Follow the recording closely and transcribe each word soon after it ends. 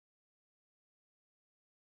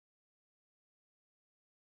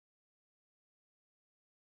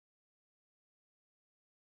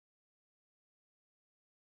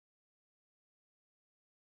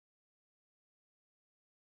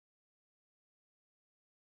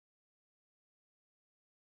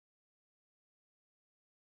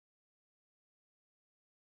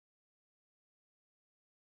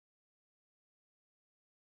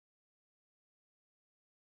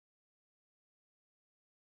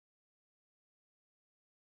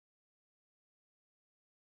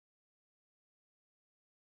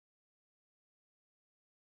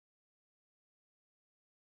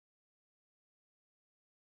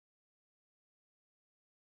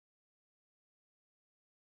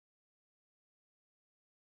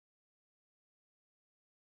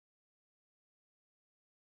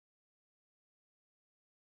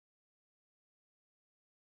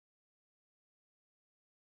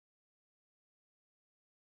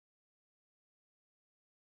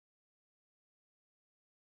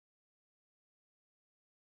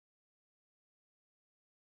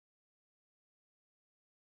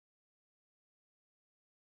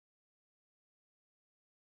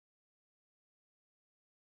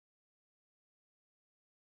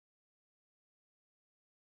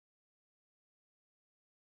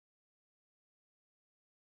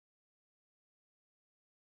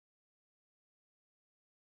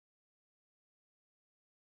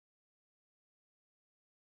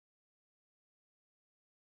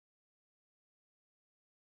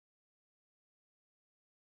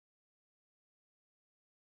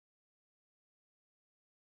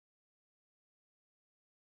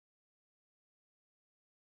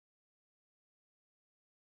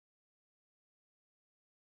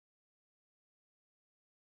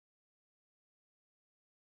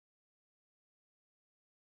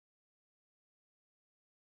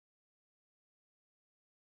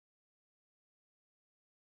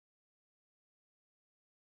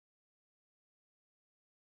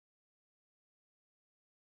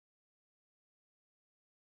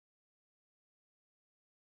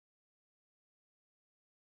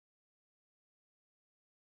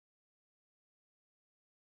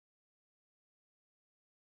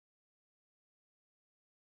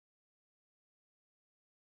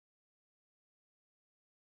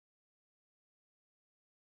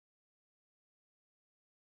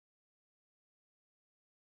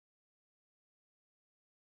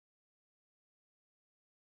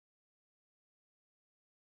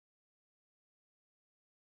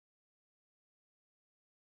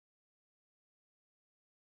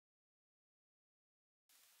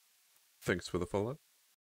Thanks for the follow.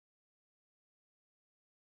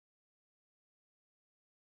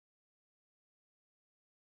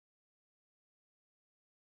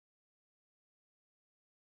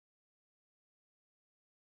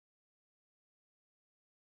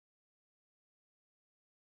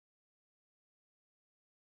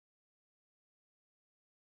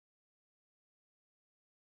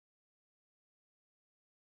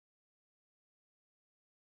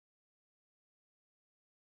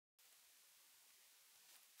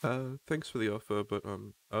 Thanks for the offer, but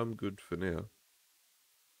I'm good for now.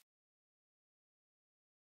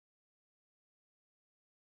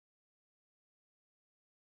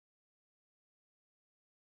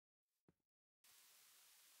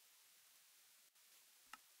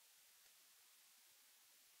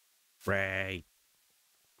 Ray.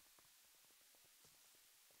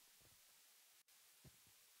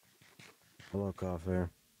 Hello, Coffee.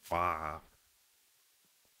 Wow.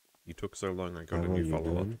 You took so long, I got How a are new you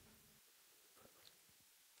follower. doing?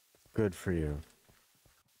 Good for you.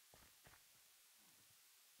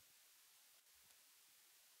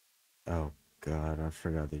 Oh, God, I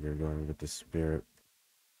forgot that you're going with the spirit.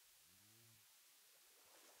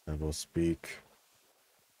 I will speak.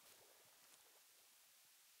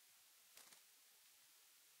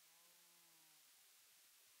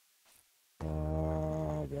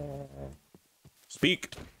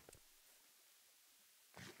 Speak!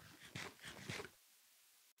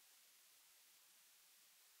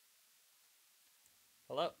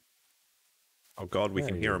 Hello? Oh god, we There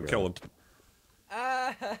can hear you him. go. Kill him.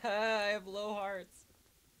 Ah, I have low hearts.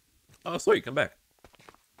 Oh, sweet, come back.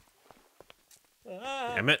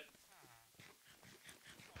 Ah. Damn it.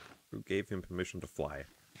 Who gave him permission to fly?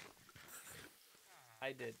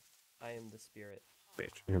 I did. I am the spirit.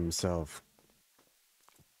 Bitch. Himself.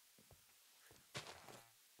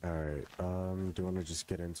 Alright, do you want to just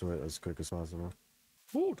get into it as quick as possible?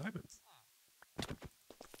 Ooh, diamonds.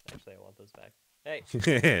 Actually, I want those back. Hey,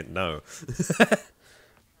 No.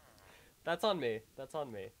 that's on me. That's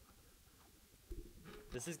on me.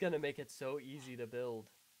 This is gonna make it so easy to build.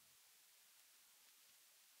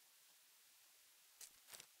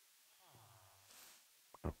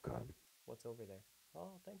 Oh, God. What's over there?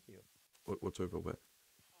 Oh, thank you. What's over where?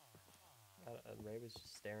 Ray was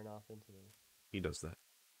just staring off into the... He does that.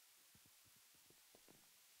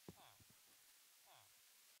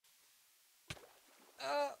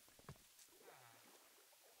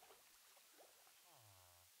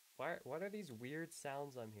 What are these weird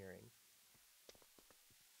sounds I'm hearing?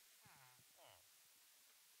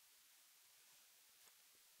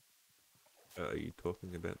 Are you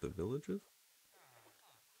talking about the villagers?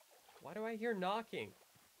 Why do I hear knocking?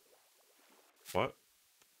 What?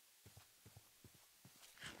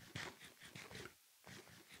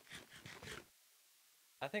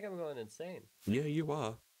 I think I'm going insane. Yeah, you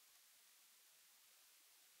are.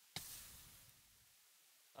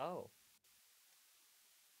 Oh.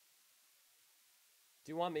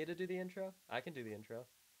 Do you want me to do the intro? I can do the intro.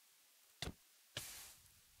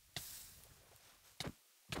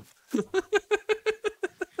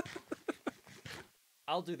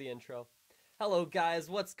 I'll do the intro. Hello guys,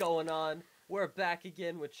 what's going on? We're back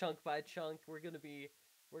again with Chunk by Chunk. We're gonna be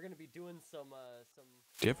doing some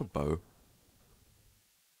Do you have a bow?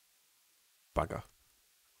 Bugger.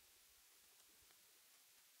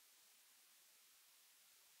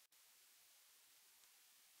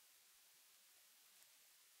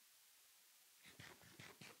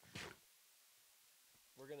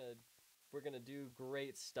 we're gonna do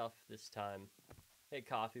great stuff this time. Hey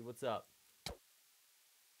Coffee, what's up?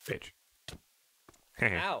 Bitch.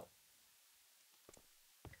 Ow!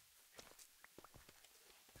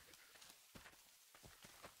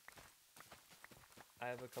 I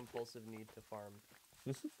have a compulsive need to farm.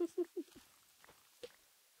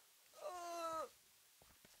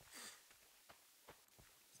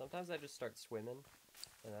 Sometimes I just start swimming,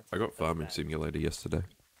 and I got that's Farming bad. Simulator yesterday.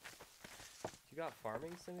 You got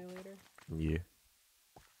Farming Simulator? Yeah.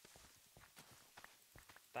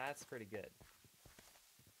 That's pretty good.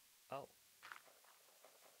 Oh.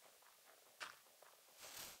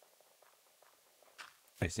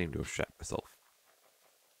 I seem to have shat myself.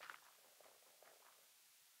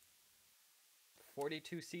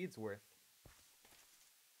 42 seeds worth.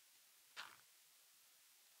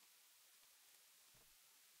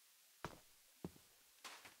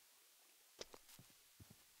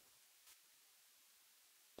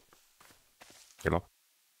 Hello?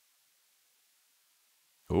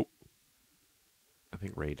 Oh. I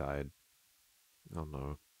think Ray died. Oh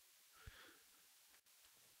no.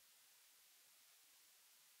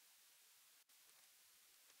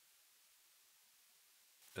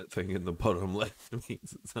 That thing in the bottom left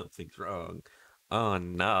means that something's wrong. Oh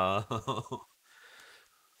no.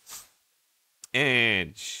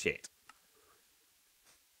 And shit.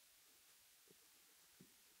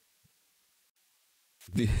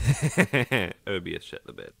 Obius shit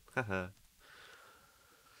the bed. Haha.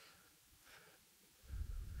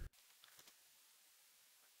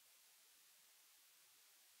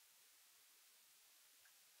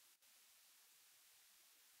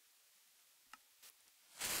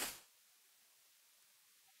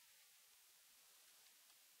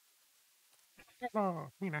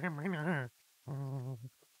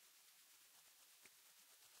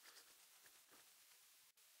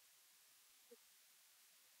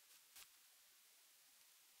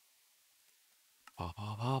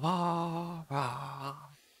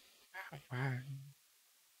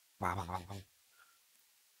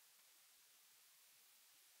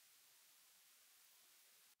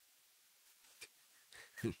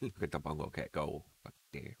 Get the bongo cat go.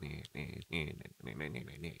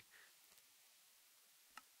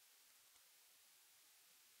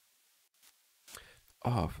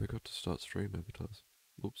 Oh, I forgot to start stream avatars.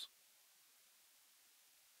 Oops.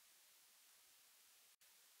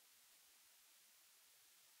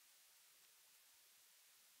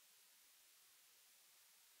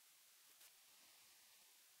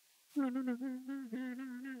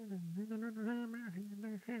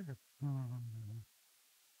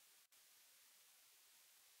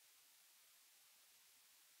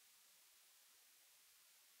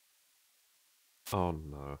 Oh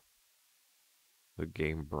no. The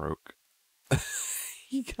game broke.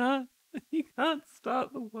 you can't you can't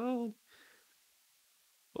start the world.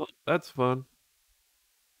 Well, that's fun.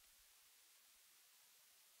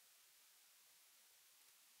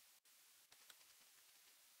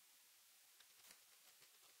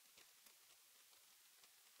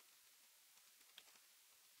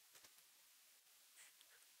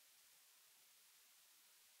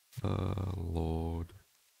 Lord.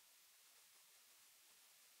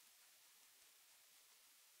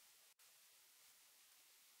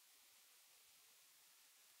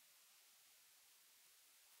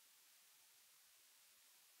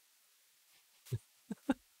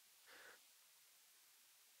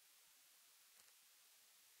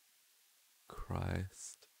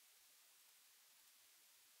 Christ.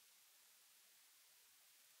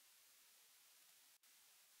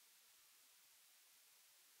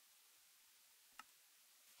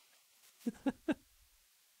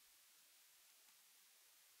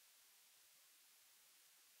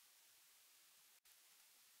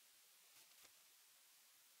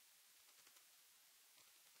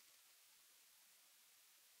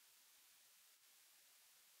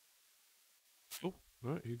 Oh,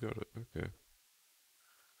 right, you got it. Okay.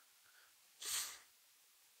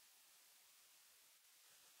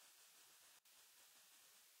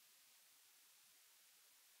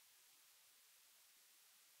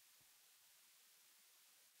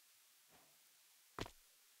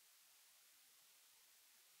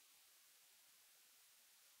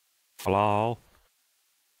 Hello?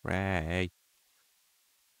 Ray.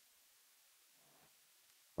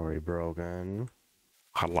 Are we broken?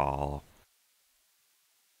 Hello.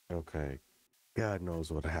 Okay. God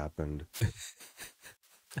knows what happened.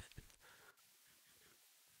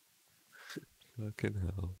 Fucking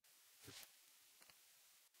hell.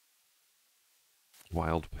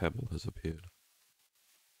 Wild Pebble has appeared.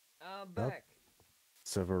 I'm Yep. back.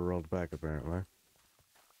 Server rolled back apparently.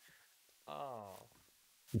 Oh.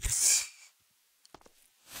 I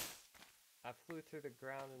flew through the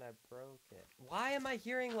ground and I broke it. Why am I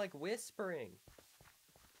hearing like whispering?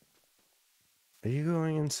 Are you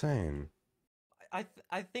going insane? I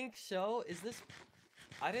think so. Is this?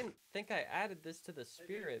 I didn't think I added this to the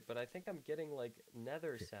spirit, but I think I'm getting like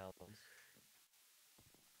nether sounds.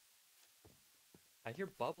 I hear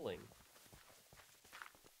bubbling.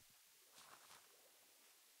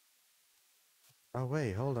 Oh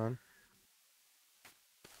wait, hold on.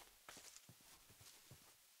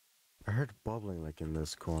 I heard bubbling like in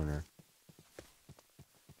this corner.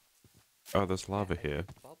 Oh, there's lava Yeah, I hear here.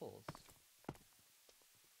 bubbles.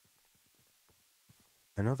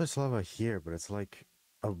 I know there's lava here, but it's like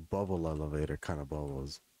a bubble elevator kind of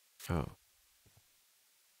bubbles. Oh.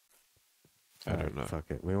 I don't Alright, know.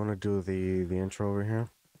 fuck it. We want to do the intro over here?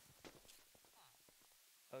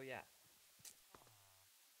 Oh yeah.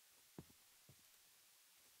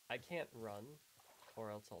 I can't run,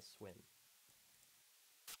 or else I'll swim.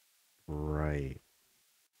 Right.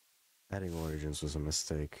 Adding origins was a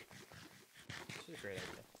mistake. Which is a great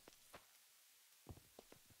idea.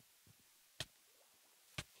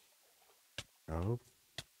 Oh.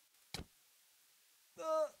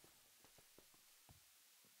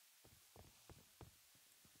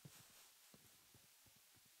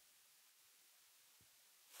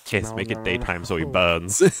 Yes, No, make it no, daytime so he no.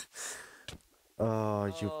 burns. Oh,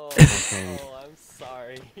 you Oh, fucking. I'm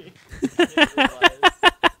sorry. I didn't realize.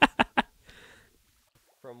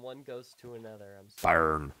 From one ghost to another, I'm sorry.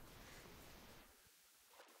 Burn.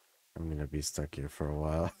 I'm gonna be stuck here for a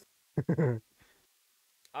while.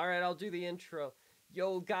 Alright, I'll do the intro.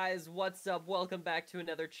 Yo, guys, what's up? Welcome back to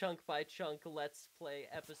another Chunk by Chunk Let's Play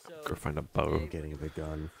episode. Go find a bow. Today I'm getting the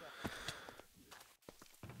gun.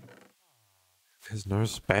 There's no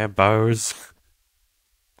spare bows.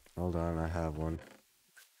 Hold on, I have one.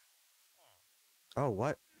 Oh,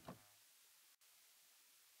 what?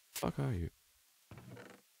 Fuck are you?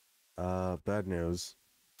 Bad news.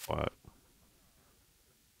 What?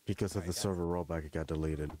 Because of the server rollback, it got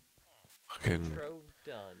deleted. Fucking. Intro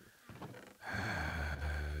done.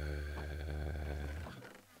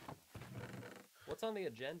 What's on the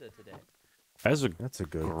agenda today? That's a That's a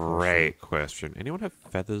good great question. Anyone have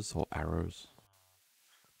feathers or arrows?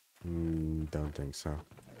 Don't think so.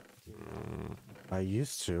 I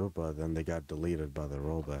used to, but then they got deleted by the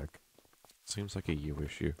rollback. Seems like a you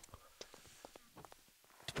issue.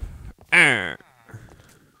 Ah!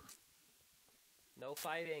 No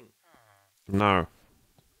fighting. No.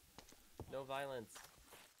 No violence.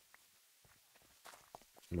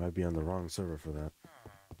 You might be on the wrong server for that.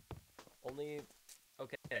 Only...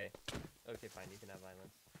 Okay. Okay, fine, you can have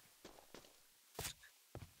violence.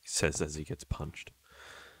 He says as he gets punched.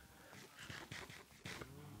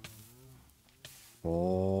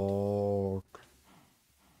 Oh.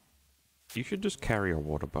 You should just carry a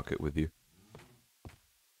water bucket with you.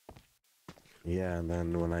 Yeah, and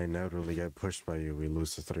then when I inevitably get pushed by you, we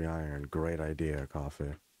lose the 3 iron. Great idea,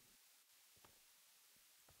 Coffee.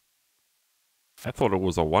 I thought it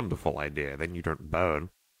was a wonderful idea. Then you don't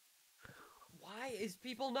burn. Why is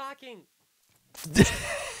people knocking?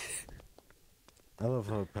 I love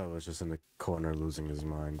how Pet was just in the corner losing his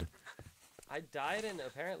mind. I died and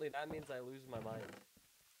apparently that means I lose my mind.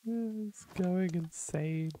 It's going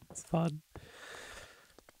insane. It's fun.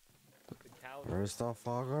 The cow... Where's the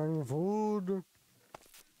fucking food?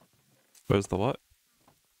 Where's the what?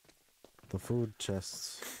 The food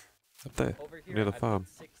chests. Up there. Over here, Near the I farm.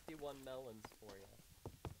 put 61 melons for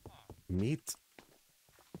you. Meat?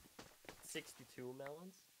 62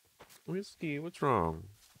 melons? Whiskey, what's wrong?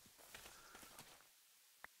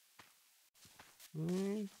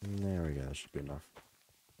 Mm. There we go, that should be enough.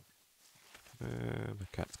 The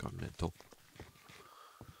cat's gone mental.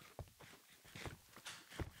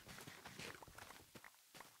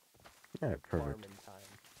 Yeah, perfect. Farming time.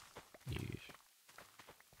 Yeesh.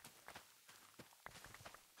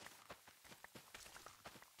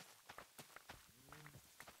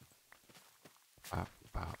 Bop,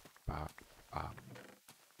 bop, bop, bop.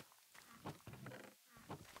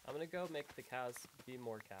 I'm gonna go make the cows be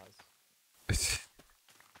more cows.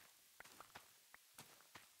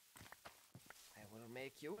 I will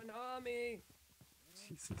make you an army!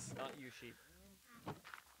 Jesus. Not you, sheep.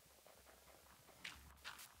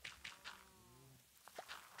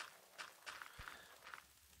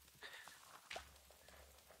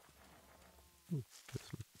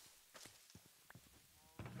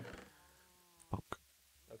 Bonk.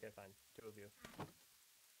 Okay, fine. 2 of you.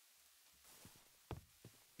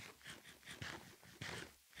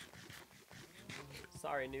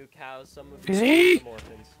 Sorry, new cows. Some of you are some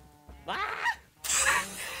orphans. Ah!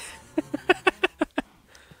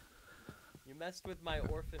 You messed with my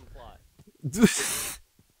orphan plot.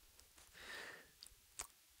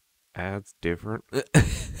 That's different.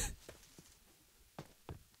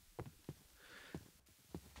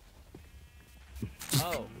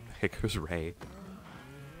 Oh. Here goes Ray.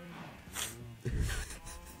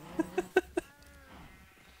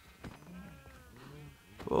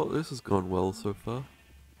 Well, this has gone well so far.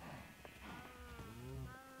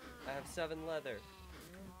 I have 7 leather.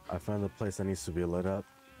 I found the place that needs to be lit up.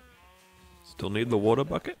 Still need the water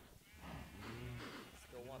bucket?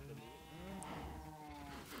 Still want the meat?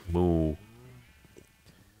 Moo.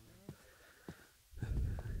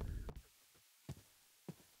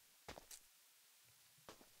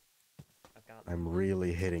 I've got... I'm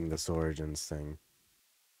really hitting this Origins thing.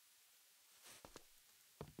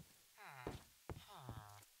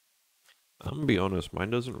 I'm gonna be honest, mine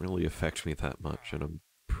doesn't really affect me that much, and I'm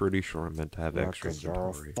pretty sure I'm meant to have Yeah, extra 'cause you're a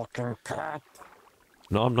inventory. fucking cat.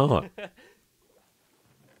 No, I'm not.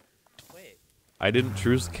 Wait. I didn't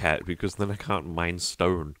choose cat because then I can't mine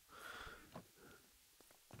stone.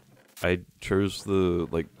 I chose the,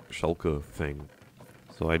 like, shulker thing,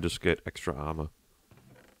 so I just get extra armor.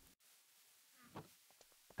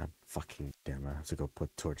 God fucking damn, I have to go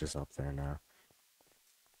put torches up there now.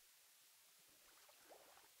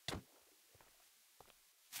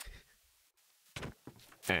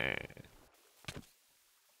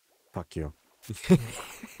 Guys,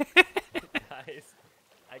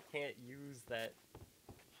 I can't use that.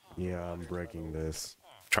 Yeah, I'm breaking this.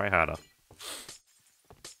 Try harder.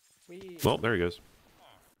 Wee. Well, there he goes.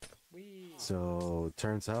 Wee. So,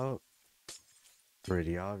 turns out,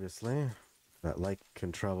 pretty obviously, that light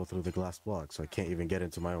can travel through the glass block, so I can't even get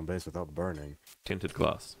into my own base without burning. Tinted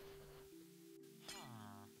glass.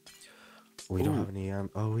 We don't Ooh. have any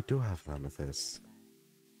oh, we do have amethyst.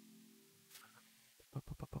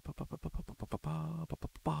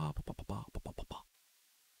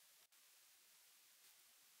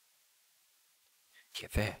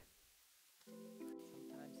 Get there.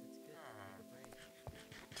 Sometimes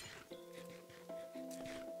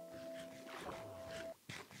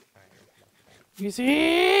it's good to take a break. Easy!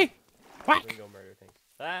 We're Whack! gonna go murder things.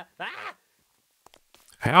 Ah! Ah!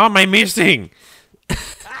 How am I missing?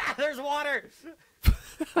 Ah! There's water!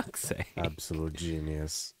 Fuck's sake. Absolute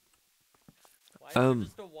genius. Why is there Um.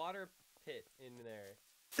 just a water pit in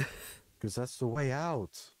there? Because that's the way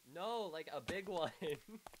out. No, like a big one.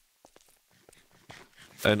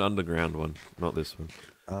 An underground one, not this one.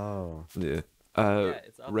 Oh. Yeah. Yeah,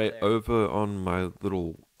 it's up right there. over on my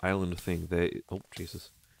little island thing there. Oh,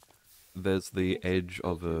 Jesus. There's the Makes it edge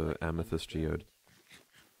of feel a like amethyst geode. underground.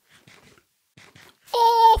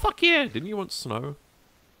 Oh, fuck yeah! Didn't you want snow?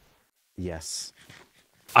 Yes.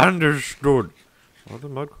 Understood. What the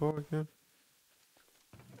mud core again?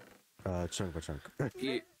 Chunk by chunk.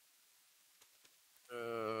 Yeah.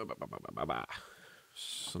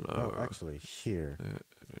 Snow. Oh, actually, here. I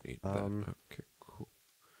don't need Um, that. Okay, cool.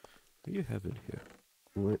 What do you have in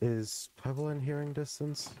here? Is Pebble in hearing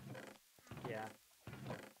distance? Yeah,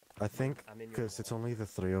 I think, I'm in your because it's wall. only the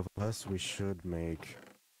three of us, we should make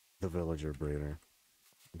the villager breeder.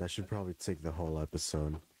 That should probably take the whole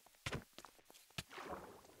episode.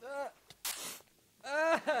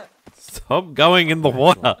 Ah! Stop going in the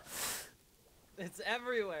water! It's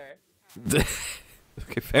everywhere.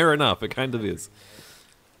 Okay, fair enough. It kind of is.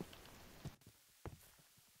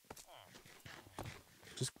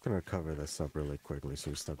 Just gonna cover this up really quickly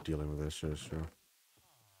so we stop dealing with this shit, sure.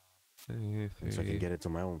 So I can get into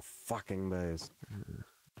my own fucking base.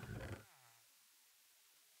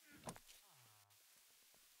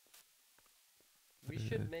 We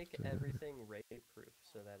should make everything ray-proof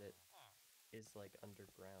so that it is like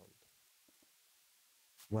underground.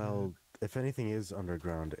 Well, if anything is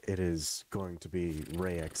underground, it is going to be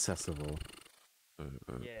ray accessible.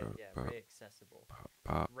 Yeah, ray accessible.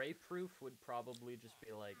 Ray-proof would probably just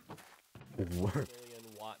be like What?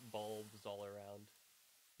 million-watt bulbs all around.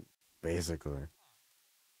 Basically.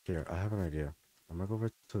 Here, I have an idea. I'm gonna go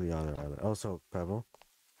over to the other island. Also, Pebble,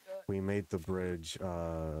 we made the bridge,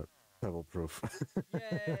 pebble proof.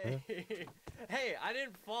 Yay! Hey, I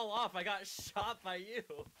didn't fall off. I got shot by you.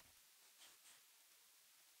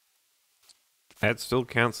 That still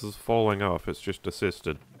counts as falling off. It's just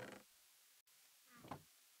assisted.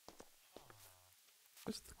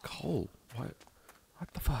 Where's the coal? What?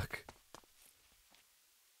 What the fuck?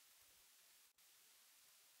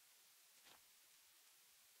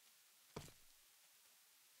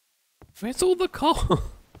 Where's all the coal?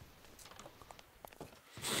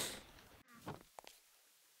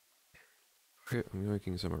 Okay, I'm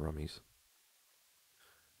making some rummies.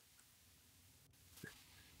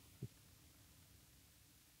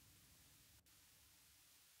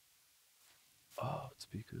 Oh, it's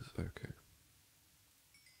because okay.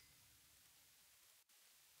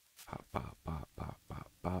 Pop, pop, pop, pop,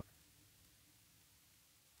 pop, pop.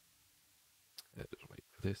 Just wait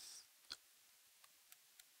for this.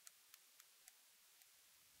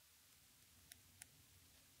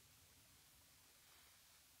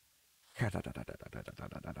 Da da da da da da da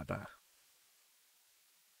da da da da.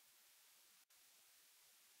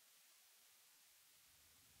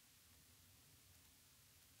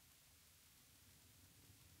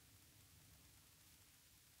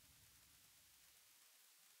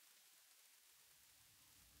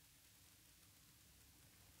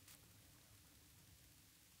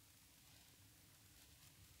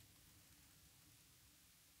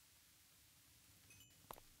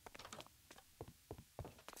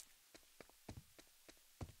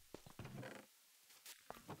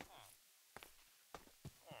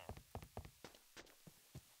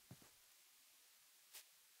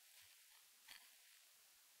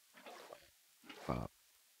 Pop.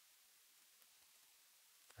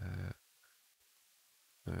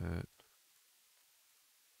 That.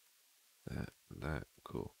 That. That.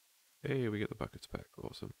 Cool. Hey, we get the buckets back.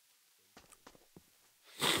 Awesome.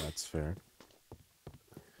 That's fair.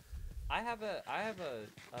 I have a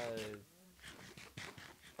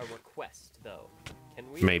request though.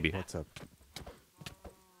 Can we? Maybe. What's up?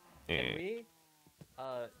 Can Eh. we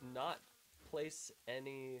not place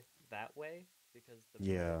any that way because the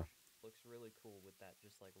Yeah. bridge looks really cool with that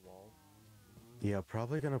just like wall. Yeah,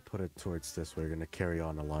 probably gonna put it towards this way. We're gonna carry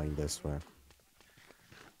on a line this way.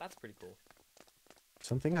 That's pretty cool.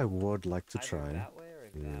 Something I would like to Either try that way or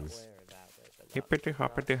that is... way or that way, but not, Hippity not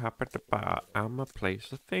hoppity hoppity in the ba, middle. I'ma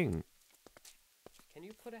place a thing. Can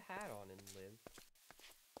you put a hat on and live?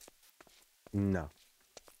 No.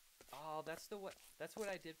 Oh, that's what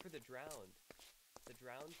I did for the drowned. The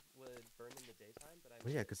drowned would burn in the daytime, but I.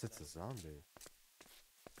 Well, yeah, made it because so it's that a zombie.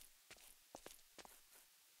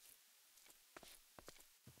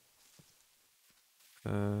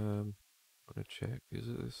 I'm gonna check. Is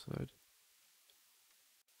it this side?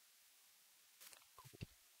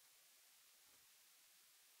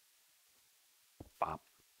 Bop,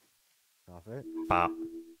 Off it? bop.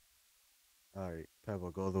 Alright,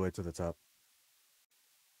 Pebble, go all the way to the top.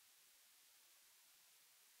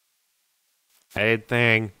 Hey,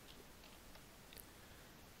 thing.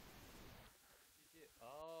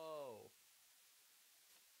 Oh.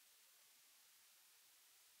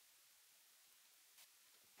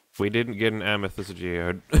 We didn't get an amethyst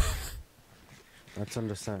geode. That's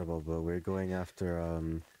understandable, but we're going after,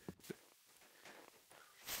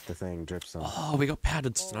 the thing, dripstone. Oh, we got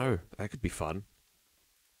powdered snow. That could be fun.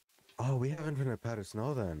 Oh, we have infinite powder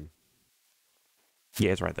snow then.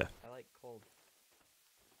 Yeah, it's right there. I like cold.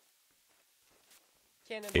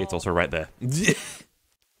 Cannonball. It's also right there. Yeah,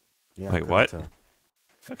 Wait, couldn't what? tell.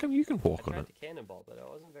 How come you can I walk on tried it? to cannonball, but it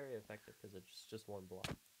wasn't very effective because it's just one block.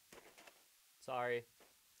 Sorry.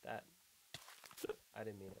 That. I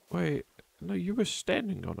didn't mean it. Wait, no, you were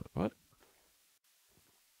standing on it. What?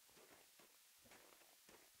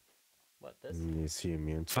 What, this? Is he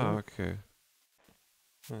immune to Oh, it? okay.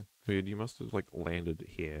 Huh. Weird, you must have, like, landed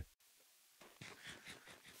here.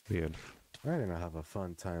 Weird. We're gonna have a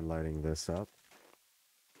fun time lighting this up.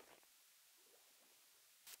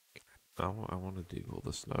 I want to dig all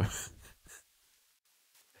the snow. I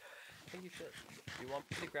think you should. You want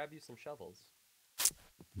me to grab you some shovels?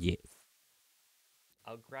 Yes.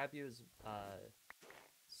 I'll grab you as,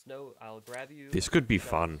 snow. I'll grab you. This could be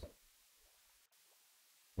shovels. fun.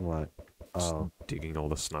 What? Just Oh, digging all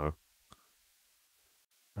the snow.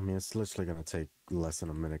 I mean, it's literally gonna take less than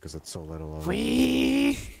a minute because it's so little of it.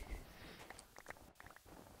 Whee!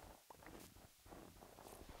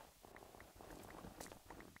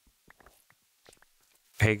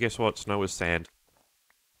 Hey, guess what? Snow is sand.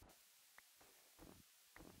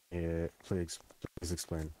 Yeah, please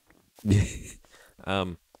explain.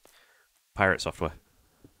 Pirate software.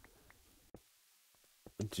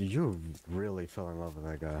 You really fell in love with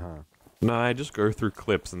that guy, huh? No, I just go through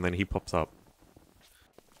clips and then he pops up.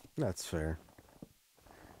 That's fair.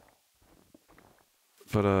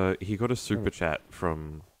 But he got a super chat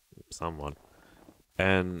from someone,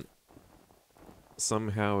 and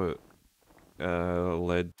somehow it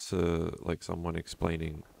led to like someone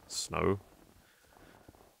explaining snow.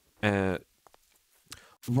 Right,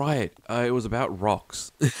 it was about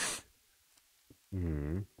rocks,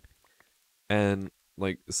 Hmm. and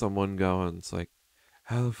like someone going, it's like,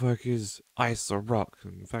 how the fuck is ice a rock?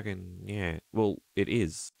 And fucking yeah, well it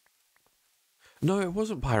is. No, it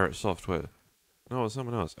wasn't pirate software. No, it was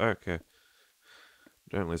someone else. Okay,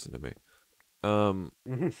 don't listen to me.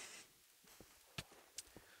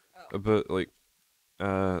 But like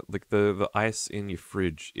the ice in your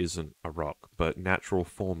fridge isn't a rock, but natural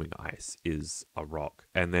forming ice is a rock.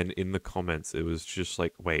 And then in the comments, it was just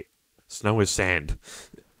like, wait, snow is sand.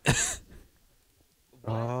 What?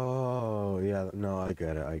 Oh, yeah. No, I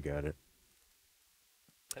get it. I get it.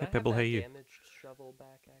 Can Hey, I have Pebble, that hey, you. damaged shovel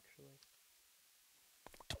back, actually?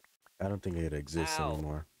 I don't think it exists Ow.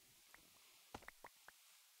 anymore.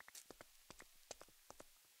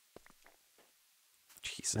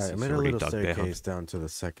 Jesus, Alright, I it's made a already little dug down. staircase down to the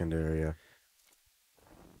second area.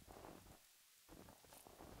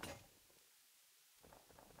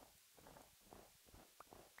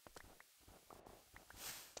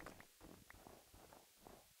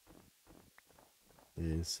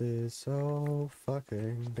 This is so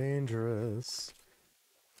fucking dangerous.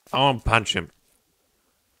 I want to punch him.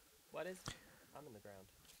 What is? I'm in the ground.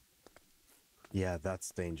 Yeah,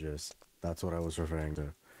 that's dangerous. That's what I was referring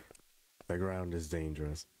to. The ground is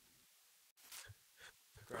dangerous.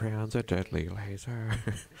 Ground's a deadly laser.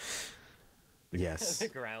 Yes. The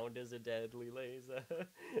ground is a deadly laser.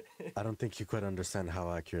 I don't think you could understand how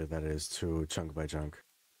accurate that is to chunk by chunk.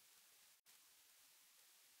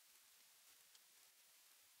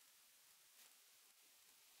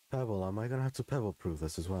 Pebble, am I gonna have to pebble proof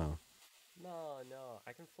this as well? No,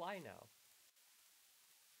 I can fly now.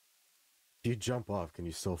 If you jump off, can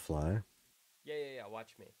you still fly? Yeah.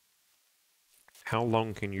 Watch me. How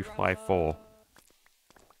long can you fly for?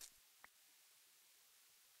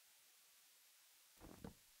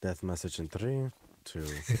 Death message in 3, 2. I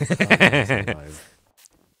survived.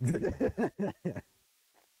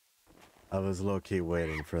 I was low-key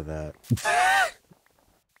waiting for that.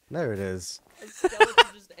 There it is. A skeleton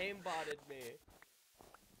just aimbotted me.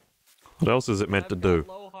 What else is it meant to I've do?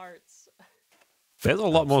 got low hearts. There's a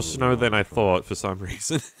lot more Absolutely snow than I wonderful. thought for some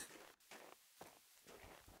reason.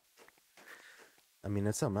 I mean,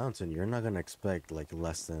 it's a mountain. You're not gonna expect like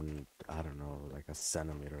less than, I don't know, like a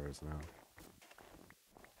centimeter or so.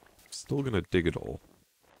 Still gonna dig it all.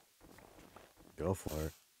 Go for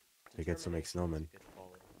it. To get to make Determination is snowmen. good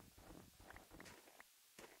quality.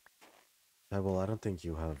 Well, I don't think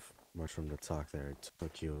you have much room to talk there. It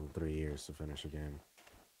took you 3 years to finish a game.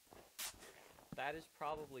 That is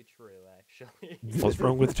probably true, actually. What's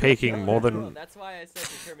wrong with taking more than... That's why I said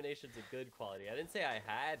determination's a good quality. I didn't say I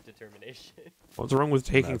had determination. What's wrong with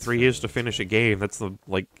taking That's 3 fair, years to that's finish fair. a game? That's the,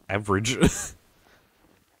 like, average.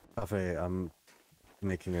 Afe, I'm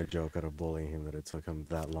making a joke out of bullying him that it took him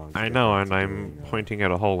that long to I get know, back and to I'm doing, pointing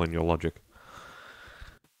out a hole in your logic.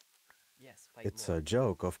 Yes, fight It's more. a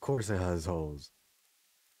joke. Of course it has holes.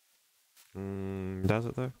 Does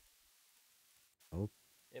it though? Oh,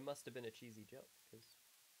 It must have been a cheesy joke, because...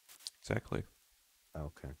 Exactly.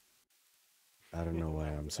 okay. I don't know why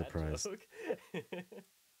I'm was that surprised. joke?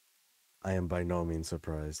 I am by no means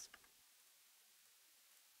surprised.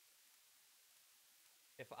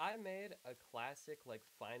 If I made a classic, like,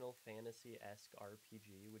 Final Fantasy-esque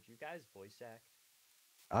RPG, would you guys voice act?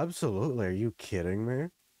 Absolutely. Are you kidding me?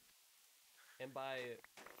 And by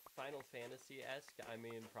Final Fantasy-esque, I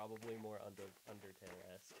mean probably more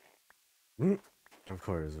Undertale-esque. Of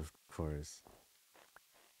course, of course.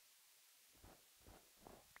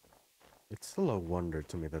 It's still a wonder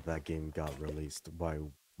to me that that game got released by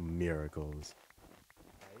miracles.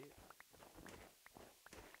 Right?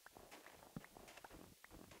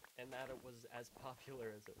 And that it was as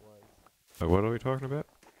popular as it was. Oh, what are we talking about?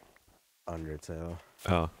 Undertale.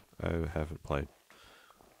 Oh, I haven't played.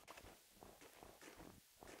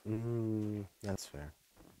 That's fair.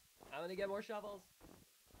 I'm gonna get more shovels.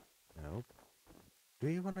 Nope. Do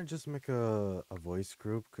you want to just make a voice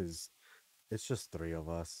group? Because it's just 3 of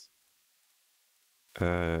us.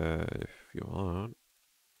 If you want.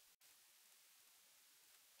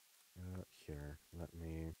 Here, let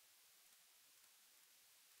me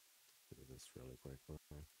do this really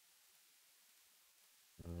quickly.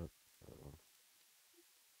 Alright,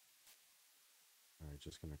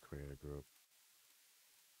 just gonna create a group.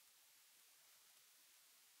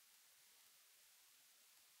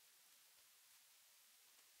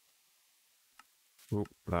 Oop,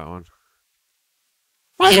 that one.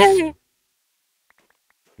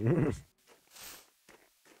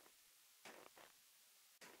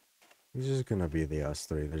 It's just gonna be the us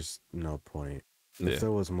 3. There's no point. Yeah. If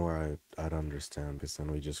there was more, I'd understand, because then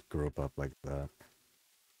we just group up like that.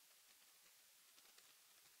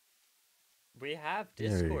 We have There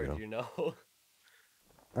you Discord, go. you know.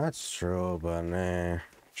 That's true, but nah.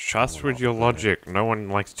 Trust with Well, your okay. logic. No one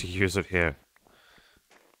likes to use it here.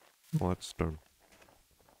 Well, that's done.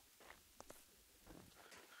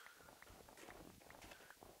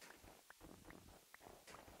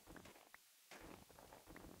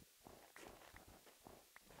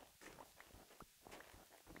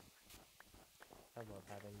 I love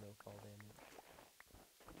having no fall damage.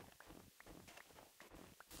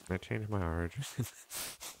 I changed my origin.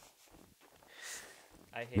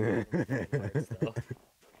 I hate having 7 hearts, though.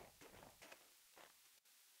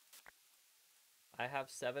 I have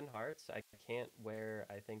 7 hearts. I can't wear,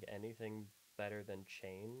 I think, anything better than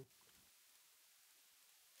chain.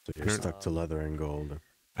 So you're stuck to leather and gold.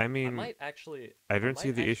 I I mean, might actually. I don't see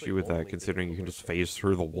might the actually issue with only that, be considering able you to can wear just chain. phase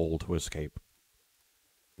through the wall to escape.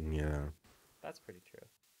 Yeah. That's pretty true.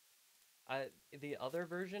 The other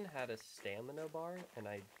version had a stamina bar, and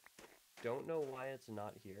I don't know why it's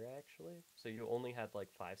not here, actually. So you only had,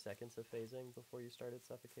 like, 5 seconds of phasing before you started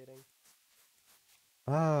suffocating.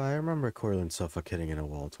 I remember Corlin suffocating in a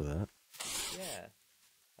wall to that. Yeah.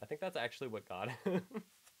 I think that's actually what got him.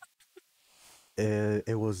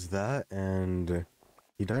 It was that, and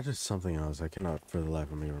he died of something else. I cannot for the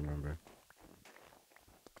life of me remember.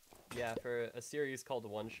 Yeah, for a series called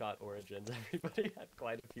One Shot Origins, everybody had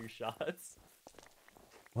quite a few shots.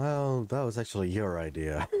 Well, that was actually your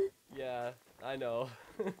idea. Yeah, I know.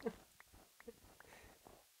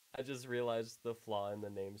 I just realized the flaw in the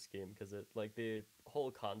name scheme, because it, like, the whole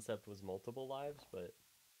concept was multiple lives, but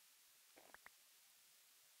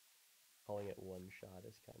calling it one shot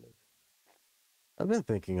is kind of I've been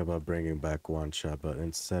thinking about bringing back one shot, but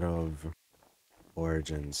instead of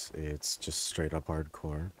Origins, it's just straight up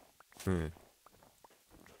hardcore. Hmm.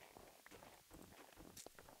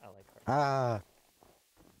 I like hardcore. Ah,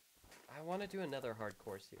 I want to do another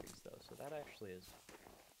hardcore series though, so that actually is.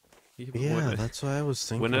 yeah, that's why I was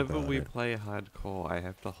thinking Whenever about we it. play hardcore, I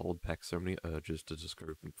have to hold back so many urges to just go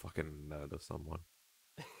and fucking murder someone.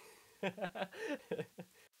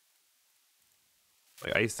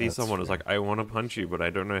 Like, I see That's someone, it's fair. like, I want to punch you, Understood. but I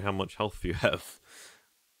don't know how much health you have.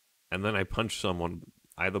 And then I punch someone,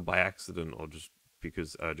 either by accident or just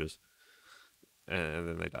because urges, and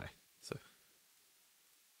then they die. So,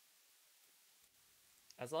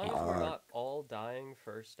 As long as we're not all dying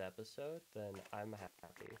first episode, then I'm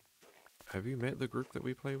happy. have you met the group that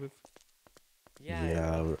we play with? Yeah, I Yeah,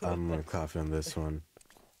 know. I'm with coffee on this one.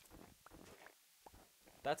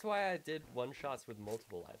 That's why I did one shots with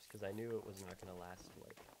multiple lives, because I knew it was not gonna last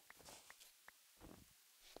like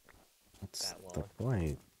That's that the long.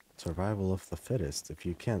 point. Survival of the fittest. If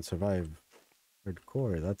you can't survive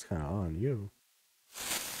hardcore, that's kind of on you.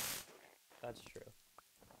 That's true.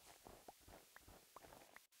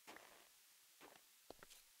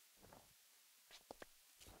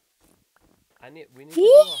 We need to do a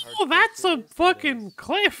Whoa, hardcore that's a series that fucking is-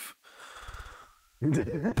 cliff!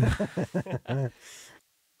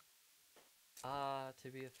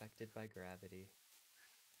 to be affected by gravity.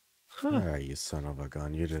 Huh. Ah, you son of a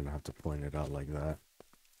gun. You didn't have to point it out like that.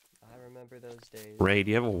 I remember those days. Ray,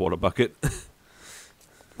 do you have a water bucket?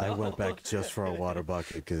 I went No. back just for a water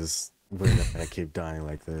bucket because we're not gonna keep dying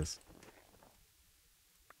like this.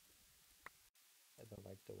 I don't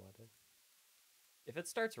like the water. If it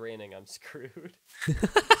starts raining, I'm screwed.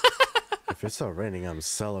 If it's not raining, I'm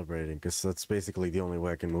celebrating because that's basically the only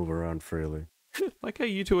way I can move around freely. Like how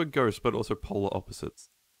you two are ghosts, but also polar opposites.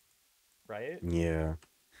 Right? Yeah.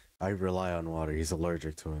 I rely on water. He's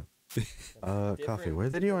allergic to it. That's Coffee, different where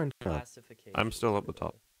did you end up? classification I'm still up for the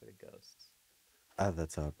top. for the ghosts. At the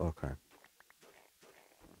top, okay.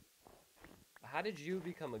 How did you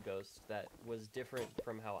become a ghost that was different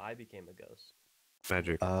from how I became a ghost?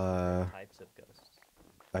 Magic. Different types of ghosts.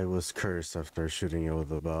 I was cursed after shooting you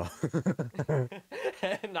with a bow.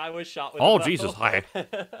 And I was shot with Oh, a bow. Jesus, hi.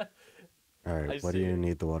 Alright, what do you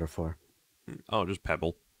need the water for? Oh, just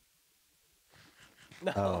pebble.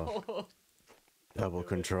 No. Oh. Don't Pebble do it.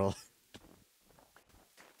 control.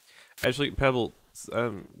 Actually, Pebble,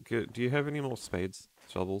 do you have any more spades?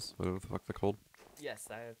 Shovels? Whatever the fuck they're called? Yes,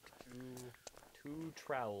 I have two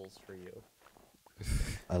trowels for you.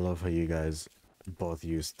 I love how you guys both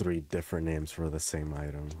use 3 different names for the same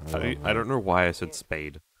item. I don't know why I said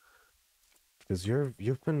spade. Because you've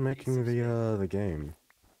been making the game.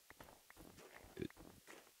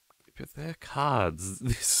 But they're cards.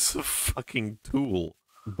 This is a fucking tool.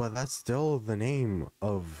 But that's still the name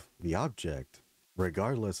of the object,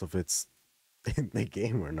 regardless if it's in the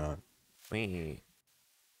game or not. Meh.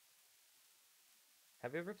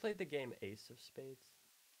 Have you ever played the game Ace of Spades?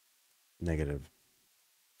 Negative.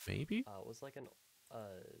 Maybe? It was like an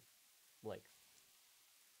like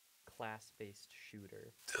class-based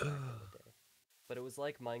shooter back in the day. But it was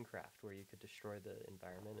like Minecraft where you could destroy the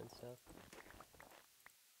environment and stuff.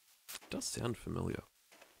 It does sound familiar.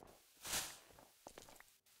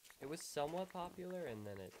 It was somewhat popular and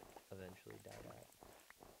then it eventually died out.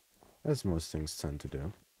 As most things tend to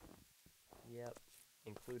do. Yep,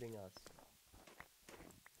 including us,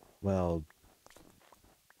 Well,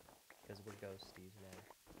 because we're ghosties now.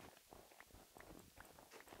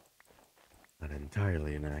 not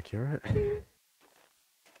entirely inaccurate.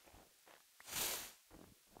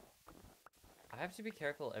 I have to be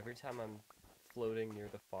careful every time I'm floating near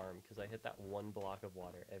the farm because I hit that one block of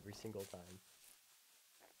water every single time.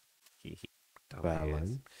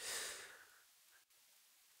 Valid.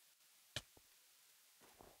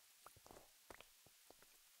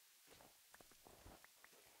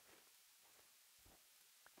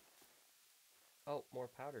 Oh, more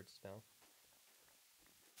powdered snow.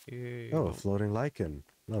 Yay, Oh, a well, floating lichen.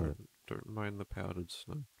 Love it. don't mind the powdered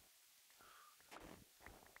snow.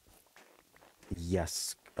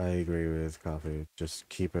 Yes, I agree with coffee. Just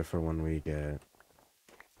keep it for when we get...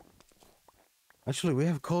 Actually, we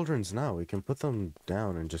have cauldrons now. We can put them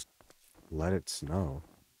down and just let it snow.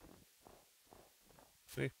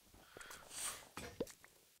 See?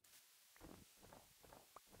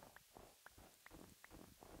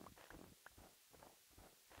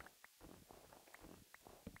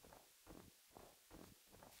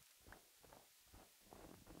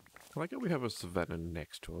 I like how we have a savannah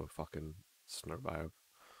next to a fucking snow biome.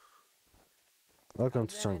 Welcome How's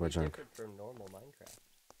to that Chunk by any Chunk. different from normal Minecraft?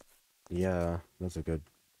 Yeah, that's a good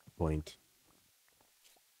point.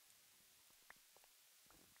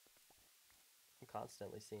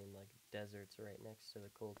 constantly seeing like deserts right next to the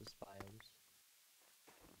coldest biomes.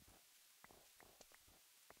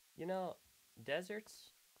 You know,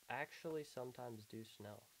 deserts actually sometimes do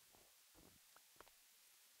snow.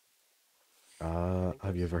 I think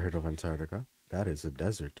Have you that's ever heard of usually- Antarctica? That is a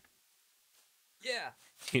desert. Yeah.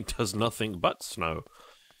 It does nothing but snow.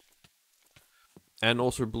 And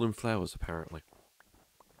also bloom flowers, apparently.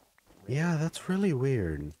 Yeah, that's really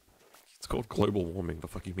weird. It's called global warming. The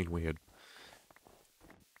fuck you mean weird?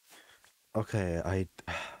 Okay, I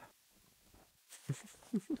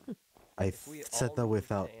If we said all that moved to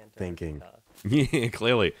without thinking. Antarctica- Yeah,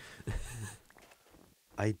 clearly.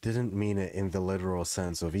 I didn't mean it in the literal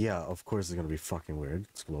sense of, yeah, of course it's gonna be fucking weird.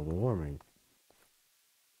 It's global warming.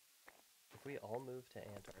 If we all move to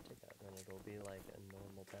Antarctica, then it'll be like a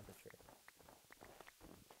normal temperature.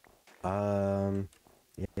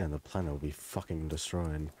 Yeah, the planet will be fucking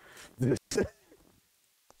destroyed. I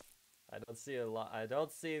don't see I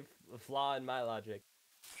don't see a flaw in my logic.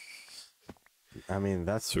 I mean,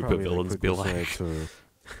 that's Super probably the villains be quickest way like- to...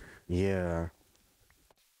 Yeah.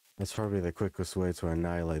 That's probably the quickest way to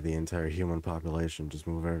annihilate the entire human population. Just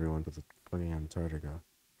move everyone to the fucking Antarctica.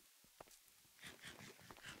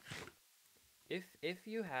 If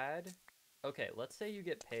you had, okay, let's say you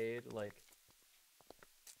get paid like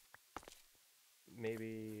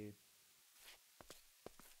maybe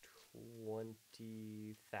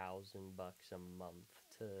 $20,000 a month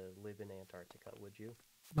to live in Antarctica, would you?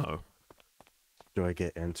 No. Do I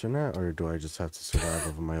get internet, or do I just have to survive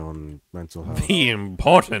of my own mental health? The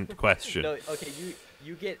important question. No, okay,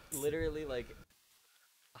 you get literally like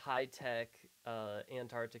high tech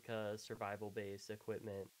Antarctica survival base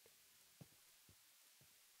equipment,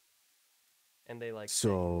 and they like set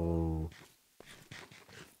you up. So...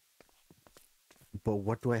 But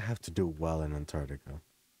what do I have to do while in Antarctica?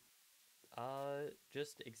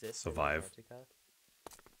 Just exist Survive. in Antarctica.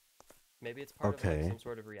 Maybe it's part of Okay. like some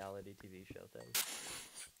sort of reality TV show thing.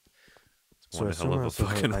 It's one hell of a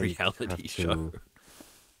fucking reality show.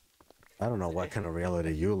 I don't know what kind of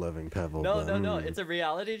reality you live in, Pebble. No, but, no, no. It's a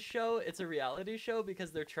reality show. It's a reality show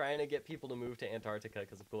because they're trying to get people to move to Antarctica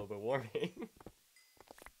because of global warming.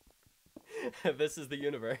 This is the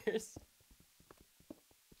universe.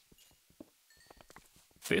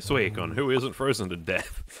 This week on Who Isn't Frozen to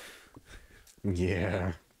Death.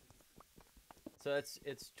 Yeah. So it's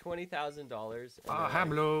 $20,000.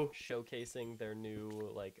 Hello. Showcasing their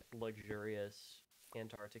new like luxurious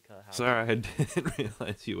Antarctica house. Sorry, I didn't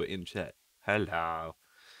realize you were in chat. Hello.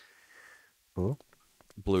 Who?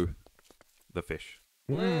 Blue. The fish.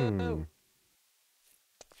 Blue.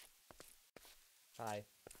 Hi.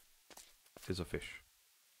 Is a fish.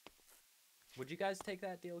 Would you guys take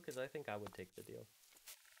that deal? Because I think I would take the deal.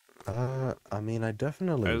 I mean, I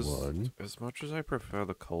definitely would. As much as I prefer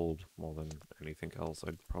the cold more than anything else,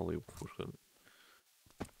 I'd probably wouldn't.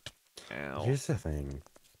 Ow. Here's the thing.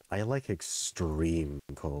 I like extreme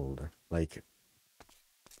cold. Like,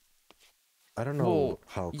 I don't know Well,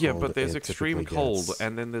 how cold yeah, but there's it extreme typically cold, gets.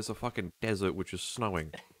 and then there's a fucking desert which is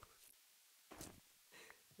snowing.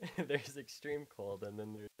 There's extreme cold, and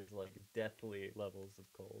then there's like deathly levels of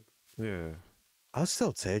cold. Yeah. I'll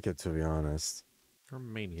still take it, to be honest. You're a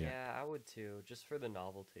maniac. Yeah, I would too, just for the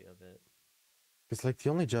novelty of it. It's like the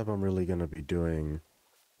only job I'm really gonna be doing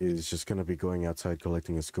is just gonna be going outside,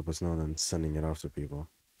 collecting a scoop of snow, and then sending it off to people.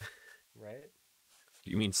 Right?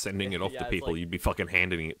 You mean sending it off Yeah, to it's people? like- You'd be fucking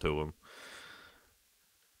handing it to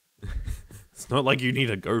them. It's not like you need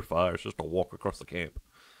to go far, it's just a walk across the camp.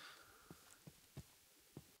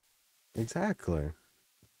 Exactly.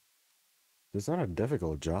 It's not a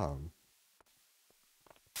difficult job.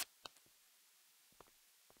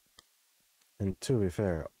 And to be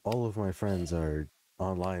fair, all of my friends are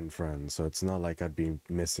online friends, so it's not like I'd be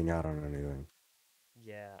missing out on anything.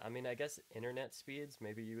 Yeah, I mean, I guess internet speeds,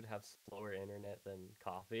 maybe you would have slower internet than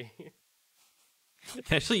coffee.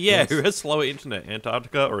 Actually, yeah, Yes. who has slower internet,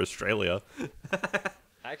 Antarctica or Australia?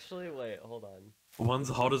 Actually, wait, hold on. One's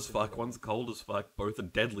hot as fuck, one's cold as fuck, both are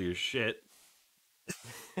deadly as shit.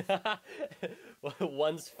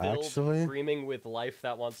 One's filled Actually- screaming with life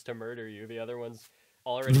that wants to murder you. The other one's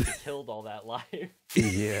already killed all that life.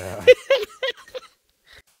 Yeah.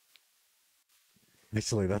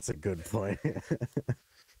 Actually, that's a good point.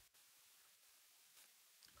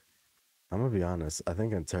 I'm gonna be honest. I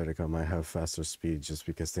think Antarctica might have faster speed just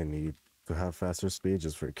because they need to have faster speed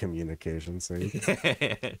just for communication's sake.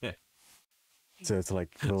 So it's like,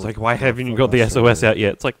 It's like, why haven't you got the SOS out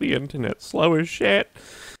yet? It's like, the internet's slow as shit.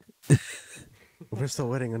 We're still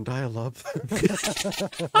waiting on dial-up.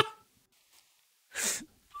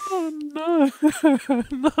 Oh no,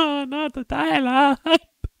 no, not the dial-up.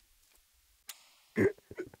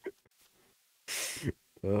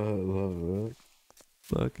 I love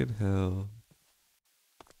Fucking hell.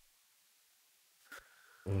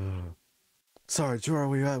 that. Sorry, Drew, where are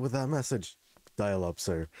we at with that message? Dial up,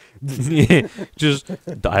 sir. Yeah, just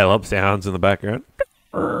dial up sounds in the background.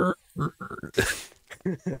 Apparently,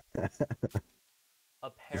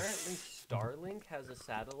 Starlink has a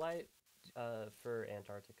satellite for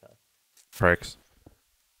Antarctica. Pricks.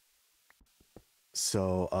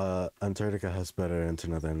 So, Antarctica has better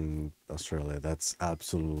internet than Australia. That's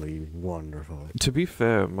absolutely wonderful. To be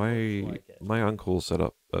fair, Looks my like it. my uncle set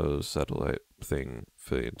up a satellite thing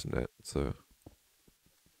for the internet, so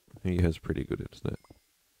he has pretty good internet.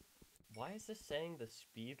 Why is this saying the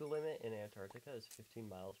speed limit in Antarctica is 15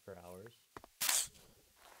 miles per hour?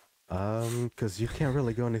 Because you can't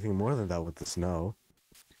really go anything more than that with the snow.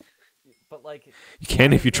 But like, You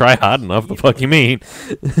can why if is you there try no hard enough. The speed fuck you limit?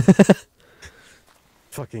 mean?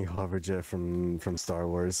 Fucking hoverjet from Star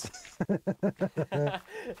Wars.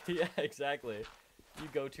 Yeah, exactly. You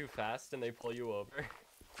go too fast and they pull you over.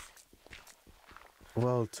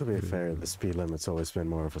 Well, to be fair, the speed limit's always been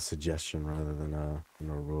more of a suggestion rather than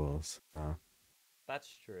rules. That's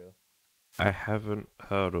true. I haven't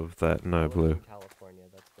heard of that. No, I live Blue. in California.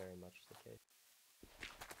 That's very much the case.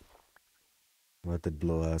 What did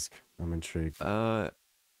Blue ask? I'm intrigued. Have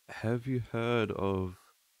you heard of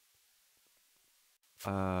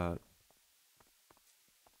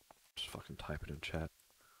just fucking type it in chat.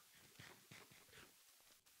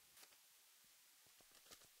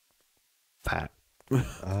 Pat.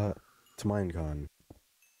 To Minecon.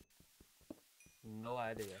 No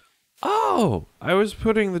idea. Oh, I was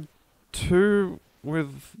putting the two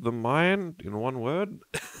with the mine in one word.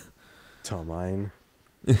 To mine.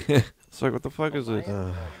 It's like, what the fuck is this?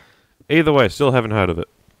 Hawaiian? Either way, still haven't heard of it.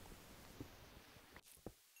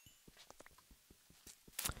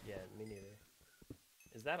 Yeah, me neither.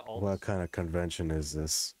 Is that all? What kind of convention is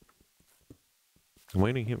this? I'm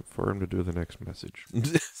waiting for him to do the next message.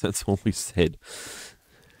 That's all we said.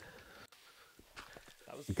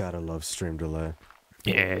 That was Gotta love stream delay.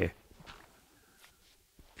 Yeah.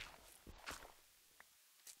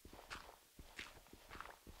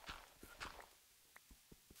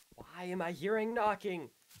 Why am I hearing knocking?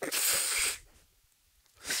 That's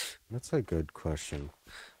a good question.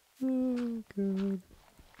 Oh, God.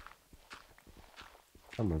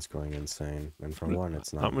 Someone's going insane, and for one,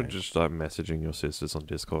 it's not I'm gonna me. just start messaging your sisters on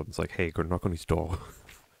Discord. It's like, hey, go knock on his door.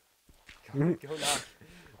 Go knock.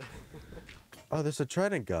 Oh, there's a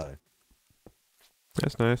trident guy.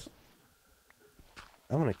 That's nice.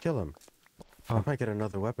 I'm gonna kill him. I Oh. might get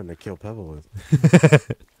another weapon to kill Pebble with.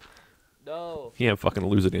 No. Yeah, fucking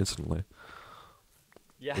lose it instantly.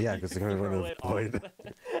 Yeah. Yeah, you 'cause they're gonna throw run it the void.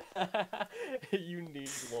 off. You need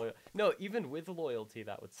loyal. No, even with loyalty,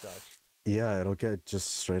 that would suck. Yeah, it'll get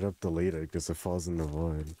just straight up deleted because it falls in the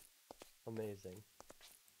void. Amazing.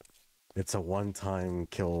 It's a one-time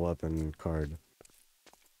kill weapon card.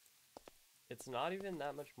 It's not even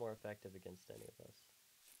that much more effective against any of us.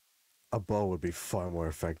 A bow would be far more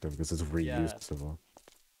effective because it's reusable.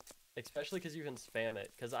 Especially because you can spam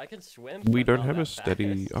it. Because I can swim. We but don't not have a that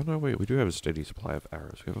steady. fast. Oh no, wait, we do have a steady supply of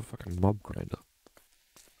arrows. We have a fucking mob grinder.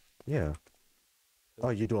 Yeah. Oh,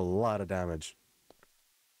 you do a lot of damage.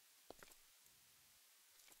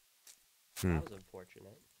 That was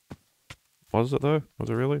unfortunate. Was it though? Was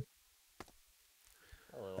it really?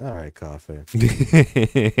 A little. Alright, coffee. Where was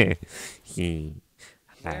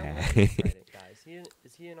the trident guy?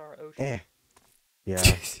 Is he in our ocean? Eh. Yeah,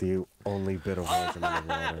 the only bit of ocean in the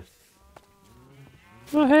water.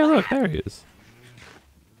 Oh, hey, look, there he is.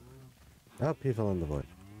 Oh, he fell in the void.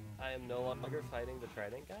 I am no longer fighting the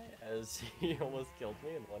trident guy as he almost killed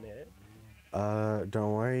me in one hit.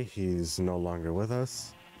 Don't worry, he's no longer with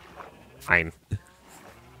us. Fine.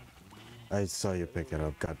 I saw you pick it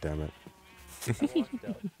up, god damn it. I walked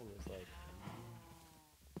up and was like,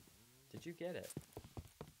 "Did you get it?"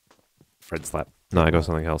 Red slap. No, I got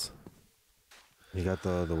something else. You got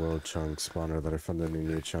the world chunk spawner that I found in a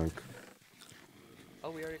new chunk.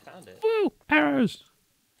 Oh, we already found it. Woo! Arrows!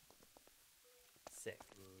 Sick.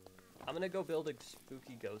 I'm gonna go build a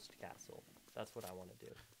spooky ghost castle. That's what I want to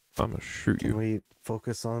do. I'm gonna shoot Can you. we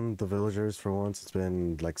focus on the villagers for once? It's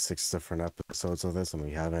been like 6 different episodes of this and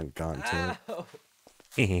we haven't gotten to it. Ow!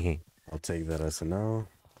 I'll take that as a no.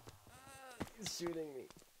 He's shooting me.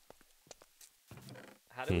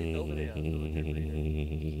 How do we build a villager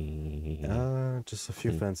leader? Just a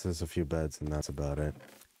few fences, a few beds, and that's about it.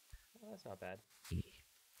 Oh, that's not bad.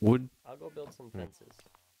 Wood. I'll go build some fences.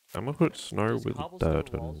 I'm gonna put snow Does with cobblestone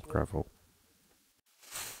dirt walls and work? gravel.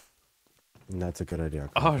 And that's a good idea.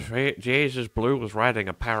 Oh, Jesus, Blue was writing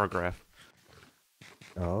a paragraph.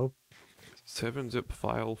 Oh, 7-zip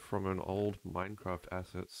file from an old Minecraft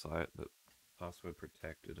asset site that password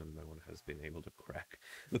protected and no one has been able to crack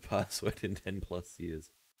the password in 10 plus years.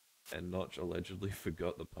 And Notch allegedly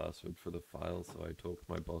forgot the password for the file, so I talked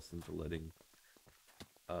my boss into letting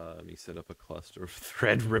me set up a cluster of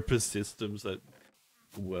Threadripper systems that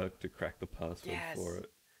work to crack the password for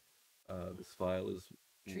it. This file is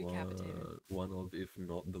one of, if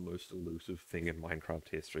not the most elusive thing in Minecraft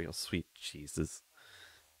history. Oh, sweet Jesus.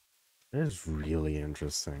 It is really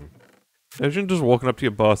interesting. Imagine just walking up to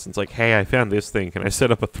your boss and it's like, hey, I found this thing. Can I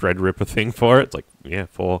set up a Threadripper thing for it? It's like, yeah,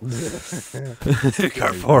 for. Go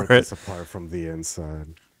for it. It's apart from the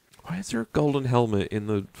inside. Why is there a golden helmet in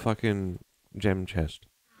the fucking gem chest?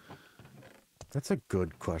 That's a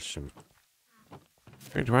good question.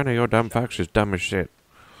 It's one of your dumb fucks is dumb as shit.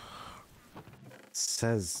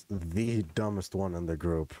 Says the dumbest one in the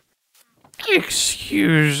group.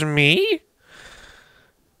 Excuse me?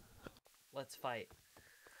 Let's fight.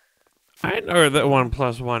 I know that 1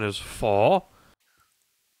 + 1 is 4.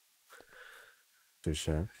 Touche.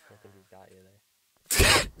 I think he's got you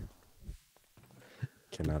there.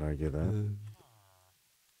 Cannot argue that.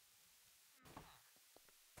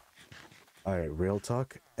 Alright, real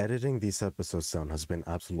talk. Editing these episodes down has been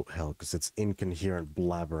absolute hell because it's incoherent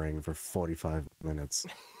blabbering for 45 minutes.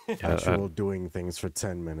 Actual doing things for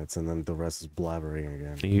 10 minutes and then the rest is blabbering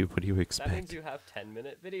again. What do you expect? That means you have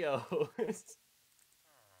 10-minute videos.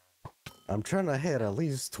 I'm trying to hit at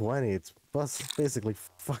least 20. It's basically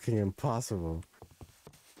fucking impossible.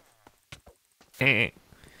 I'm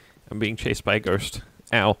being chased by a ghost.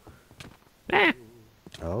 Ow.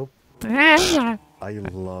 Oh.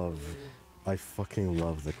 I fucking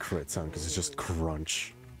love the crit sound because it's just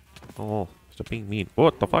crunch. Oh, stop being mean.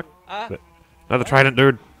 What the fuck? Another trident,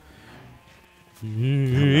 dude.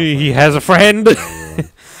 He has a friend.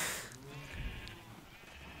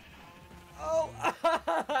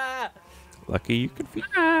 Oh! Lucky you can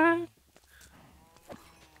fly.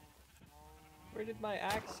 Where did my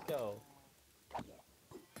axe go?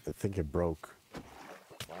 I think it broke.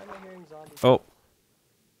 Why am I hearing zombies? Oh.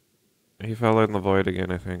 He fell in the void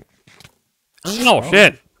again, I think. Oh,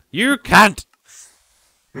 shit! You can't!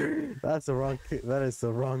 That's the wrong. That is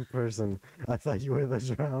the wrong person. I thought you were the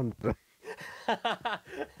drowned.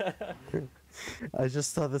 I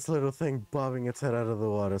just saw this little thing bobbing its head out of the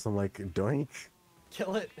water, so I'm like, doink.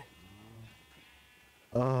 Kill it.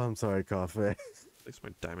 Oh, I'm sorry, Coffee. At least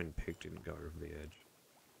my diamond pick didn't go over the edge.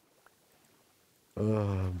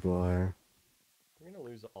 Oh boy. We're gonna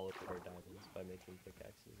lose all of our diamonds by making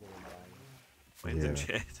pickaxes and then dying. Mine's Yeah.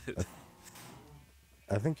 enchanted.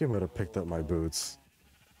 I think you might have picked up my boots.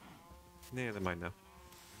 Yeah, they might now.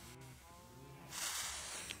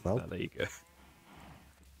 Well, There you go.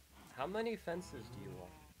 How many fences do you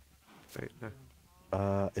want? Wait, no.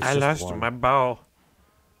 it's I just lost one. my bow.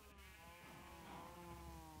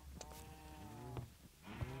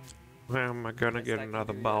 Where am I gonna Best get I can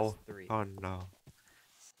another do is bow? 3. Oh no.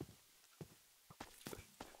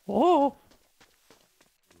 Oh!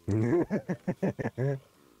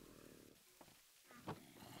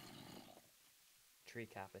 Tree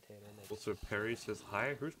capitator. Also, Perry says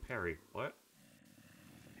hi. Who's Perry? What?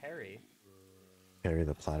 Perry. Harry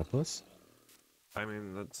the platypus? I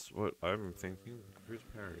mean, that's what I'm thinking. Who's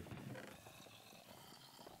Perry?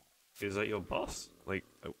 Is that your boss? Like,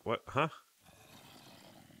 what? Huh?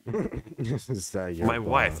 Is that your My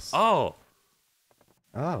wife. boss? Oh!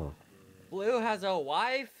 Oh. Blue has a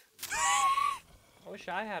wife? I wish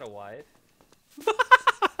I had a wife.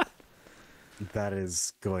 That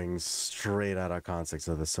is going straight out of context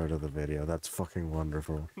of the start of the video. That's fucking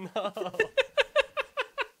wonderful. No.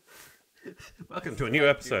 Welcome to a new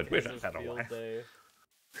episode. Wish I It's had a field wife. day.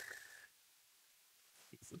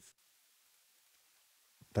 Jesus.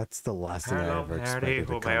 That's the last thing I Hello, ever Perry, expected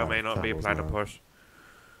to who come may or out may of not be Campbell's mouth. platypus.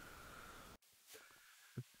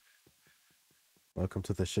 Welcome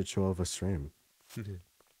to the shit show of a stream.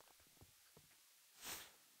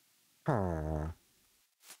 Huh.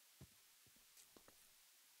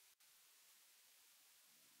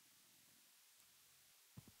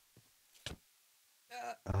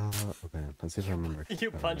 Okay. Let's see if I remember.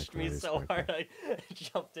 You punched me so hard I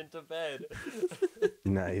jumped into bed.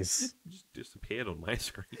 Nice. Just disappeared on my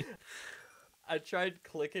screen. I tried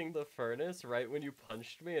clicking the furnace right when you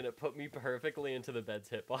punched me and it put me perfectly into the bed's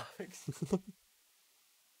hitbox.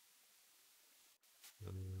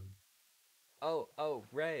 Oh,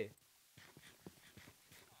 Ray.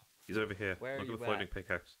 He's over here. Where are Look you at the floating at?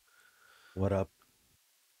 pickaxe. What up?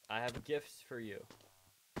 I have gifts for you,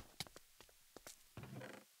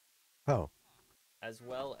 Oh. as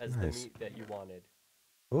well as Nice. the meat that you wanted.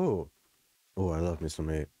 Ooh. Oh, I love me some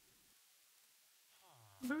meat.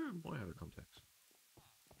 Might have a context.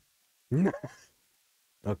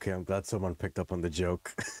 Okay, I'm glad someone picked up on the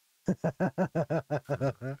joke.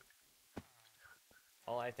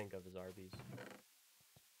 All I think of is Arby's.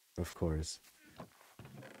 Of course.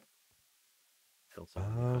 Tell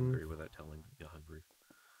someone you're hungry without telling them you're hungry.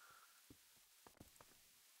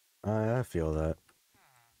 I feel that.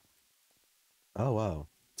 Oh wow.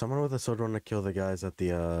 Someone with a sword want to kill the guys at the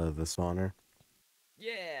spawner.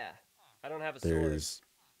 Yeah! I don't have a There's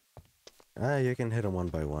you can hit them one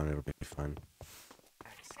by one, it'll be fun.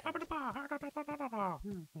 sword.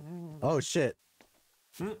 Oh shit.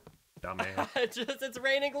 Dumbass. It's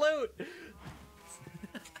raining loot!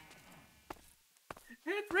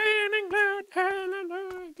 It's raining loot,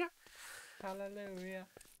 hallelujah. Hallelujah.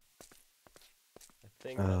 I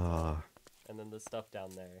think that's it. Uh, And then the stuff down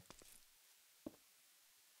there.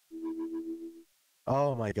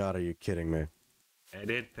 oh my god, are you kidding me?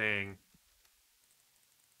 Edit thing.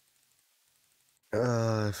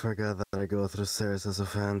 I forgot that I go through stairs as a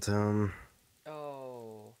phantom.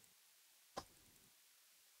 Oh.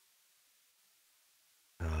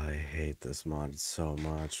 Oh, I hate this mod so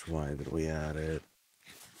much. Why did we add it?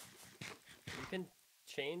 You can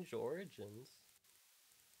change origins.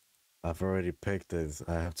 I've already picked it.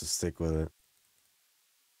 I have to stick with it.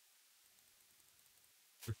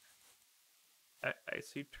 I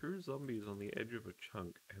see two zombies on the edge of a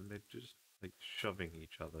chunk, and they're just like shoving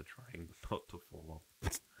each other, trying not to fall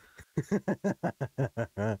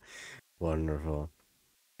off. Wonderful.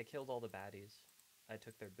 I killed all the baddies. I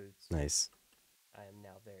took their boots. Nice. I am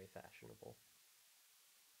now very fashionable.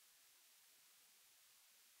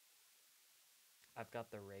 I've got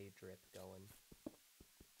the Ray drip going.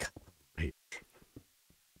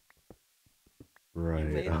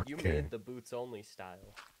 Right. You Okay. made the boots only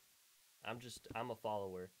style. I'm a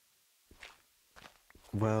follower.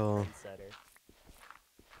 Well, Trendsetter.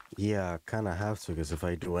 yeah, kind of have to, because if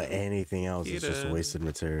I do anything else, it's just Kitten. wasted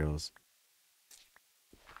materials.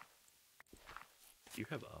 You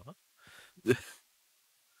have armor?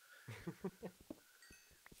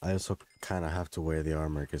 I also kind of have to wear the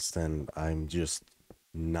armor, because then I'm just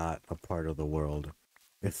not a part of the world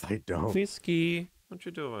if I don't. Whiskey, what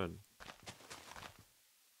you doing?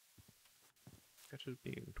 You're just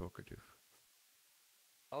being talkative.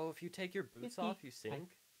 Oh, if you take your boots off, you sink?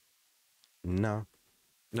 No.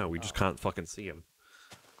 No, we just Oh. can't fucking see him.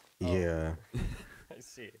 Oh. Yeah. I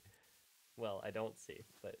see. Well, I don't see,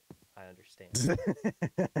 but I understand.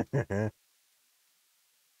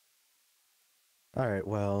 Alright,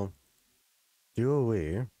 well, do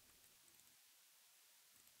we?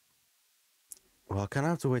 Well, I kind of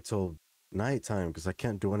have to wait till nighttime because I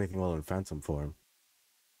can't do anything while in phantom form.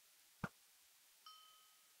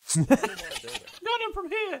 Where do you wanna build it? Got him from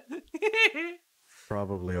here!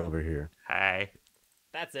 Probably over here. Hi.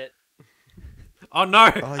 That's it. Oh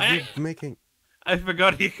no! Oh, you're making... I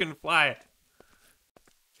forgot he can fly.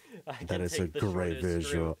 I That can is a take the great shortest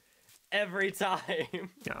visual. route every time.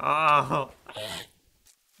 Oh.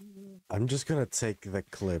 I'm just gonna take the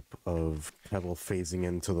clip of Pebble phasing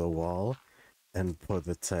into the wall and put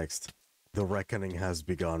the text, "The reckoning has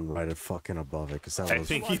begun," right fucking above it, because that I was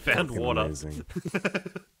think he found fucking water. amazing.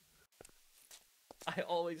 I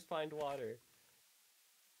always find water.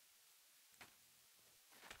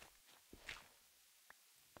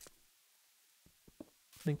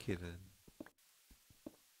 Thank you then.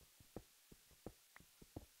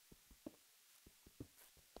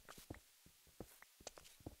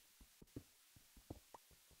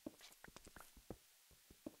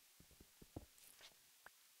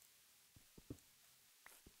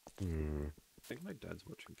 Hmm, I think my dad's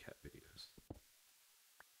watching cat videos.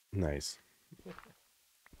 nice.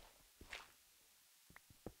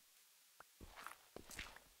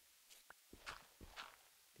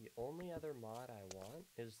 The only other mod I want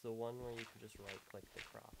is the one where you can just right-click the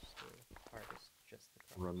crops to harvest just the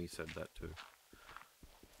crops. Rummy said that too.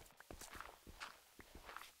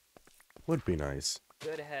 Would be nice.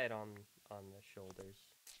 Good head on the shoulders.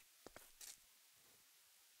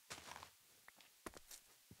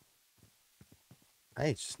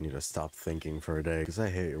 I just need to stop thinking for a day, because I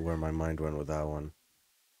hate where my mind went with that one.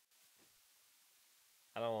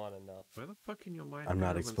 I don't want to know. Where the fuck in your mind? I'm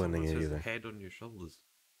not go when explaining someone it says either. Head on your shoulders.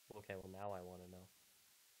 Okay, well now I want to know.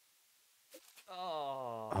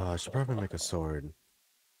 Oh. I should probably make a sword.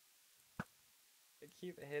 I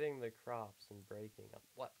keep hitting the crops and breaking them.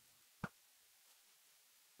 What?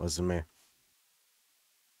 Wasn't me.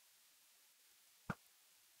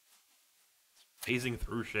 Phasing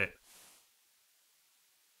through shit.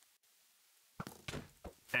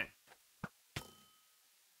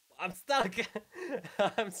 I'm stuck.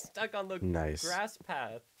 I'm stuck on the Nice. grass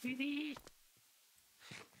path.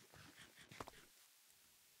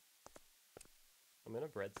 I'm gonna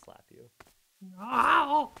bread slap you.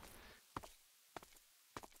 I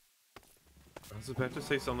was about to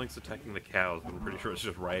say something's attacking the cows, but I'm pretty sure it's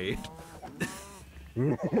just Ray.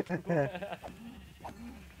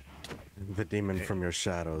 The demon from your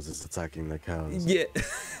shadows is attacking the cows. Yeah.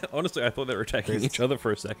 Honestly, I thought they were attacking each other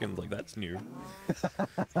for a second. Like, that's new.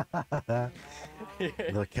 The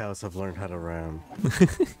cows have learned how to ram.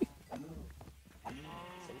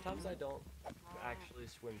 Sometimes I don't actually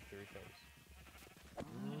swim through things.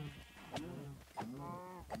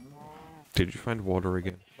 Did you find water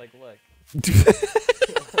again? Like, look.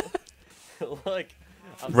 Look.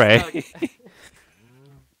 I'm Ray. stuck.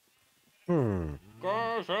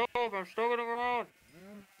 Guys, help! I'm stuck in the ground.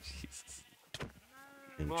 Jesus.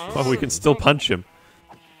 Oh, we can still punch him.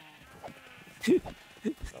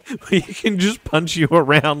 We can just punch you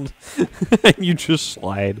around and you just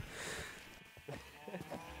slide.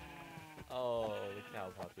 Oh, the cow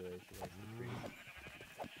population has increased.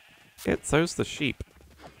 Yeah, so's the sheep.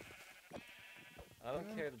 I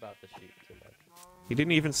don't care about the sheep too much. You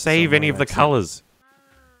didn't even save Someone any of the likes it. colors.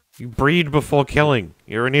 You breed before killing.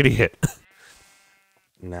 You're an idiot.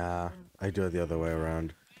 Nah, I do it the other way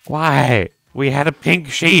around. Why? We had a pink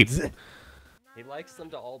sheep. He likes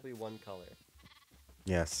them to all be one color.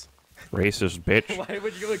 Yes. Racist bitch. Why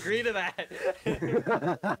would you agree to that?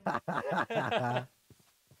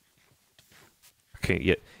 Okay,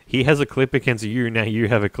 yeah. He has a clip against you, now you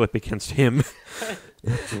have a clip against him.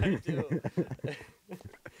 I do.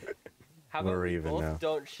 How about We're we even both now.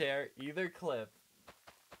 don't share either clip?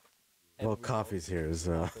 and Well, we coffee's both here,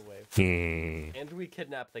 so. walk away from it. And we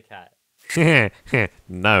kidnap the cat.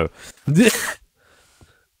 No.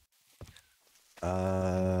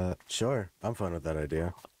 Sure. I'm fine with that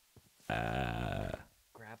idea. Grab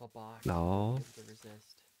a box. No. and give the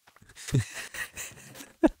resist.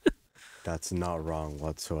 That's not wrong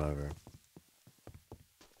whatsoever.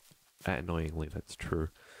 Annoyingly, that's true.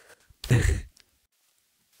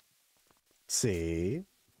 See?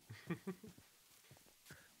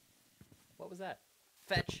 What was that?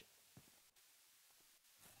 Fetch.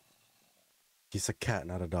 He's a cat,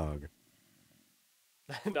 not a dog.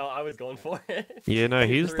 No, I was going for it. Yeah, no,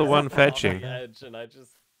 He he's threw the it one off the fetching. edge, and I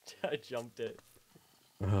jumped it.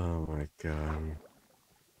 Oh my god.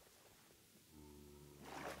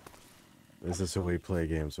 This is who we play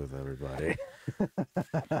games with, everybody. It's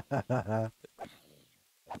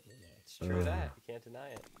true that. You can't deny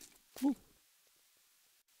it.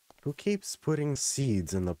 Who keeps putting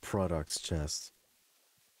seeds in the products chest?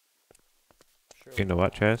 Sure. You know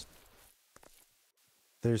what, Chest?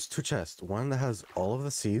 There's two chests. One that has all of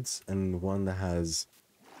the seeds and one that has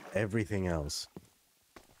everything else.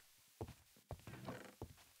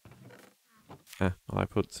 I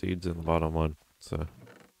put seeds in the bottom one, so...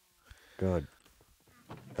 Good.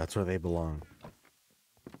 That's where they belong.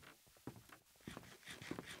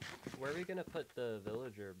 Where are we gonna put the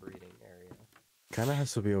villager breeding area? Kind of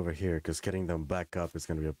has to be over here, because getting them back up is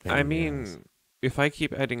going to be a pain. I in the ass. mean, if I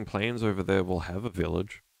keep adding planes over there, we'll have a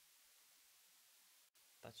village.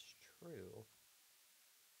 That's true.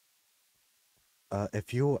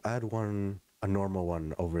 If you add one, a normal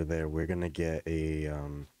one over there, we're going to get a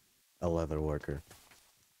leather worker.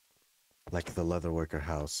 Like the leather worker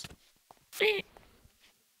house.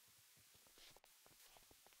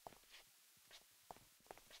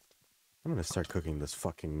 I'm gonna start cooking this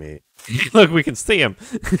fucking meat. Look, we can see him.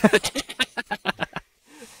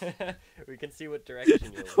 We can see what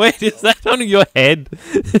direction you're Wait, is that on your head?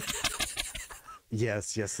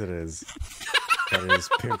 Yes, yes it is. That is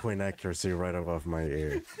pinpoint accuracy right above my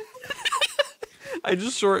ear. I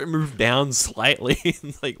just saw it move down slightly.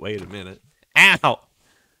 It's like, wait a minute. Ow!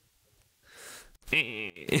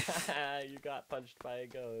 You got punched by a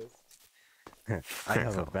ghost. I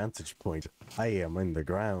have a vantage point. I am in the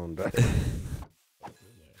ground.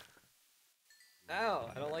 Ow!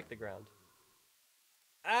 I don't like the ground.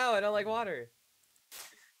 Ow! I don't like water.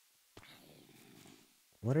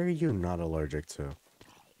 What are you not allergic to?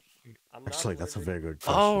 I'm not Actually, that's a allergic- very good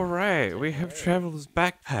question. Oh, right. We have Traveler's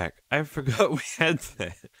Backpack. I forgot we had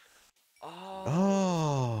that. Oh.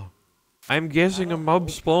 Oh, I'm guessing a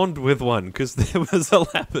mob spawned with one, because there was a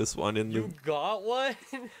lapis one in the... You got one?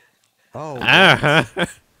 oh, Ah,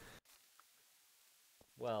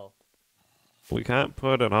 Well. we can't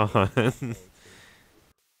put it on.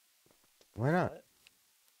 why not? What?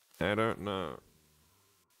 I don't know.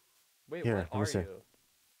 Wait, Here, what let me are see. you?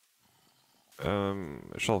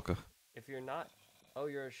 Shulker. If you're not... Oh,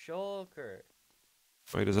 you're a shulker.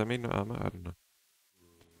 Wait, does that mean armor? I don't know.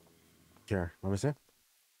 Here, let me see.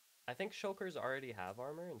 I think shulkers already have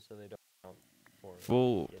armor, and so they don't count for.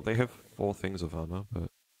 Well, getting they have armor. 4 things of armor, but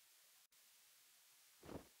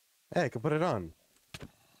Hey, I can put it on.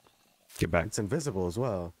 get back, It's invisible as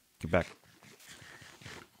well. get back.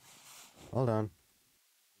 Hold on.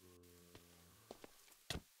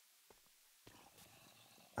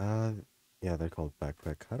 Yeah, they're called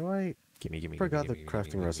backpack. How do I... Gimme. Forgot the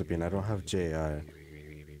crafting recipe and I don't have JI.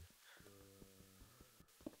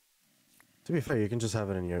 To be fair, you can just have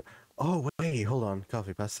it in your... Oh, wait, hold on.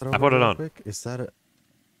 Coffee, pass that over put it real on. quick. Is that a...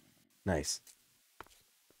 Nice.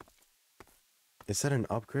 Is that an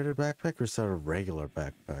upgraded backpack or is that a regular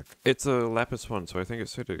backpack? It's a lapis one, so I think it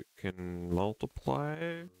said it can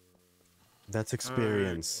multiply. That's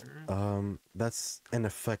experience. That's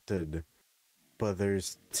unaffected. But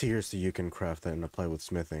there's tiers that you can craft that and apply with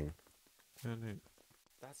smithing.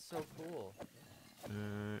 That's so cool.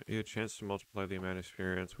 You have a chance to multiply the amount of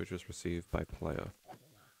experience which is received by player.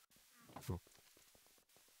 Cool.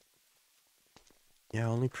 Yeah,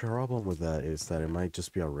 only problem with that is that it might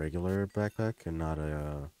just be a regular backpack and not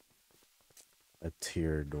a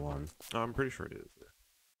tiered one. I'm pretty sure it is.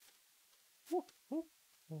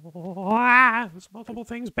 There's multiple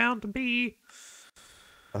things bound to be.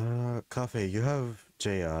 Coffee, you have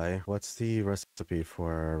JI. What's the recipe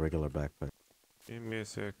for a regular backpack? Give me a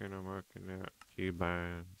second, I'm working out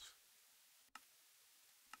keybinds.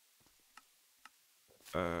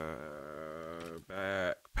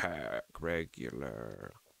 Backpack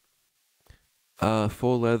regular. 4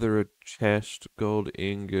 leather, a chest, gold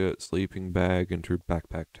ingot, sleeping bag, and 2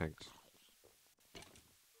 backpack tanks.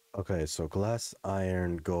 Okay, so glass,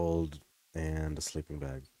 iron, gold, and a sleeping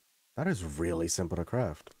bag. That is really simple to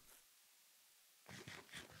craft.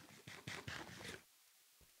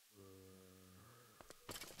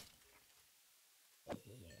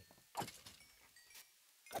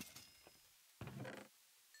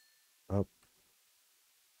 Oh.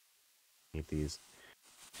 Need these.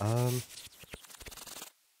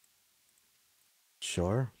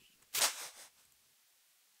 Sure.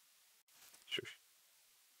 Sure.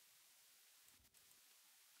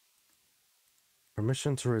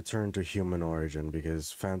 Permission to return to human origin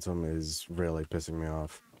because Phantom is really pissing me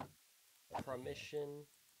off. Permission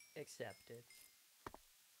accepted.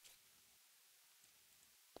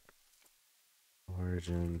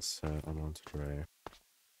 Origin set unwanted array.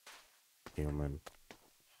 Human.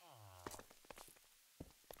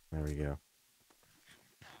 There we go.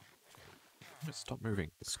 Stop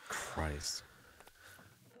moving. Jesus Christ.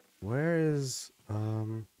 Where is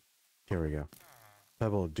here we go.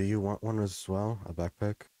 Pebble, do you want one as well? A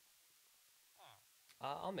backpack?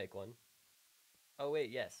 I'll make one. Oh wait,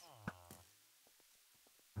 yes.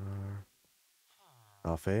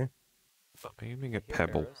 Coffee? I'm aiming at I hear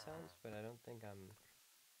Pebble. arrow sounds, but I don't think I'm.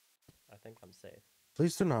 I think I'm safe.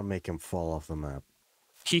 Please do not make him fall off the map.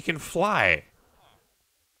 He can fly.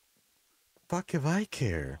 Fuck if I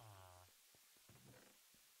care.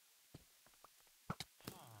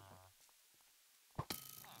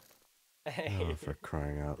 Oh, for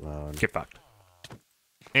crying out loud. Get fucked.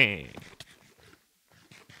 Hey.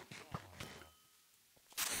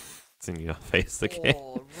 It's in your face again.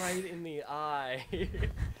 Oh, right in the eye.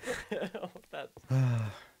 That's. Yeah,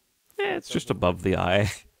 it's just above the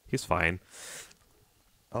eye. He's fine.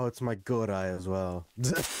 Oh, it's my good eye as well.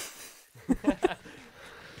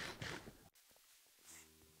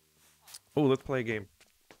 Oh, let's play a game.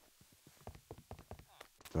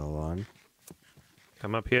 Go on.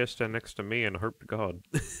 Come up here, stand next to me, and hope to God.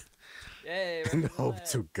 Yay! And hope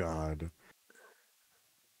to God.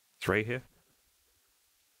 It's right here.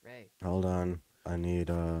 Ray. Hold on. I need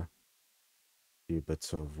a few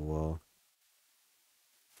bits of wool.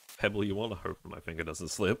 Pebble, you want to hope my finger doesn't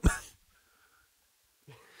slip.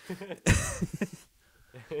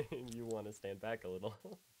 You want to stand back a little.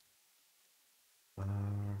 Uh,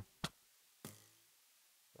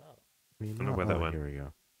 Wow. I don't know where that went. Here we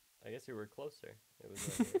go. I guess you were closer. It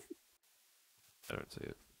was right here. I don't see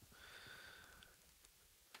it.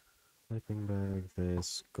 Sleeping bag,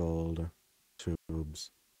 this, gold,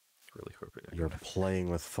 tubes. Really hoping I You're can. playing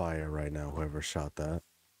with fire right now, whoever shot that.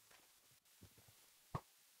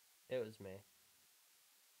 It was me.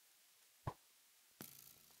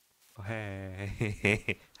 Oh,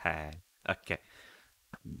 hey. Hi. Okay.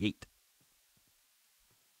 Yeet.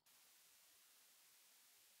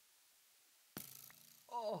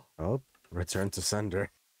 Oh. Oh, return to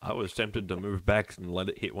sender. I was tempted to move back and let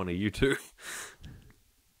it hit one of you two.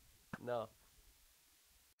 No.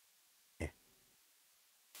 Eh.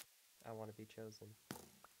 I want to be chosen.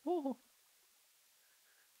 Oh.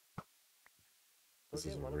 This Okay,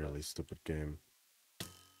 is a one of really us. stupid game.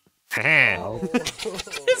 Oh. Oh.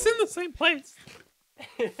 It's in the same place.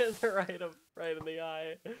 right in the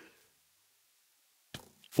eye.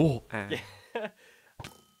 Oh.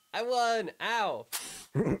 I won! Ow!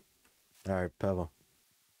 Alright, Pebble.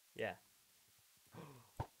 Yeah.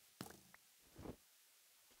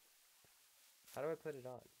 How do I put it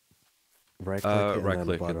on? Right click and right then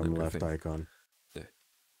click and bottom then left thing. icon.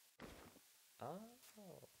 Oh.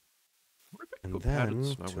 What if I And put padded then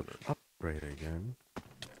snow to in it? upgrade again.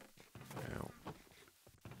 Ow.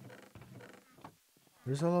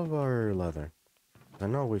 Where's all of our leather? I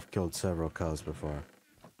know we've killed several cows before.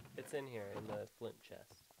 It's in here, in the flint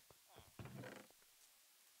chest.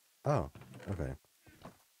 Oh, okay.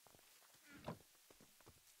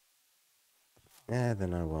 Yeah,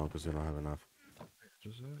 then I won't because we don't have enough.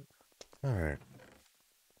 Does that? Alright.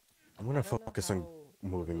 I'm I gonna don't know focus on how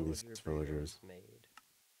moving the these villager breeder villagers. is made.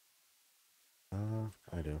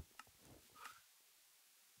 I do.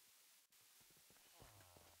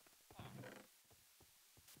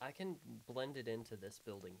 I can blend it into this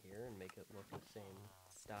building here and make it look the same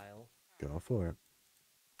style. Go for it.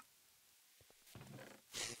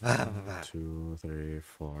 1, 2, 3,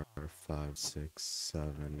 4, 5, 6,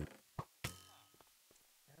 7.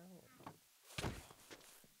 Ow.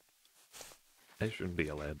 I shouldn't be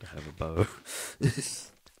allowed to have a bow.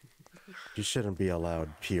 You shouldn't be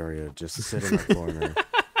allowed, period. Just sit in a corner.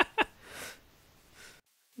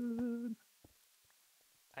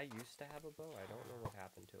 I used to have a bow. I don't know what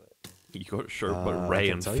happened to it. You got shot I by Ray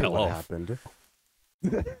can and tell you fell what off. happened.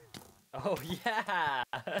 Oh, yeah!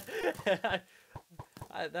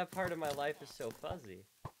 That part of my life is so fuzzy.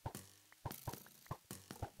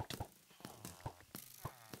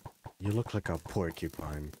 You look like a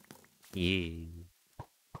porcupine. Yeah.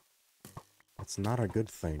 That's not a good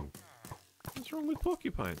thing. What's wrong with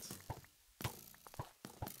porcupines?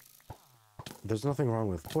 There's nothing wrong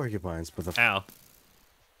with porcupines, but Ow.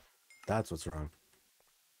 that's what's wrong.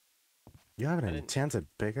 You have an I didn't- enchanted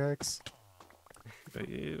pickaxe?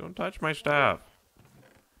 Hey, don't touch my stuff.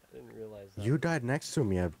 I didn't realize that. You died next to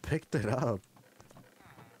me. I picked it up.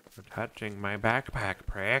 You're touching my backpack,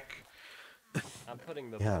 prick. I'm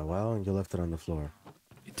putting the Yeah, bow well, you left it on the floor.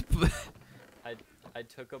 I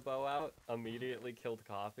took a bow out, immediately killed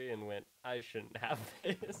coffee, and went, I shouldn't have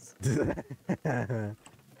this.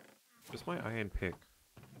 Where's my iron pick?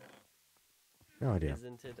 No idea.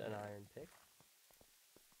 Isn't it an iron pick?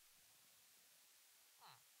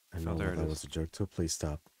 I know there that, it is. was a joke too. Please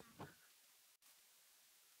stop.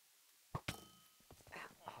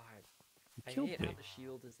 Oh, I killed hate me. how the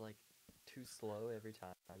shield is like too slow every time.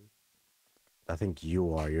 I think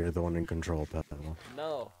you are. You're the one in control, Pebble.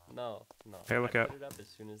 No. Hey, look I out. put it up as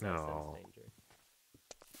soon as I No. sense danger.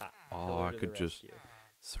 Ah, Oh, killer I to the could just- rescue.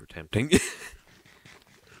 So tempting.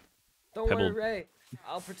 Don't Pebble. worry, Ray.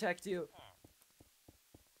 I'll protect you.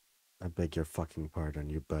 I beg your fucking pardon.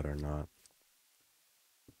 You better not.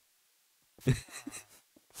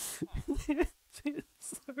 It's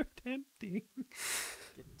so tempting.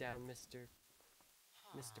 Get down, Mr.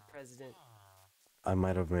 President. I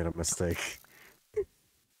might have made a mistake.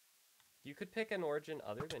 You could pick an origin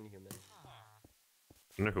other than human.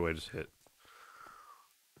 I know who I just hit.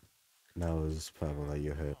 That was Pebble that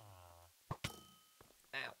you hit.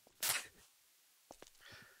 Ow.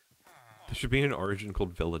 There should be an origin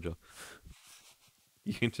called Villager.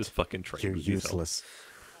 You can just fucking trade You're with yourself.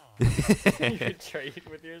 useless. You trade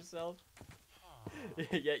with yourself,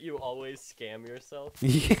 yet you always scam yourself.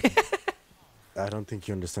 Yeah. I don't think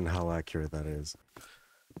you understand how accurate that is.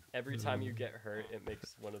 Every time you get hurt, it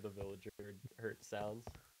makes one of the villager hurt sounds.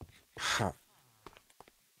 Ha.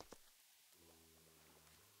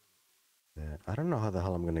 Yeah, I don't know how the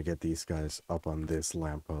hell I'm gonna get these guys up on this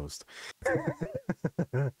lamppost.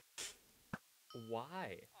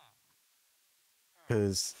 Why?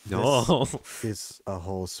 Because No. this is a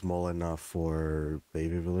hole small enough for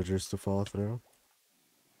baby villagers to fall through.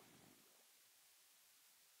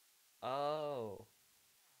 Oh.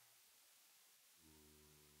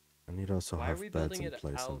 I need also Why are have we beds building in it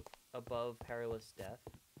place. out above perilous death?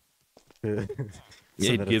 So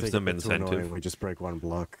Yeah, it that if gives they them get too annoying, incentive. we just break one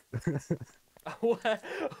block. What?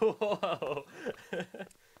 Whoa.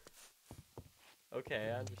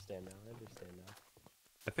 Okay, I understand now.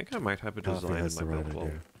 I think I might have a Coffee design in has my the right build wall.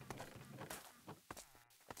 idea.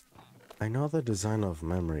 I know the design of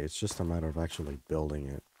memory. It's just a matter of actually building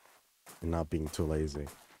it and not being too lazy.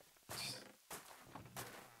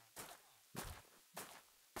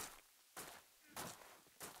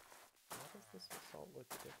 Why does this salt look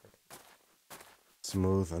different?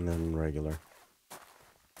 Smooth and then regular.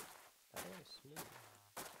 How do I smooth?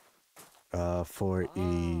 For Oh.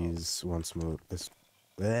 ease, one smooth. This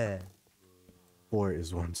Bleh. 4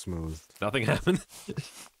 is one smooth. Nothing happened.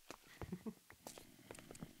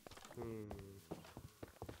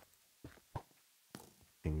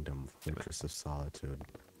 Kingdom, Fortress of Solitude.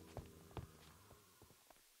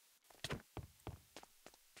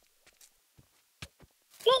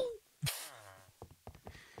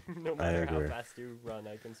 No matter how fast you run,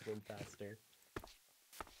 I can swim faster.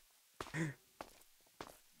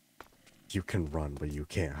 You can run, but you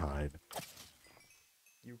can't hide.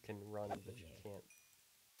 You can run, but you can't.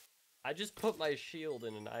 I just put my shield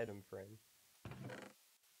in an item frame.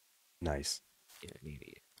 Nice. You're an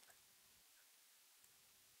idiot.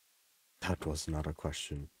 That was not a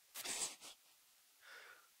question.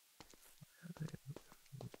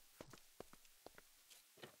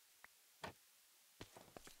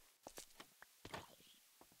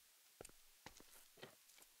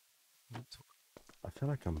 I feel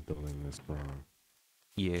like I'm building this wrong.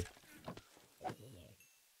 Yeah. I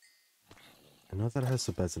know that it has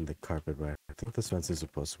the beds in the carpet, but I think this fence is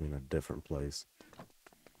supposed to be in a different place.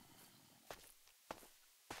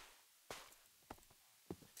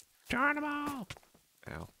 Geronimo!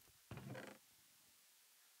 Ow.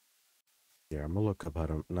 Yeah, I'm gonna look up how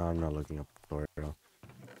to... No, I'm not looking up the tutorial.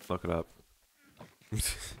 Look it up.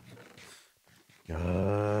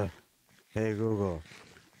 Hey Google.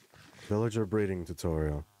 Villager breeding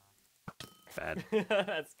tutorial. Bad.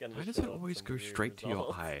 That's gonna Why does show it up always some go weird straight to your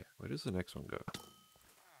results. eye? Where does the next one go?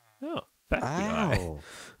 Oh, that's the eye. Ow!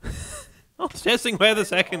 I was guessing where the Why is it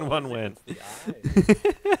second one always went. against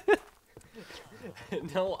the eye?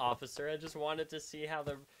 No, officer. I just wanted to see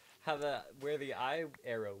where the eye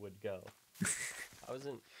arrow would go. I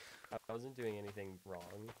wasn't doing anything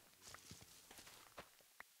wrong.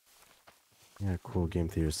 Yeah, cool game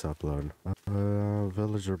theory upload.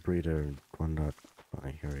 Villager breeder 1.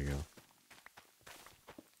 Here we go.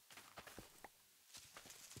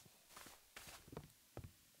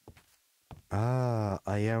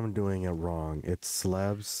 I am doing it wrong. It's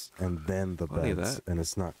slabs and then the Funny beds, that. and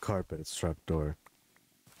it's not carpet, it's trapdoor.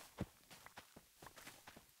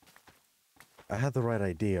 I had the right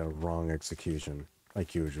idea, wrong execution,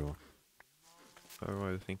 like usual.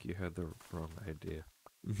 Oh, I think you had the wrong idea.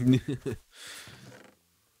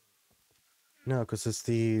 No, because it's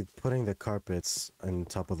the putting the carpets on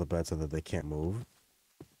top of the bed so that they can't move.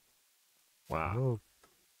 Wow. Oh.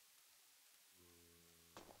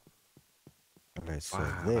 Okay, so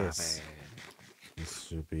Wow, this man.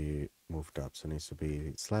 should be moved up. So it needs to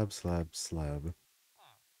be slab, slab, slab,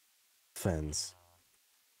 fence,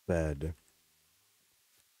 bed,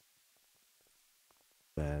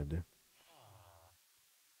 bed.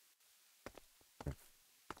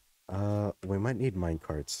 We might need mine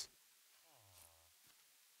carts.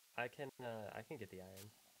 I can get the iron.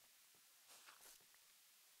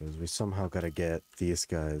 Because we somehow gotta get these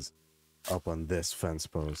guys up on this fence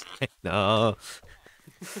post. No.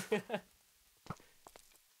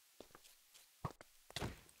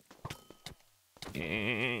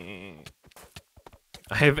 I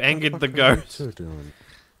have angered the What are you ghost. two doing?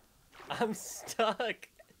 I'm stuck.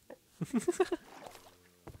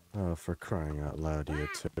 Oh, for crying out loud, you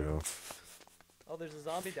two. Oh, there's a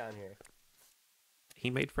zombie down here. He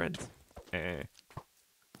made friends. Why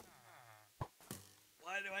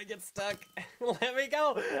do I get stuck? Let me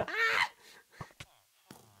go. Ah!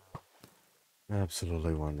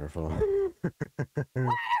 Absolutely wonderful.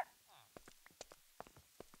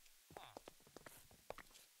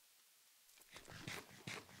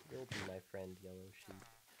 You'll be my friend, yellow sheep.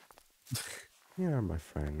 You're my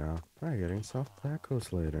friend now. Try getting soft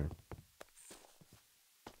tacos later.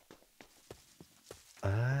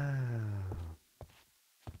 Ah.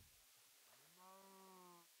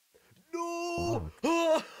 No!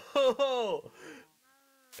 Fuck. Oh!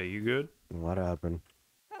 Are you good? What happened?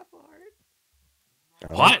 Half a heart.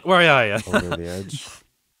 Oh, What? Where are you? over the edge.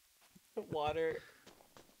 Water.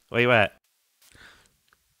 Where you at?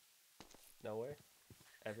 Nowhere.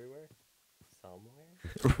 Everywhere.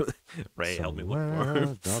 Somewhere. Ray, help me look for Somewhere.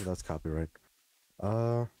 him. No, that's copyright.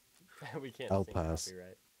 We can't I'll sing pass.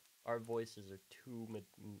 copyright. Our voices are too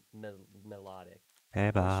melodic.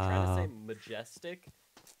 Hey, I was trying to say majestic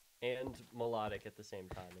and melodic at the same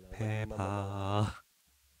time. And I was like, Peppa.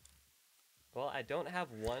 well, I don't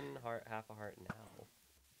have one heart, half a heart now.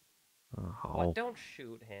 Oh. What? Don't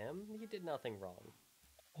shoot him. He did nothing wrong.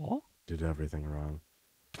 Oh. Did everything wrong.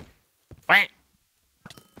 Oh, boy.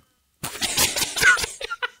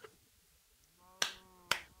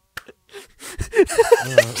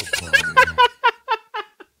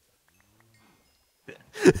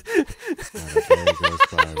 Not a day goes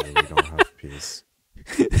by where we don't have peace.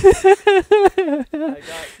 I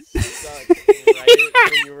got stuck right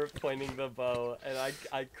were pointing the bow, and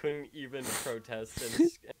I couldn't even protest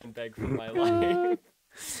and beg for my life.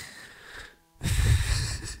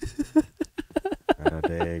 Not a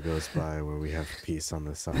day goes by where we have peace on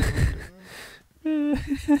this island. Did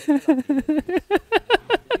you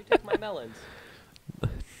take my melons?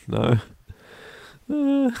 No.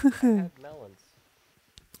 I had melons.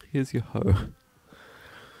 Here's your hoe.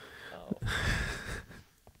 Oh.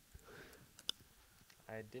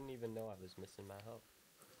 I didn't even know I was missing my hoe.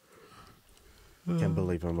 Can't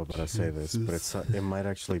believe I'm about to say this, but it might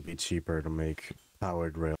actually be cheaper to make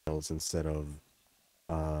powered rails instead of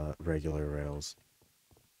regular rails.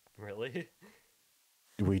 Really?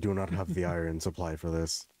 We do not have the iron supply for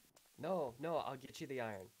this. No, I'll get you the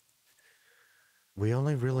iron. We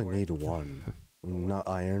only really worry. need one. Not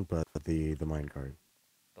iron, but the minecart.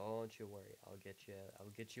 Don't you worry. I'll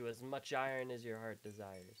get you as much iron as your heart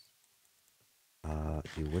desires.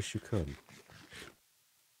 You wish you could.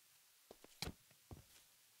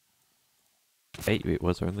 8-bit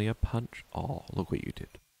was only a punch. Oh, look what you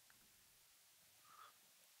did.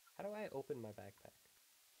 How do I open my backpack?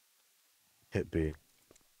 Hit B.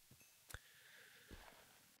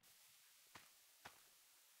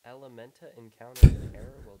 Elementa encountered an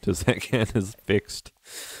error while Just that can is fixed.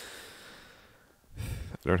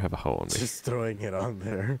 I don't have a hole on me. Just throwing it on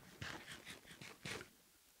there.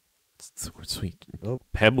 Sweet. Oh.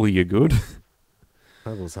 Pebble, you good?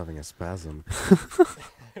 Pebble's having a spasm.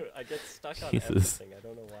 I get stuck on Jesus. everything. I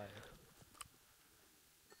don't know why.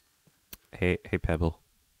 Hey, Pebble.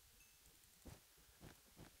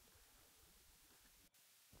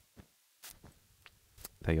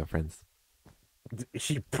 They're your friends.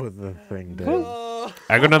 He put the thing down. Oh!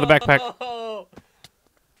 I got another backpack.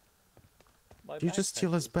 My You just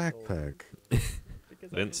steal his was stolen backpack.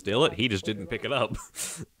 because I didn't steal it. He just put didn't pick it up.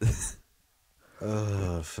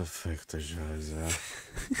 Verfickte Scheiße.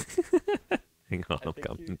 Hang on, I I'm think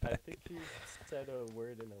coming you, I back. think you said a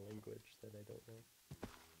word in a language that I don't know.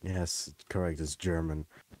 Yes, correct. It's German.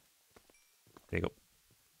 There you go.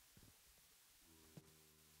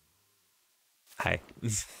 Hi.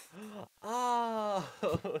 Oh,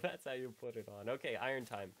 that's how you put it on. Okay, iron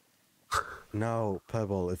time. No,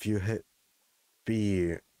 Pebble, if you hit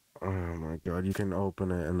B, oh my god, you can open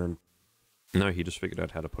it and then... No, he just figured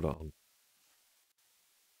out how to put it on.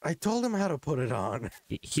 I told him how to put it on.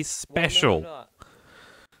 He's Well, special. no.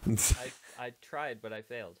 I tried, but I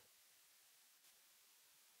failed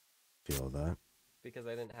Feel that. because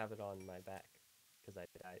I didn't have it on my back because I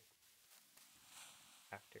died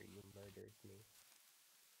after you murdered me.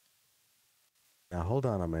 Now hold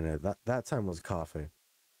on a minute. That time was coffee.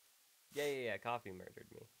 Yeah. Coffee murdered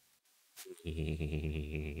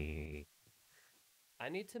me. I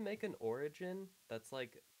need to make an origin that's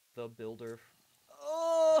like the builder.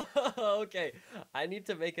 Oh, okay. I need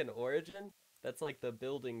to make an origin that's like the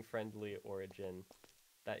building friendly origin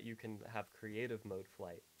that you can have creative mode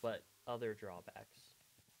flight, but other drawbacks.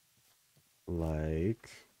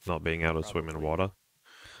 Like... Not being able to swim in Probably. water.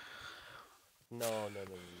 No.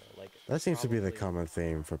 Like That seems to be the probably common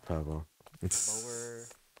theme for Pebble.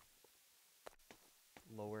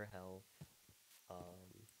 lower health.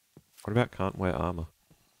 What about can't wear armor?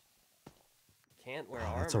 Can't wear Oh,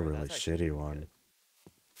 armor. that's a really actually shitty pretty one. good.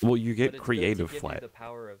 Well, you But get it's built to creative give you flight. the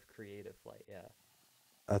power of creative flight. Yeah.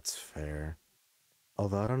 That's fair.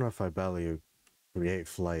 Although I don't know if I value create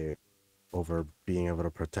flight over being able to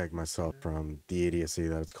protect myself from the idiocy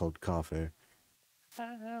that's called coffee.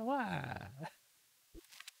 Why?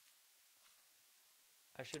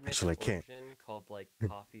 I should make Actually, an I can't. origin called like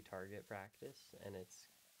coffee target practice, and it's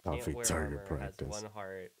Coffee can't wear target armor, practice. has 1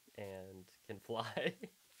 heart, and can fly.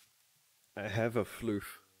 I have a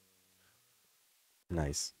floof.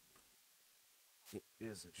 Nice. It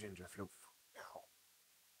is a ginger floof.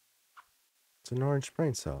 It's an orange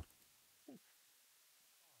brain cell.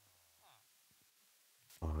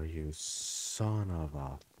 Oh, you son of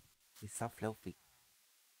a... He's so fluffy.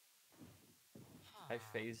 I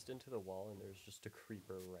phased into the wall, and there's just a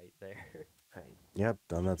creeper right there. Yep,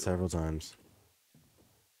 done that several times.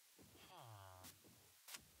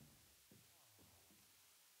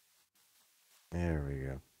 There we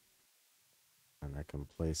go. And I can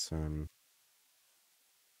place him...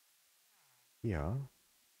 Yeah.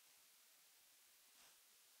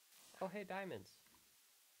 Oh, hey, diamonds.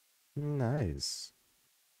 Nice.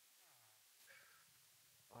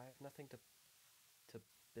 I have nothing to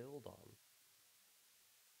build on.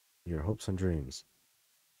 Your hopes and dreams.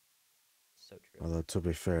 So true. Although, to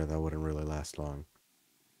be fair, that wouldn't really last long.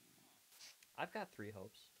 I've got 3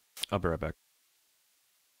 hopes. I'll be right back.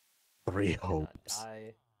 3 Not hopes.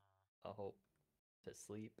 die, a hope to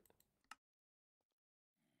sleep.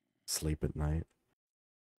 sleep at night.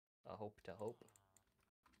 A hope to hope.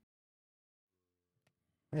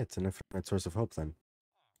 Hey, it's an infinite source of hope then.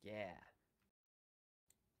 Yeah.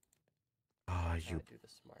 Ah, Now you I do the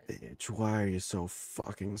smart. bitch. Why are you so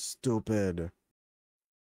fucking stupid?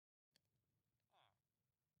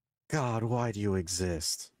 God, why do you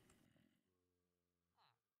exist?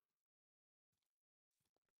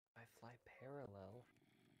 I fly parallel.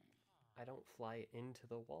 I don't fly into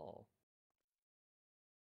the wall.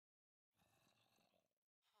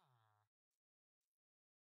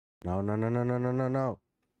 No, no, no, no, no, no, no, no.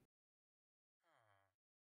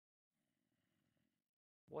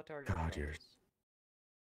 What are your God, you're troubles?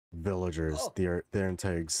 villagers. Oh! Their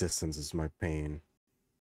entire existence is my pain.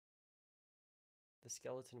 The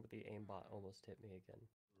skeleton with the aimbot almost hit me again.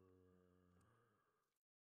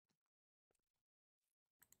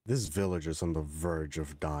 This villager's on the verge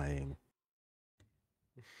of dying.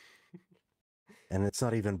 And it's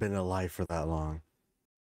not even been alive for that long.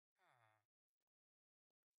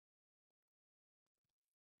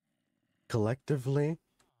 Collectively,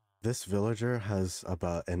 this villager has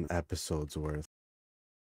about an episode's worth.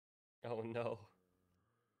 Oh no.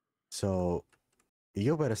 So,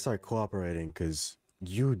 you better start cooperating, because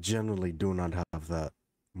you generally do not have that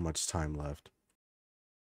much time left.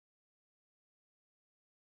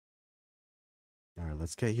 Alright,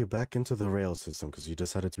 let's get you back into the rail system, because you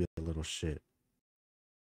decided to be a little shit.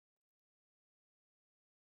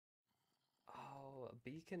 Oh, a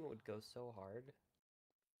beacon would go so hard.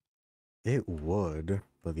 It would,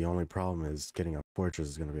 but the only problem is getting a fortress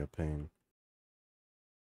is going to be a pain.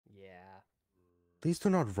 Yeah. Please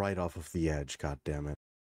do not ride off of the edge, god damn it.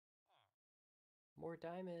 More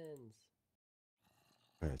diamonds.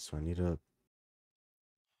 Alright, so I need to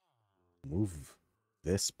move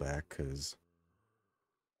this back, because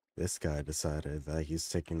this guy decided that he's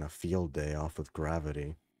taking a field day off with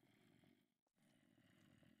gravity.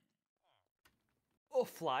 Oh,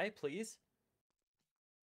 fly, please.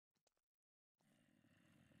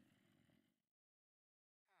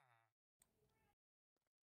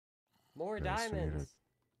 More Alright, so I need to diamonds.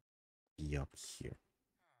 be up here,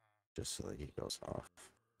 just so that he goes off.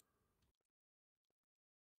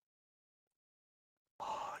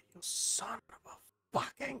 Oh, you son of a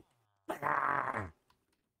fucking... Ah!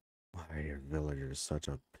 Why are your villagers such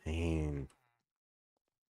a pain?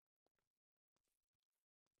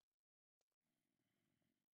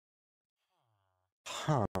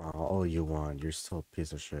 Huh, all you want. You're still a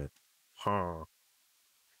piece of shit. Huh.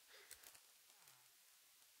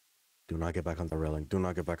 Do not get back on the railing. Do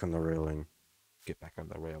not get back on the railing. Get back on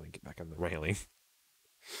the railing. Get back on the railing.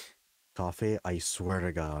 Coffee, I swear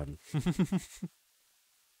to God.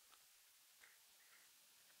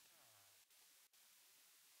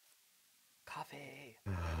 Coffee.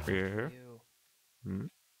 Yeah. You. Hmm?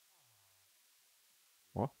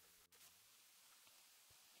 What?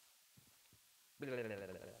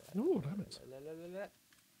 Ooh, diamonds.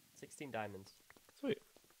 16 diamonds. Sweet.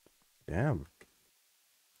 Damn.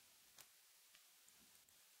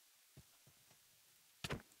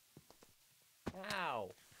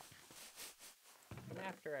 Ow. And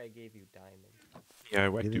after I gave you diamonds. Yeah, I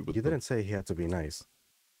whacked you with You them. didn't say he had to be nice.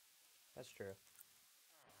 That's true.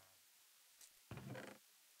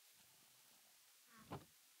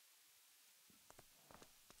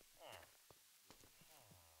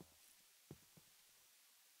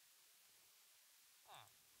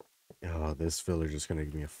 Oh, this villager's gonna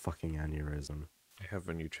give me a fucking aneurysm. I have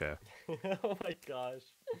a new chair. Oh my gosh.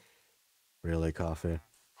 Really, Coffee?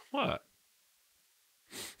 What?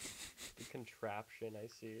 The contraption I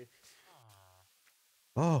see.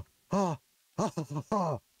 Oh, oh, oh,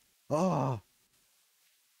 oh, oh.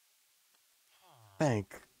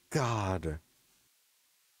 Thank God.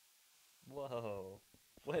 Whoa.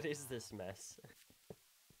 What is this mess?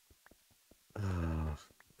 Oh,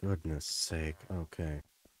 goodness sake. Okay.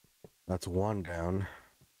 That's one down.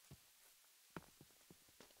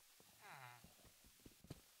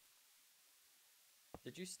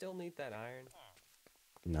 Did you still need that iron?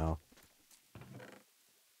 No.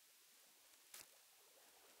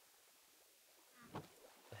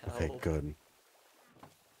 Okay, Help. good.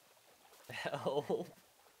 Help.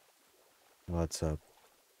 What's up?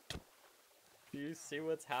 Do you see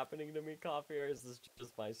what's happening to me, Coffee, or is this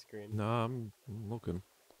just my screen? Nah, I'm looking.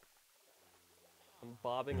 I'm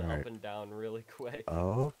bobbing Alright. up and down really quick.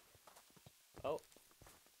 Oh? Oh,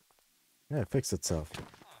 Yeah, it fixed itself.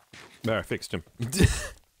 There, I fixed him.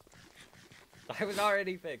 I was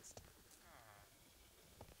already fixed.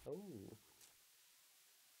 Oh.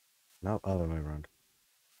 No, other way around.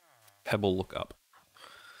 Pebble, look up.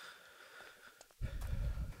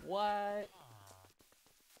 What?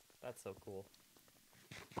 That's so cool.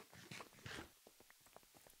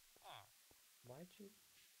 Why'd you?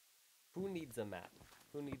 Who needs a map?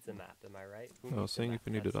 Who needs a map? Am I right? Who I was needs a saying map? if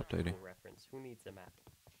it needed That's a updating. cool reference. Who needs a map?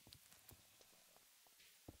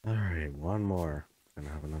 Alright, one more. Gonna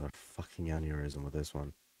have another fucking aneurysm with this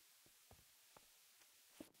one.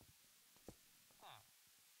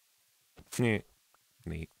 Yeah.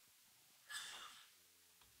 Neat.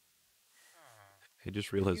 I just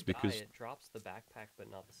If you realized die, because it drops the backpack, but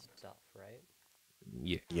not the stuff, right?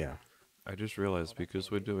 yeah, Yeah. I just realized Oh, that's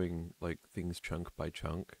because we're handy. doing like things chunk by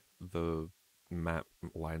chunk, the map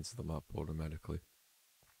lines them up automatically,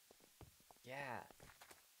 Yeah.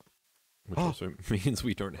 which Oh! also means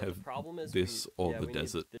we don't But have the problem is this or the we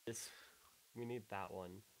desert. need this. We need that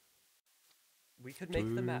one. We could make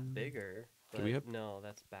the map bigger, do but we have- no,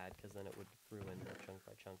 that's bad because then it would ruin the chunk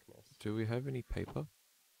by chunkness. Do we have any paper?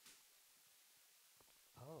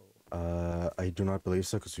 Oh. I do not believe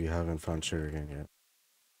so because we haven't found sugarcane yet.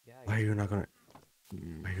 Yeah. I Why are guess you we not don't.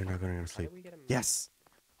 gonna? Why are you not gonna How sleep? do we get a map? Yes.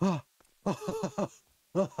 Oh,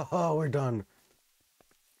 oh, we're done.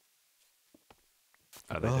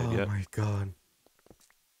 Are they Oh dead yet? my god.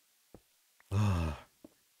 Ah.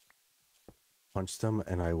 Punch them,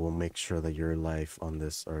 and I will make sure that your life on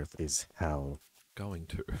this earth is hell. Going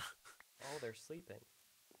to. Oh, they're sleeping.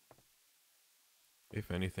 If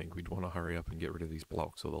anything, we'd want to hurry up and get rid of these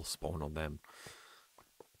blocks, or they'll spawn on them.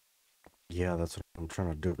 Yeah, that's what I'm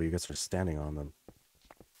trying to do, but you guys are standing on them.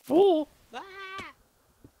 Oh!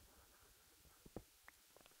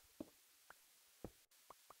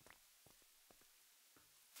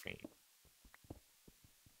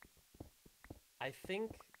 I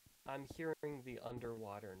think I'm hearing the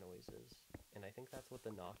underwater noises, and I think that's what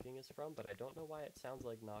the knocking is from, but I don't know why it sounds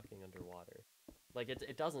like knocking underwater. Like,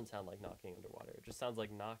 it doesn't sound like knocking underwater, it just sounds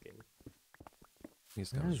like knocking.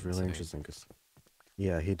 He's That kind is of really insane. interesting, because...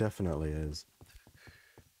 Yeah, he definitely is.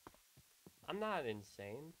 I'm not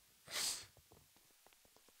insane.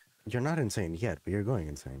 You're not insane yet, but you're going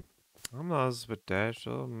insane. I'm not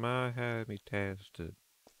special, my had me tested.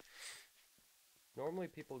 Normally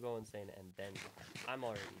people go insane and then die. I'm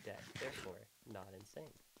already dead, therefore not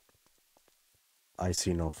insane. I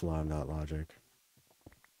see no flaw in that logic.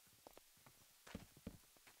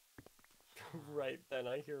 Right then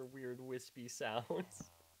I hear weird wispy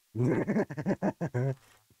sounds.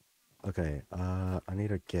 Okay, I need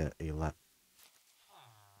to get a lap.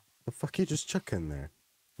 The fuck you just chuck in there?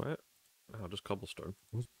 What? Oh, just cobblestone.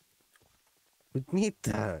 We need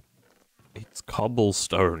that. It's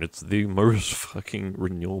cobblestone. It's the most fucking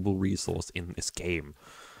renewable resource in this game.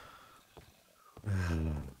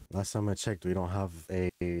 Last time I checked, we don't have a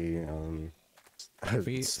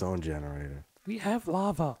We- stone generator. We have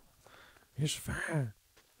lava. It's fine.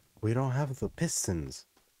 We don't have the pistons.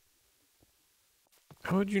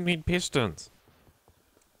 How would you need pistons?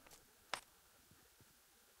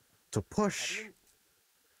 To How do push. you-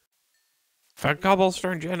 A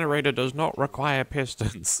cobblestone generator does not require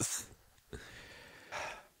pistons.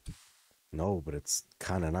 No, but it's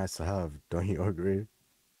kind of nice to have. Don't you agree?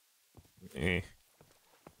 Eh.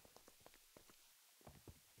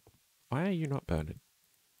 Why are you not burning?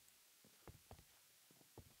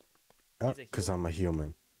 He's a Because I'm a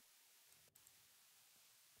human.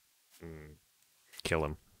 Kill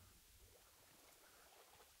him.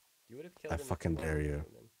 You would have killed I him if fucking you dare weren't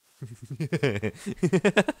you.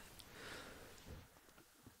 human.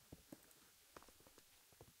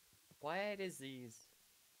 What is these?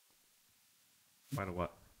 Why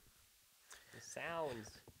what? The sounds.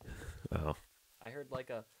 Oh. I heard like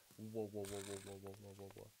a whoa whoa whoa whoa whoa whoa whoa whoa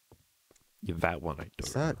whoa. Yeah, that one I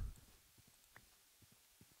Is don't that...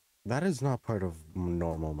 That is not part of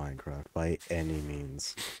normal Minecraft by any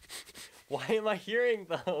means. Why am I hearing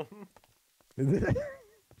them?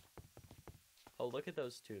 Oh, look at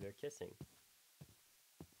those two. They're kissing.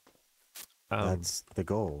 That's the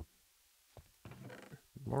goal.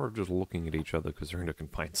 More of just looking at each other because they're in a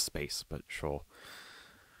confined space, but sure.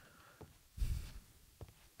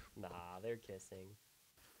 Nah, they're kissing.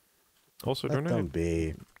 Also, Let them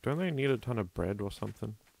be. don't they need a ton of bread or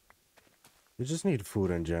something? We just need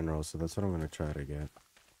food in general, so that's what I'm gonna try to get.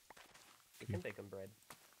 You can bake them bread.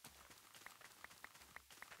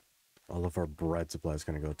 All of our bread supply is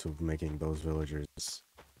gonna go to making those villagers.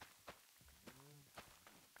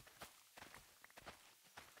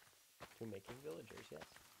 To making villagers, yes.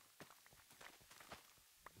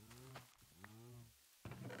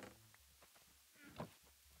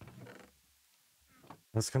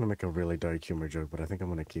 That's gonna make a really dark humor joke, but I think I'm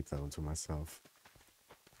gonna keep that one to myself.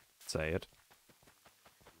 Say it.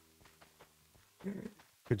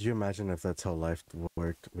 Could you imagine if that's how life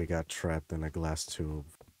worked? We got trapped in a glass tube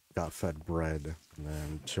got fed bread, and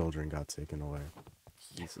then children got taken away.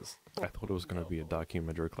 Jesus. I thought it was going to be a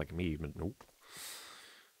documentary joke like me, but nope.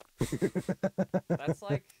 That's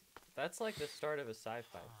like the start of a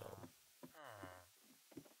sci-fi film.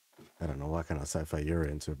 I don't know what kind of sci-fi you're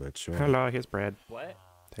into, but sure. Hello, here's bread. What?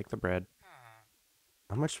 Take the bread.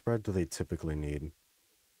 How much bread do they typically need?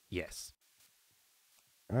 Yes.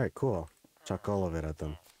 All right, cool. Chuck all of it at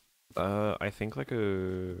them. I think like a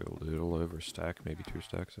little over a stack, maybe 2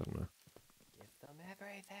 stacks, I don't know. Give them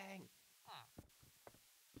everything.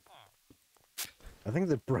 I think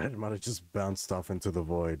the bread might have just bounced off into the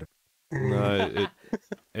void. No,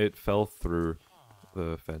 it fell through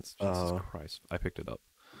the fence. Jesus Oh. Christ. I picked it up.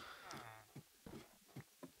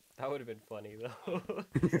 That would have been funny though.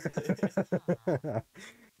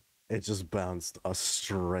 It just bounced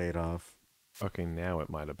straight off. Okay, now it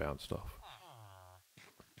might have bounced off.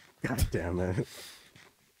 God damn it.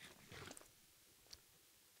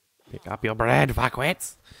 Pick up your bread,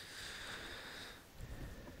 fuckwits!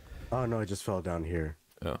 Oh no, it just fell down here.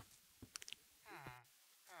 Oh.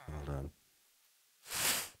 Hold on.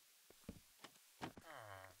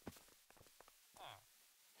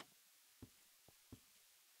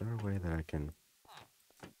 Is there a way that I can...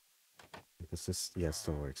 Because this... Yeah,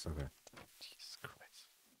 still works. Okay. Jesus Christ.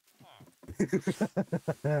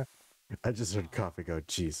 I just heard Coffee go,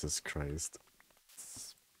 Jesus Christ.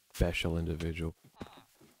 Special individual.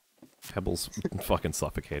 Pebble's fucking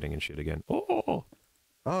suffocating and shit again. Oh!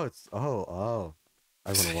 Oh, it's... Oh. I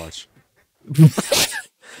want to watch.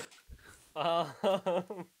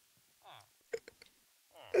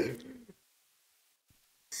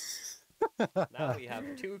 Now we have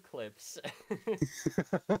 2 clips.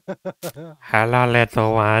 Hello,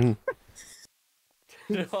 little one.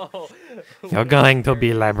 No. You're going to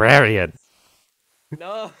be librarian.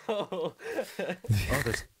 No. Oh,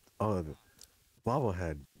 there's... Oh, the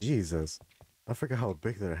bobblehead. Jesus. I forgot how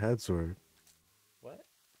big their heads were. What?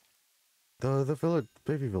 The village,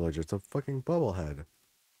 baby village, it's a fucking bobblehead.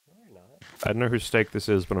 No, we're not. I don't know whose steak this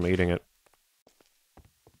is, but I'm eating it.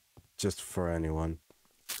 Just for anyone.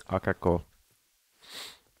 Okay, cool.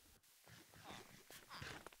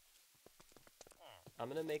 I'm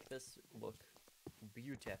gonna make this look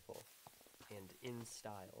beautiful and in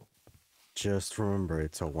style. Just remember,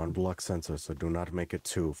 it's a 1-block sensor, so do not make it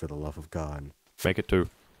 2 for the love of God. Make it 2.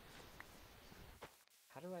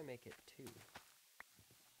 How do I make it 2?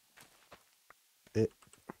 Do it.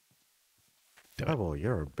 Pebble,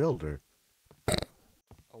 you're a builder.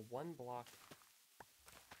 A 1-block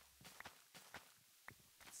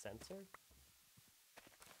sensor?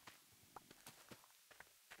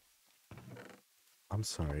 I'm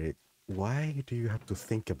sorry. Why do you have to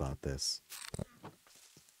think about this?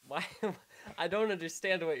 Why? I don't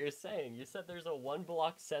understand what you're saying. You said there's a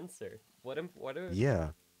 1-block sensor. What are... Yeah.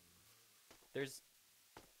 There's...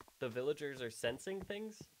 The villagers are sensing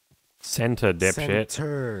things? Center, dipshit.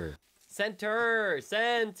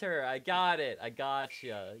 Center. I got it. I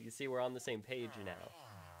gotcha. You see, we're on the same page now.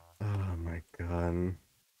 Oh my God.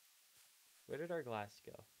 Where did our glass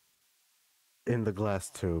go? In the glass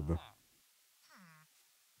tube.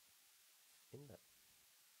 In the...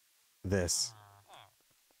 This.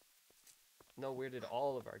 No, where did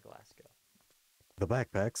all of our glass go? The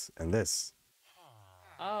backpacks, and this.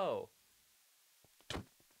 Oh.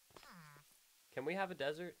 Can we have a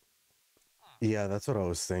desert? Yeah, that's what I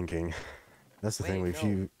was thinking. That's the thing, Wait,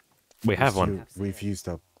 no. We have one. Have We've sand. used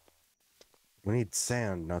up... We need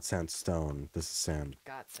sand, not sandstone. This is sand.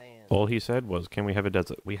 Got sand. All he said was, can we have a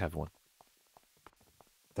desert? We have one.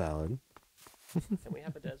 Valid. Can we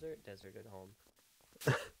have a desert? Desert at home.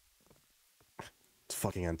 It's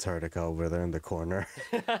fucking Antarctica over there in the corner.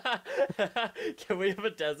 Can we have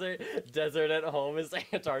a desert? Desert at home is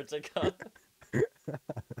Antarctica.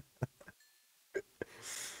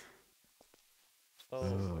 Oh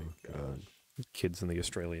my God. gosh. Kids in the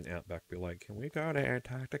Australian outback be like, can we go to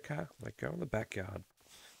Antarctica? Like, go in the backyard.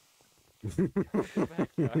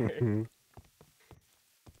 Backyard.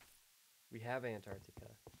 We have Antarctica.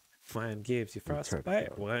 One gives you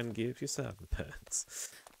frostbite, one gives you sunburns.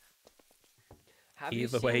 Have Either you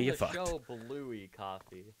seen way, you're the fucked. show Bluey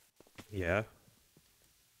Coffee? Yeah.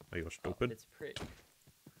 Are you Oh, stupid? it's pretty.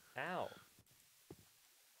 Ow.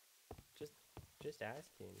 Just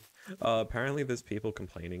asking. Apparently there's people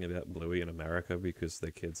complaining about Bluey in America because their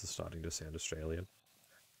kids are starting to sound Australian.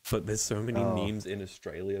 But there's so many memes in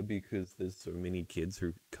Australia because there's so many kids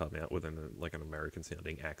who come out with an American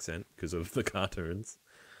sounding accent because of the cartoons.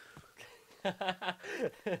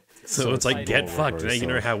 So it's like, get fucked, now you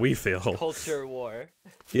know how we feel. Culture war.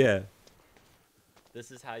 Yeah. This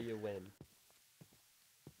is how you win.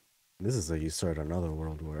 This is how you start another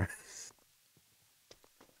world war.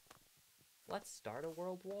 Let's start a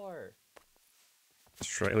world war.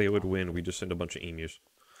 Australia would win. We just send a bunch of emus.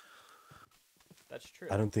 That's true.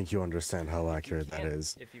 I don't think you understand how If you accurate that can't-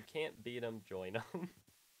 is. If you can't beat them, join them.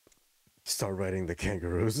 Start riding the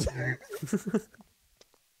kangaroos.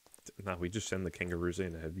 No, we just send the kangaroos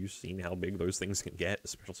in. Have you seen how big those things can get,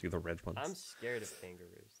 especially the red ones? I'm scared of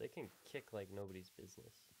kangaroos. They can kick like nobody's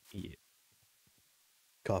business. Yeah.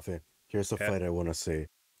 Coffee. Here's a Okay. fight I want to see.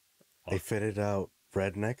 They fitted out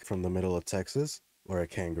redneck from the middle of Texas or a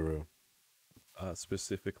kangaroo.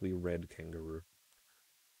 Specifically red kangaroo.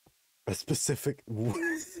 A specific.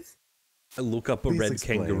 Look up a Please red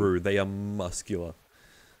explain. kangaroo. They are muscular.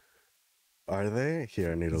 Are they?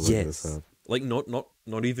 Here, I need to look this up. Like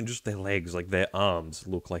not even just their legs. Like their arms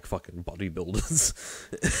look like fucking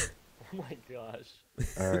bodybuilders. Oh my gosh.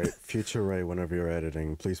 All right, future Ray, whenever you're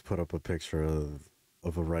editing, please put up a picture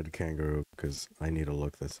of a red kangaroo because I need to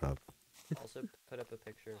look this up. Also, put up a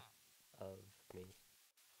picture of me.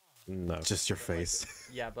 No. Just your But, like, face.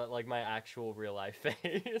 yeah, but like my actual real life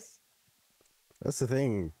face. That's the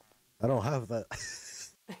thing. I don't have that.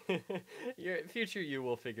 Your future you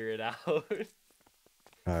will figure it out.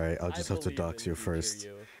 All right, I'll I just have to believe dox in you future first.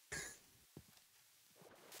 you.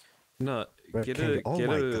 No. Red Get kangaroo- a oh get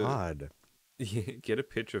my a god. get a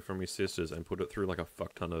picture from your sisters and put it through like a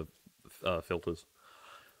fuck ton of filters.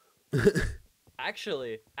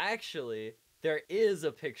 Actually, there is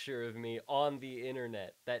a picture of me on the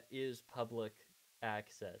internet that is public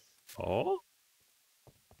access. Oh.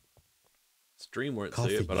 Stream won't see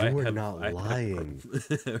Coffee, it, but you I were have. not I have lying.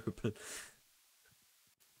 open.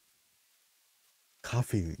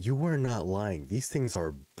 Coffee, you were not lying. These things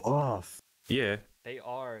are buff. Yeah. They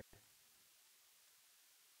are.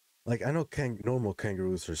 Like, I know normal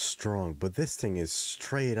kangaroos are strong, but this thing is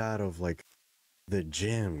straight out of, like, the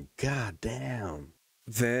gym. God damn.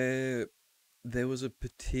 There was a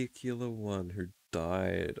particular one who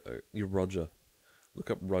died. You Roger.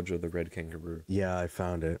 Look up Roger the red kangaroo. Yeah, I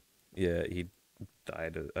found it. Yeah, he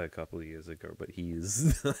died a couple of years ago, but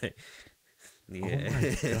he's like, yeah. Oh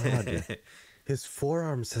my god. His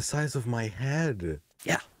forearm's the size of my head.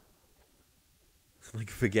 Yeah. Like,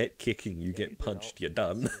 forget kicking, you Yeah, get did punched, all- you're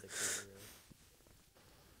done.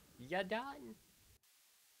 You're done.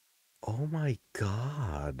 Oh my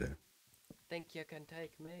god. Think you can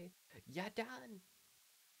take me? You're done.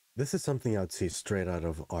 This is something I'd see straight out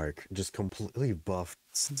of Ark. Just completely buffed.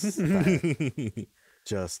 Fat.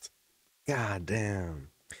 Just, god damn.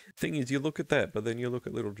 Thing is, you look at that, but then you look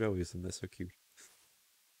at little Joey's and they're so cute.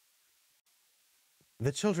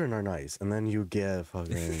 The children are nice, and then you get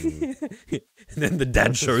fucking. And then the dad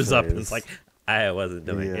What's his shows up and face? it's like, I wasn't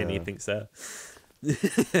doing Yeah. anything, sir.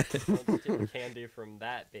 Don't get candy from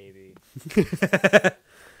that baby.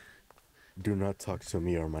 Do not talk to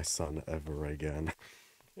me or my son ever again.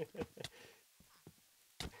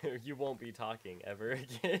 You won't be talking ever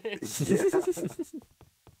again.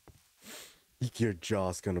 Your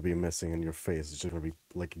jaw's gonna be missing and your face is just gonna be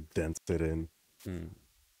like dented in. Hmm.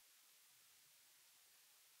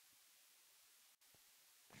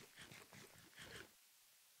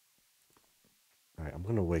 Alright, I'm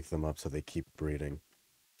gonna wake them up so they keep breeding.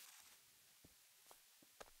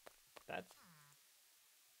 That's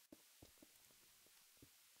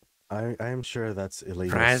I am sure that's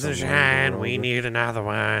illegal. Rise and somewhere in shine, the we world. need another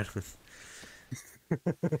one.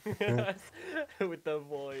 with the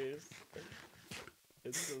voice.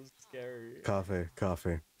 It's so scary. Coffee,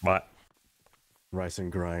 coffee. What? Rice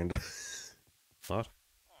and grind. What?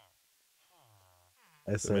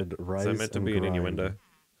 I said rice Is that meant to and be an grind. innuendo?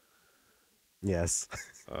 Yes.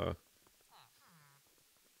 Uh,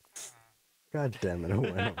 God damn it, it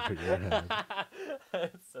went over your head.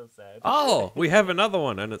 That's so sad. oh, we have another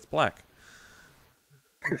one and it's black.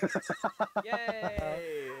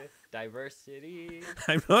 Yay! Diversity.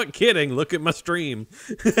 I'm not kidding, look at my stream.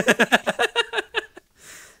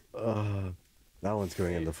 That one's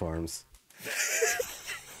going in the farms.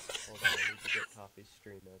 Hold on, I need to get coffee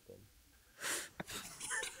stream open.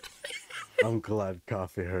 I'm glad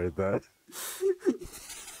Coffee heard that.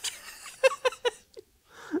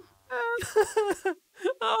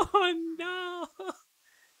 Oh no!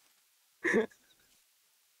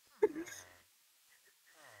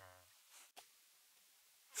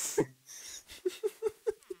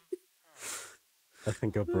 I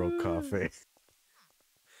think I broke Coffee.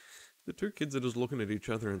 The two kids are just looking at each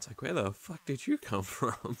other and it's like, where the fuck did you come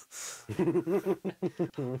from?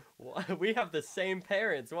 Why? We have the same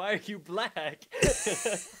parents. Why are you black?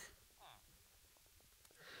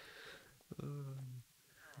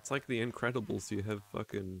 It's like the Incredibles. You have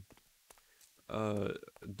fucking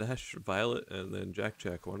Dash, Violet, and then Jack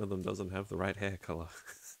Jack. One of them doesn't have the right hair color.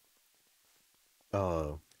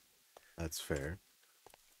 Oh, that's fair.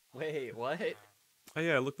 Wait, what? Oh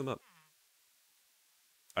yeah, I looked them up.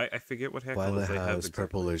 I forget what hair Violet colors they have has exactly.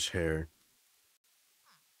 purplish hair.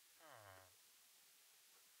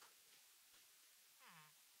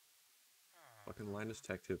 Fucking Linus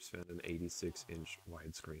Tech Tips found an 86-inch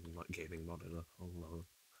widescreen gaming monitor. Oh no.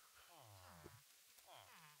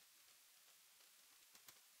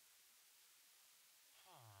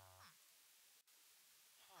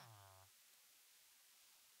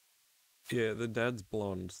 Yeah, the dad's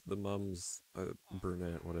blonde, the mum's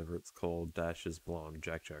brunette, whatever it's called. Dash is blonde,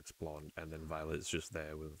 Jack Jack's blonde, and then Violet's just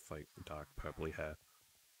there with like dark purpley hair.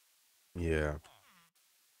 Yeah.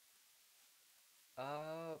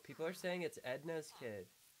 Oh, people are saying it's Edna's kid.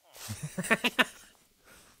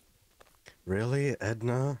 Really,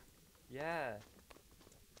 Edna? Yeah.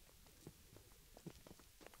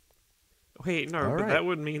 Wait, no, All but right. that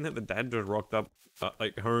would mean that the dad just rocked up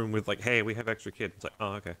like home with like, hey, we have extra kid. It's like,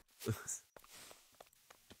 oh, okay.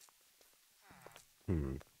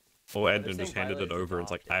 Or Yeah, Edna they're just saying handed it Violet is over.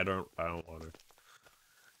 It's like, adopted. I don't want it.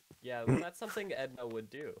 Yeah, well, that's something Edna would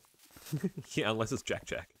do. Yeah, unless it's Jack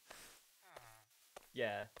Jack.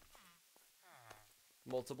 Yeah.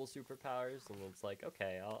 Multiple superpowers, and it's like,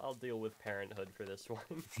 okay, I'll deal with parenthood for this one.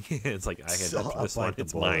 Yeah, it's like, I So adopted this I'll one. bite the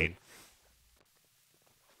It's bullet. mine.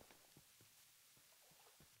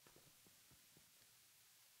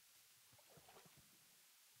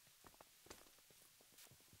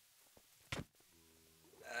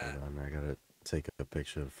 Hold on, I gotta take a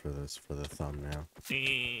picture for this for the thumbnail.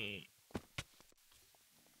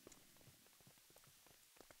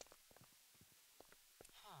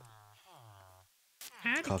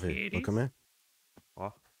 Coffee, look at me.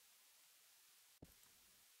 Oh,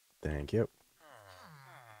 Thank you.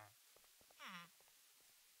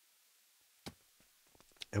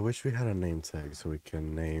 I wish we had a name tag so we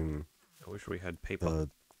can name I wish we had paper. the...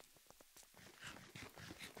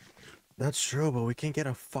 That's true, but we can't get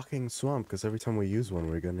a fucking swamp because every time we use one,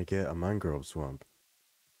 we're gonna get a mangrove swamp.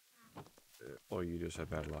 Or you just had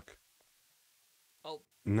bad luck. Oh,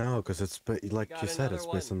 No, because it's like got you said, another it's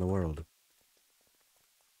based one. in the world.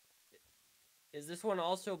 is this one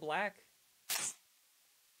also black?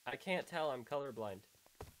 I can't tell, I'm colorblind.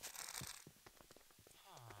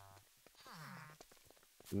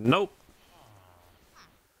 Nope.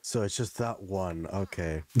 So it's just that one.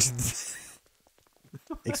 Okay.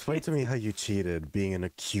 Explain to me how you cheated being in a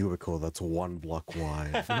cubicle that's 1 block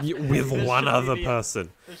wide. With This one should be other the- person.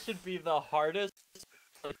 This should be the hardest.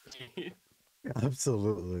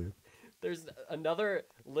 Absolutely. There's another,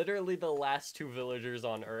 literally the last 2 villagers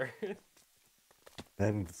on Earth.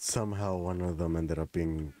 And somehow one of them ended up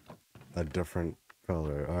being a different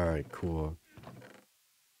color. Alright, cool.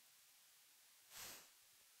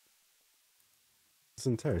 This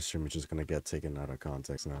entire stream is just gonna get taken out of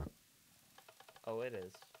context now. Oh, it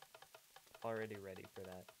is. Already ready for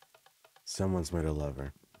that. Someone's made a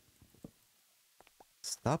lever.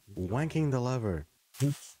 Stop wanking the lever.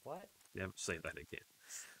 What? Never say that again.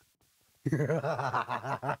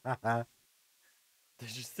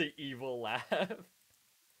 There's just the evil laugh.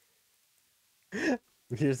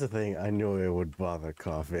 Here's the thing, I knew it would bother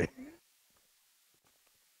Coffee.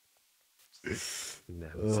 Never say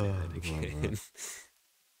that Ugh, again.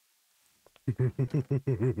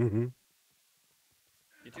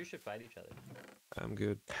 You two should fight each other. I'm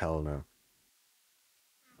good. Hell no.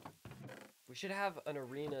 We should have an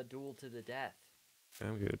arena duel to the death.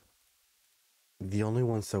 I'm good. The only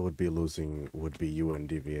ones that would be losing would be you and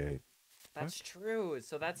DVA. That's true.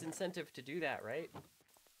 So that's incentive to do that, right?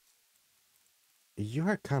 You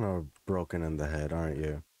are kind of broken in the head, aren't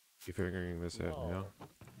you? You figuring this out now? No.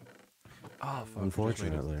 Oh, fuck.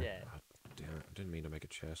 Unfortunately. Dead. Damn it. I didn't mean to make a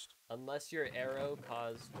chest. Unless your arrow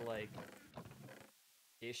caused, like,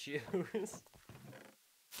 issues.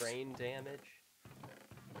 Brain damage.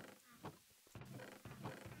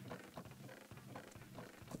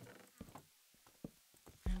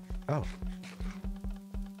 Oh.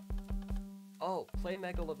 Oh, play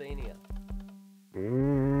Megalovania.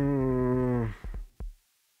 Mm.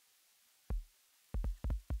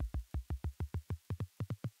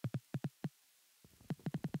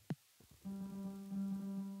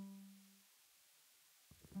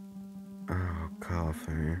 Oh,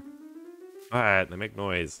 Coffee. Alright, they make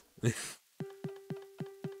noise.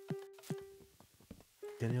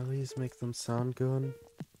 Can you at least make them sound good?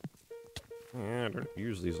 Yeah, I don't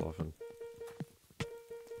use these often.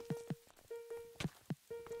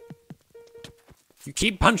 You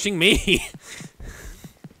keep punching me!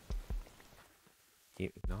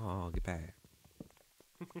 No, get back.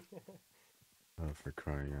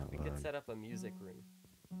 crying out We could loud. set up a music room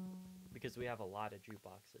because we have a lot of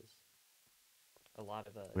jukeboxes, a lot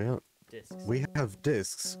of Well, discs. we have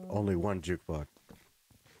discs, only one jukebox.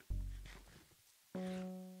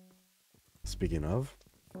 Speaking of,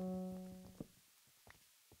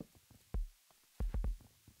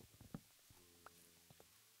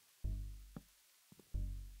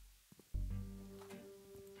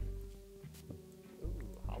 Ooh,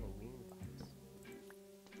 Halloween vibes.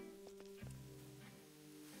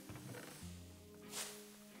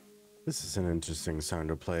 this is an interesting sound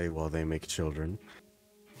to play while they make children.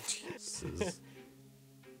 This is... It's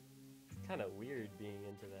kind of weird being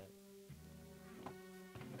into that.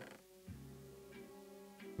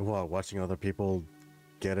 While watching other people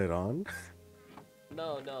get it on.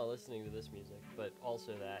 No, listening to this music, but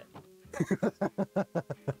also that.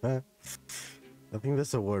 I think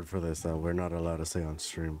there's a word for this that we're not allowed to say on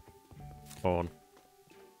stream. on.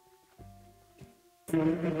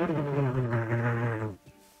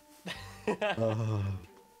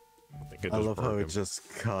 I love how it just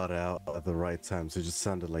cut out at the right time, so it just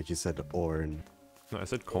sounded like you said "orn." No, I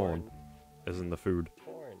said corn, as in the food.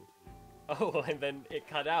 Corn. Oh, and then it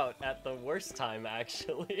cut out at the worst time,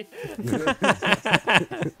 actually.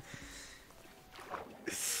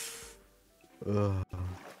 Ugh.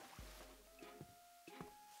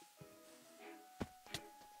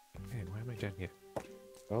 Hey, why am I down here?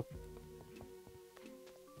 Oh,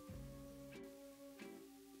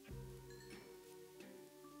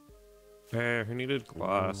 Who needed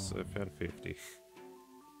glass? I found 50.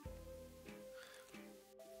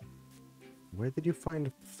 where did you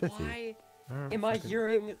find 50? Why am I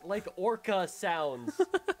hearing like orca sounds?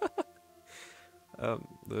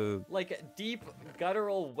 The Like deep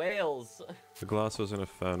guttural wails. glass was in a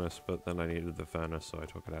furnace, but then I needed the furnace, so I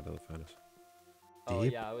took it out of the furnace. Oh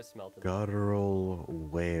Deep yeah, I was smelting. Guttural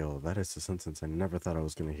whale. That is a sentence I never thought I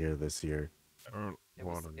was going to hear this year. I don't It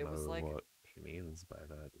want was- to it was know like- what she means by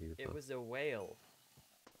that either. It was a whale.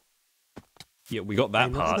 Yeah, we got I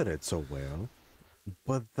that know part. that it's a whale,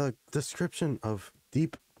 but the description of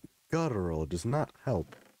deep guttural does not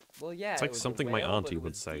help. Well, yeah. It's it like was a something my whale, but auntie it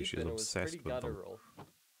would was say. deep She's and it was obsessed pretty with them. guttural.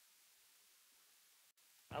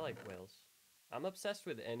 I like whales. I'm obsessed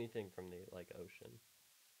with anything from the ocean.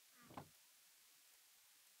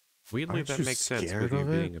 Weirdly, Aren't that you makes sense scared with you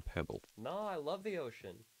of it? being a pebble. No, I love the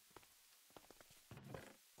ocean.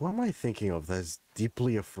 What am I thinking of that's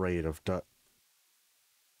deeply afraid of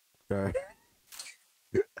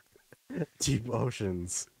deep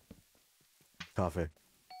oceans? Coffee.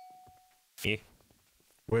 Eh.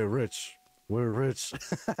 We're rich. We're rich.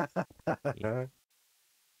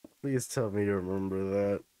 Please tell me you remember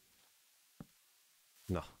that.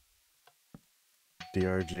 No.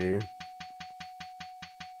 DRG.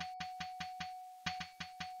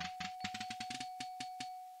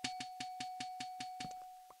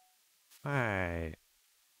 Hi.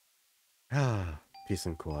 Ah, peace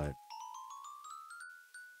and quiet.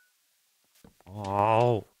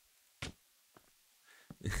 Oh.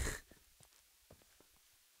 Put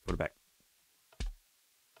it back.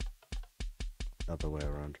 Other way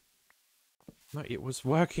around. No, it was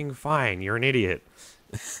working fine. You're an idiot.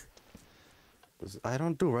 I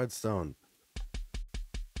don't do redstone.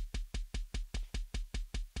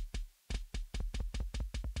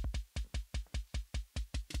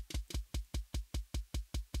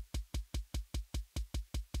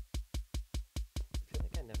 I feel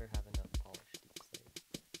like I never have enough polished deep slate.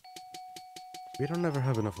 We don't ever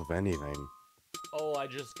have enough of anything. Oh, I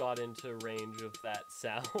just got into range of that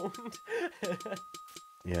sound.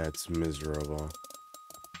 Yeah, it's miserable.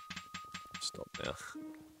 Stop now.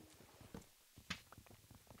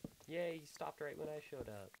 Yay, he stopped right when I showed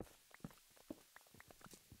up.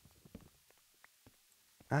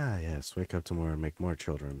 Ah, yes, wake up tomorrow and make more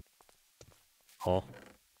children. Oh.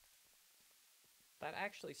 That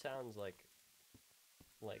actually sounds like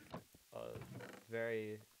a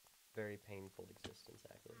very, very painful existence,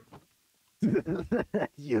 actually.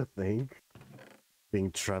 You think?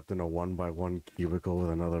 Being trapped in a 1x1 cubicle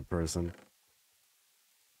with another person.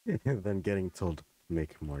 And then getting told,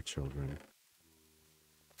 make more children.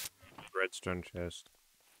 Redstone chest.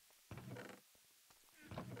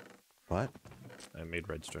 What? I made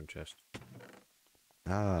redstone chest.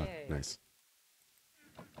 Ah, Yay. nice.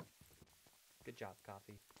 Good job,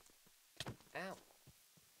 Coffee. Ow.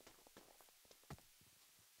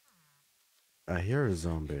 I hear a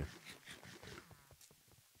zombie.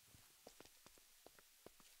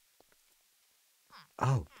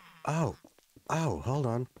 Oh, oh, oh, hold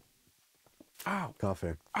on. Ow!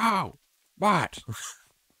 Coffee. Ow! What?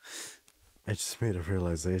 I just made a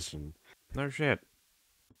realization. No shit.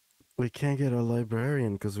 We can't get a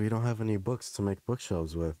librarian because we don't have any books to make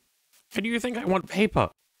bookshelves with. How do you think I want paper?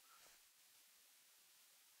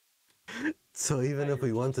 So even thought if you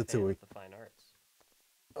we were just a wanted to, fan we... of the fine arts.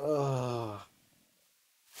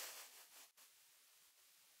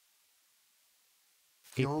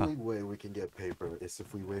 The Paper. only way we can get paper is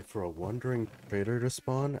if we wait for a wandering trader to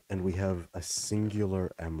spawn and we have a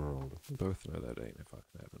singular emerald. Both know that ain't a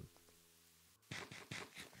fucking happen.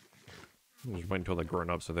 Just wait until they're grown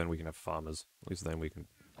up so then we can have farmers. At least then we can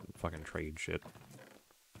fucking trade shit.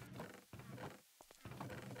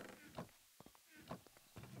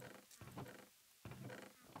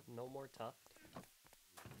 No more tuft.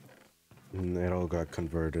 And it all got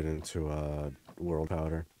converted into world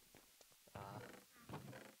powder. Ah.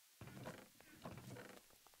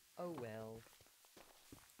 Oh well.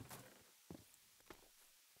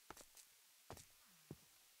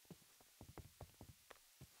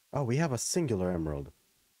 Oh, we have a singular emerald.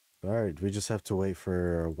 Alright, we just have to wait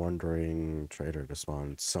for a wandering trader to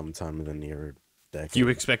spawn sometime in the near decade. Do you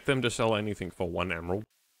expect them to sell anything for 1 emerald?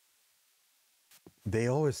 They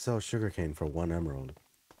always sell sugarcane for 1 emerald.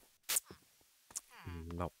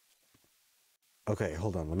 No. Okay,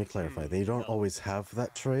 hold on, let me clarify. They don't No. always have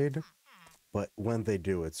that trade, but when they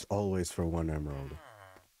do, it's always for 1 emerald.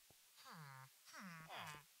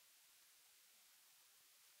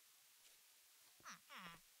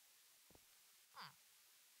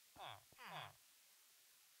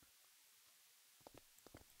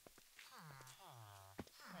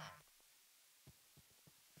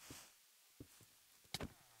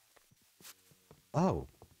 Oh,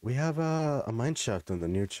 we have a mine shaft in the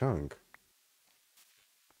new chunk.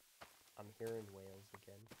 I'm hearing whales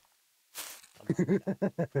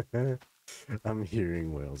again. I'm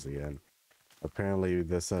hearing whales again. Apparently,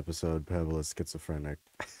 this episode, Pebble is schizophrenic.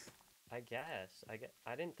 I guess. I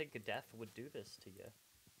didn't think a death would do this to you.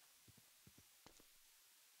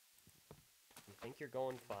 You think you're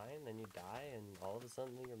going fine, then you die, and all of a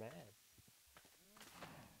sudden you're mad.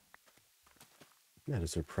 That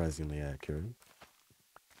is surprisingly accurate.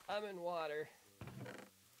 I'm in water.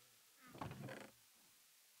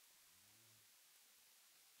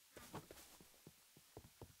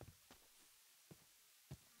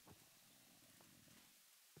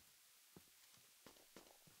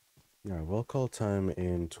 Alright, we'll call time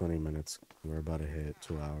in 20 minutes. We're about to hit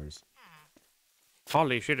 2 hours.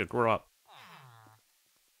 Holy shit, it grew up.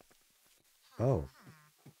 Oh.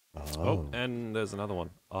 Oh, and there's another one.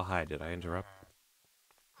 Oh, hi, did I interrupt?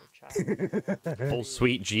 Your child. Oh,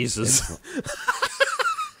 sweet Jesus.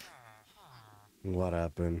 What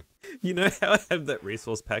happened? You know how I have that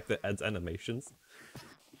resource pack that adds animations?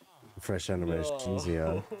 Fresh animations, No.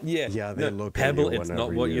 yeah. Yeah. Yeah, they look at Pebble, you it's not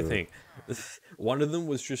whenever what you you- think. One of them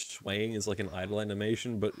was just swaying as like an idle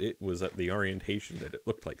animation, but it was at the orientation that it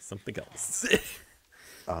looked like something else.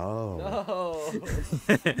 Oh.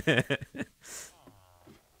 No.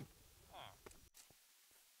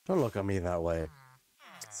 Don't look at me that way.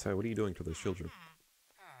 So what are you doing to those children?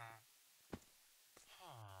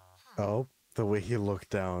 Oh, the way he looked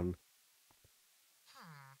down.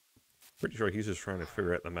 Pretty sure he's just trying to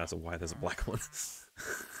figure out the mass of why there's a black one.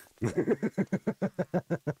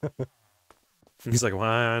 He's like,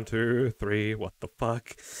 1, 2, 3, what the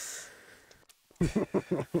fuck?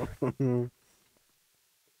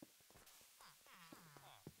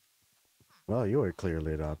 Well, you were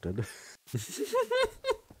clearly adopted.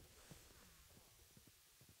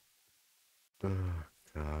 Oh,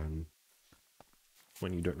 God.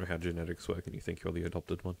 When you don't know how genetics work and you think you're the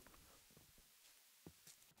adopted one.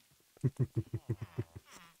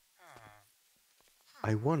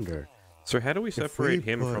 I wonder. So how do we separate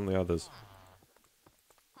him put- from the others?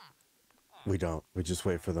 We don't. We just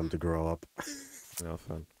wait for them to grow up. Oh,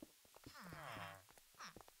 fun.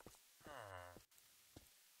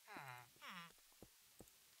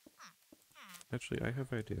 Actually, I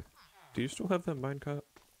have an idea. Do you still have that minecart?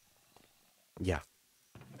 Yeah.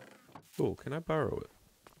 Oh, can I borrow it?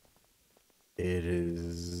 It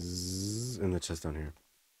is in the chest down here.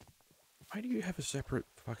 Why do you have a separate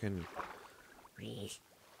fucking...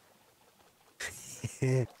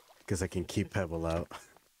 Because I can keep Pebble out.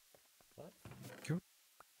 What?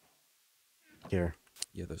 Here.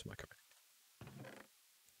 Yeah, there's my card. I'm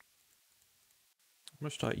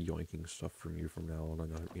gonna start yoinking stuff from you from now on, I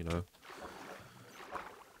know, you know?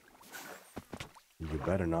 You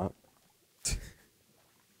better not. What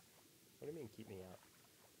do you mean keep me out?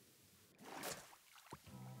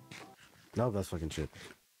 No, that's fucking shit.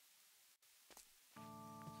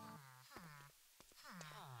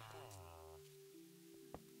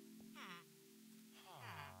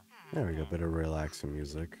 There we go, bit of relaxing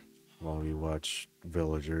music. while we watch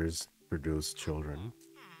villagers produce children.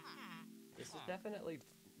 This is definitely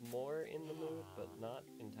more in the mood, but not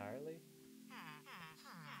entirely.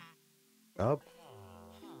 Up.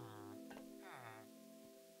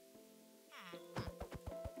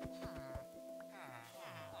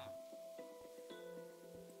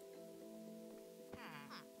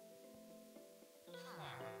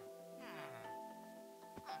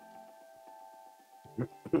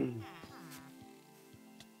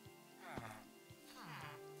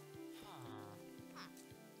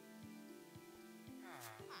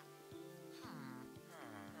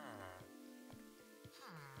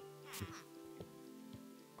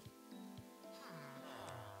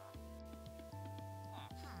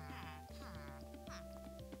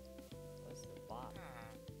 What's the bot?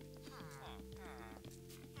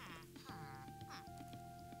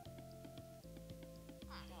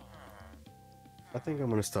 I think I'm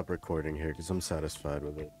gonna stop recording here because I'm satisfied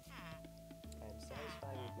with it. I'm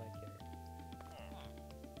satisfied with my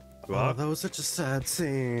character. Oh, that was such a sad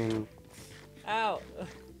scene. Ow!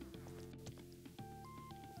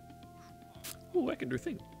 Oh, I can do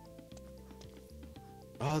thing.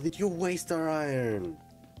 Oh, did you waste our iron?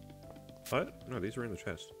 What? No, these are in the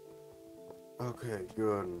chest. Okay,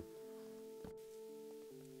 good.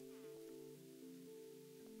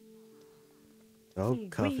 Oh,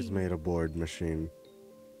 Coffee's made a board machine.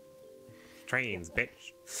 Trains,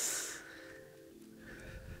 bitch.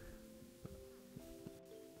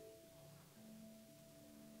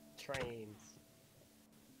 Trains.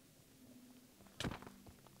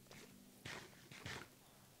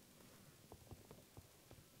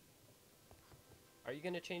 Are you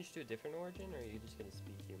gonna change to a different origin, or are you just gonna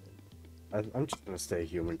speak human? I'm just gonna stay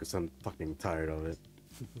human because I'm fucking tired of it.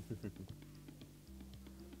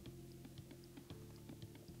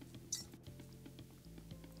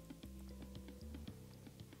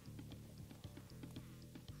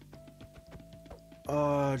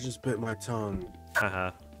 Oh, I just bit my tongue.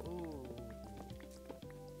 Haha. Ooh.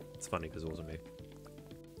 It's funny because it wasn't me.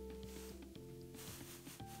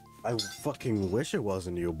 I fucking wish it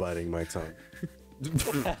wasn't you biting my tongue.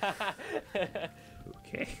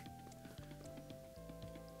 Okay.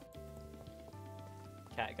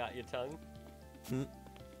 Cat got your tongue?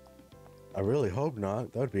 I really hope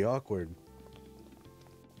not. That would be awkward.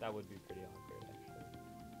 That would be pretty awkward, actually.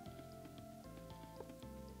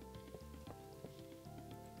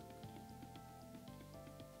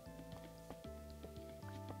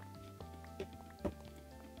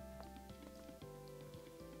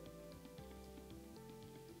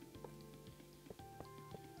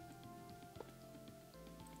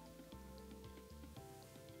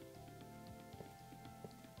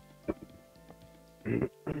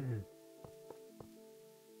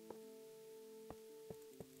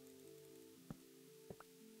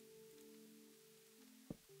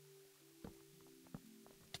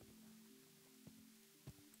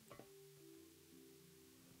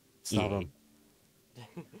 Stop him.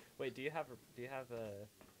 Wait, do you have a...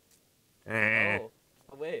 Eh. Oh,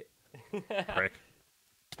 wait. Prick.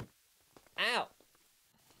 Ow!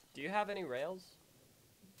 Do you have any rails?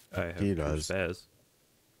 I have He two does. spares.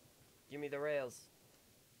 Give me the rails.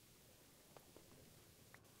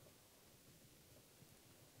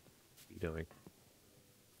 What are you doing?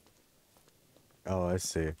 Oh, I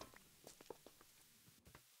see.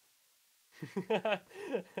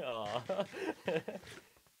 Aw.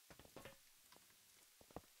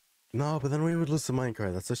 No, but then we would lose the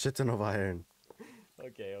minecart. That's a shit ton of iron.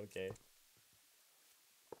 Okay, okay.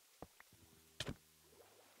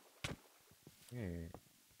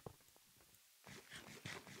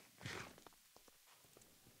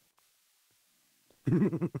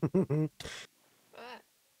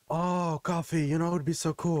 Ah, Oh, Coffee, you know what would be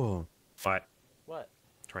so cool? What? what?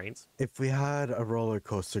 Trains? If we had a roller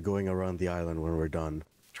coaster going around the island when we're done.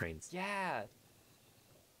 Trains. Yeah!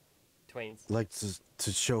 Twains. Like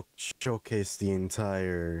to showcase the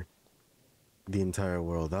entire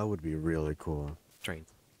world. That would be really cool. Trains.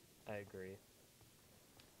 I agree.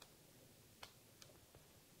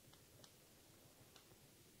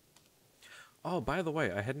 Oh, by the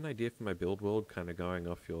way, I had an idea for my build world, kind of going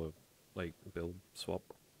off your, like, build swap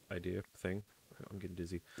idea thing. I'm getting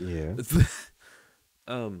dizzy. Yeah.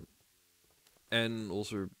 And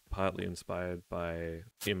also partly inspired by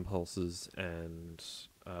impulses and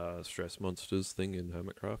stress monsters thing in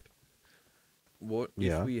Hermitcraft. What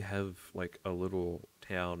Yeah. if we have like a little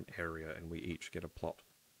town area and we each get a plot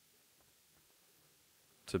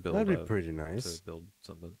to build? That'd be pretty nice. To build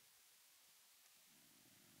something.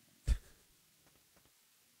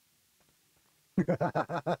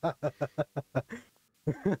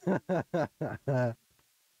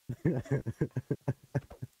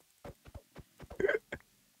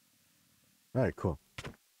 All right, cool.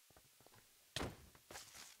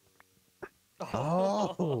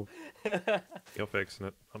 Oh, You're fixing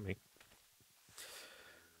it, not me.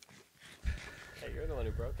 Hey, you're the one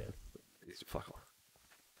who broke it. Fuck off.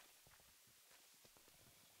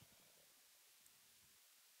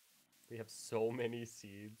 We have so many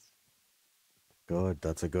seeds. good.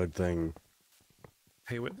 That's a good thing.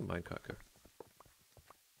 Hey, where'd the minecart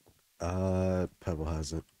go? Pebble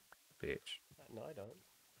has it. Bitch. No, I don't.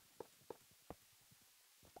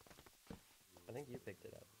 I think you picked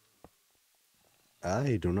it up.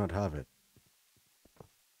 I do not have it.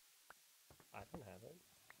 I don't have it.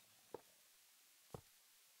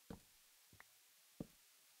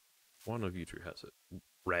 One of you two has it.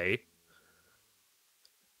 Ray,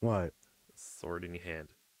 What? sword in your hand.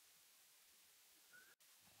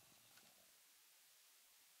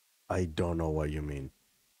 I don't know what you mean.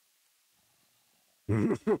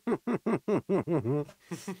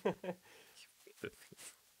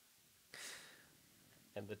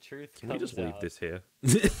 And the truth Can we comes just leave out. this here?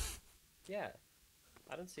 Yeah,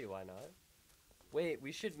 I don't see why not. Wait,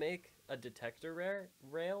 we should make a detector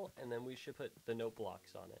rail, and then we should put the note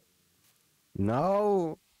blocks on it.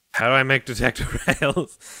 No. How do I make detector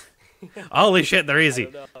rails? Holy shit, they're I easy.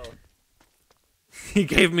 don't know. He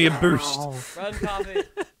gave me a boost. Ow. Run, Coffee!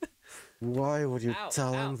 Why would you Ow,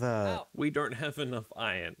 tell ow, him that? ow. We don't have enough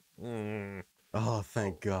iron. Mm. Oh,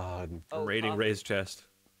 thank God. Oh, I'm raiding Coffee. Ray's chest.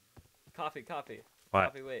 Coffee. What?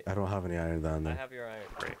 Coffee, wait. I don't have any iron down I there. have your iron.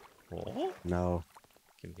 Great. Oh. No.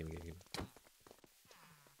 Gimme.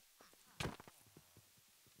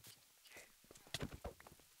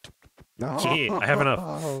 No. Yeah, I have enough.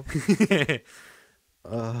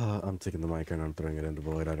 I'm taking the mic and I'm throwing it in the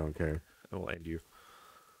void. I don't care. I will end you.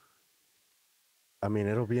 I mean,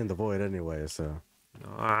 it'll be in the void anyway, so.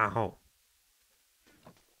 No.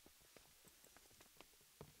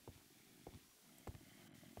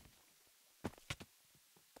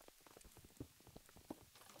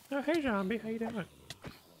 Oh, hey, zombie. How you doing?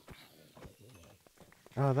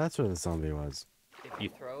 Oh, that's where the zombie was. If you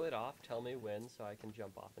throw it off, tell me when so I can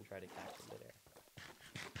jump off and try to catch it midair.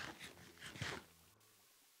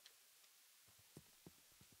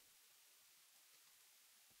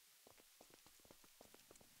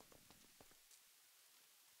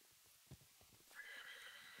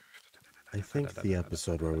 I think the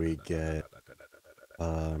episode where we get,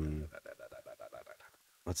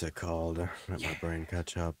 what's it called? Let my brain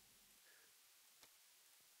catch up.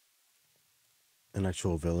 An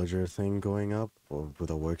actual villager thing going up or with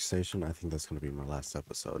a workstation. I think that's going to be my last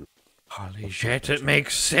episode. Holy shit, it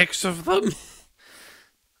makes 6 of them?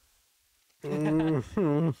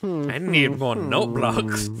 I need more note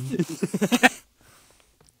blocks.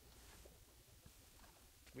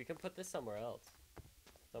 We can put this somewhere else.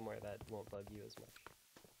 Somewhere that won't bug you as much.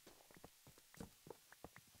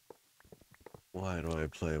 Why do I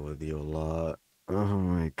play with you a lot? Oh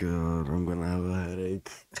my God, I'm going to have a headache.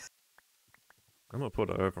 I'm gonna put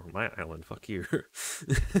it over on my island, fuck you.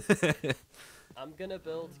 I'm gonna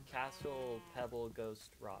build Castle Pebble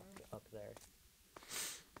Ghost Rock up there.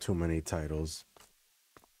 Too many titles.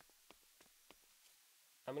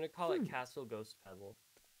 I'm gonna call it Castle Ghost Pebble.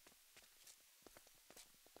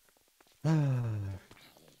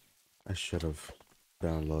 I should have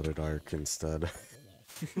downloaded Ark instead.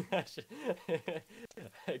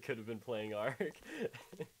 I could have been playing Ark.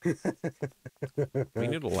 We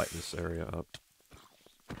need to light this area up.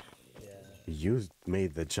 Yeah. You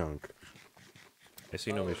made the chunk. I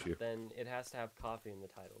see no Oh, issue. Then it has to have coffee in the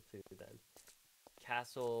title too. Then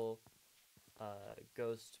Castle,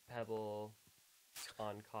 Ghost Pebble,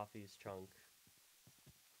 on coffee's chunk.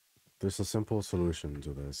 There's a simple solution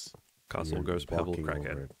to this. Castle You're Ghost Pebble walking over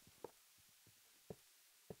Crackhead. it.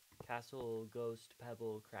 Castle Ghost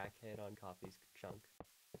Pebble Crackhead on coffee's chunk.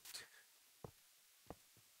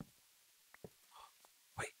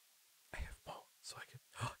 Wait, I have more, so I can.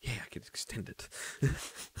 Oh, yeah, I can extend it.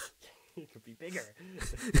 It could be bigger.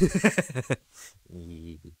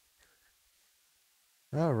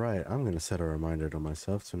 All right, I'm gonna set a reminder to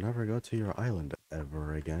myself to never go to your island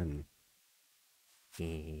ever again.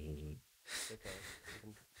 Okay,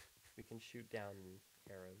 we can shoot down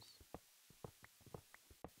arrows.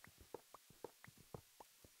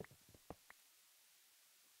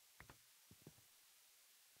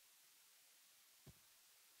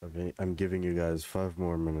 I'm giving you guys 5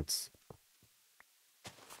 more minutes.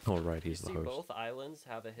 All right, You he's the see, host. both islands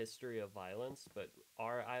have a history of violence, but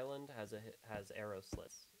our island has arrow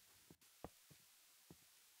slits.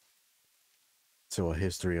 So a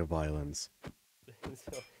history of violence.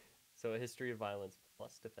 so a history of violence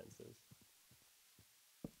plus defenses.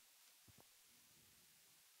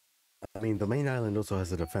 I mean, the main island also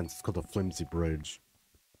has a defense. It's called the Flimsy Bridge.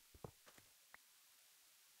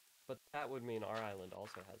 But that would mean our island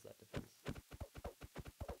also has that defense.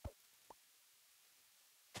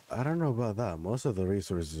 I don't know about that. Most of the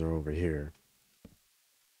resources are over here.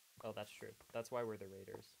 Oh, that's true. That's why we're the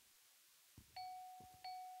raiders.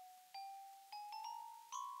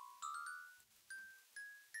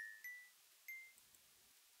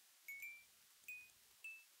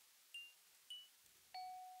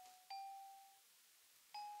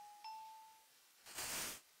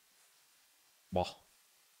 Well,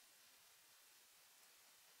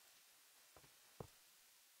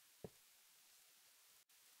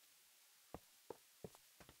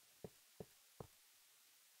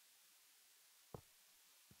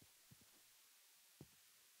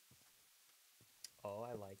 Oh,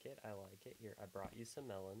 I like it. I like it. Here, I brought you some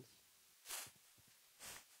melons.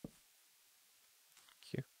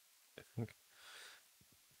 cute. I think.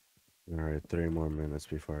 Alright, 3 more minutes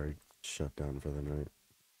before I shut down for the night.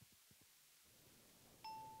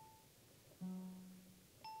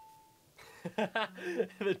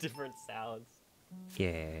 The different sounds.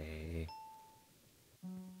 Yay.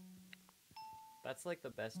 That's like the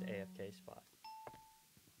best AFK spot.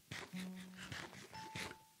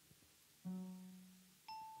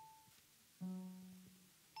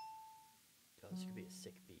 Oh, this could be a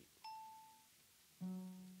sick beat.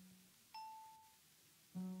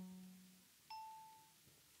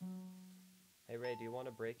 Hey Ray, do you want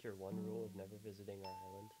to break your one rule of never visiting our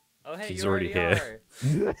island? Oh hey, He's you already already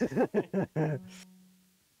here. are!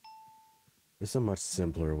 There's a much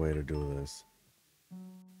simpler way to do this.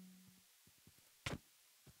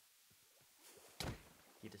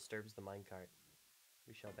 He disturbs the minecart.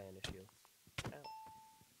 We shall banish you. Ow.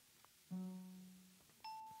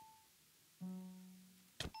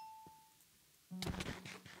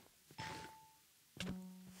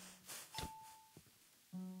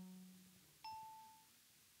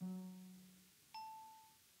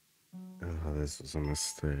 Oh, this was a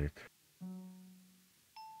mistake.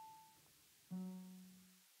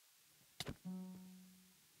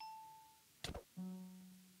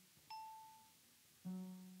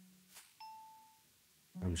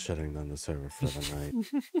 I'm shutting down the server for the night.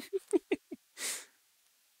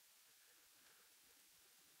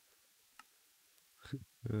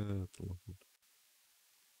 That's lovely.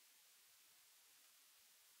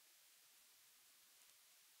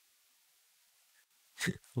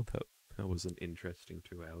 Well, that was an interesting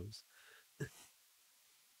 2 hours.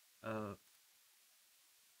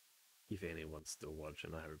 If anyone's still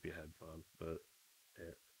watching, I hope you had fun. But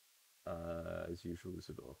yeah, as usual, this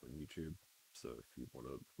will go up on YouTube. So if you want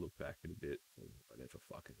to look back at a bit, for whatever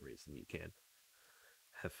fucking reason you can,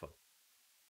 have fun.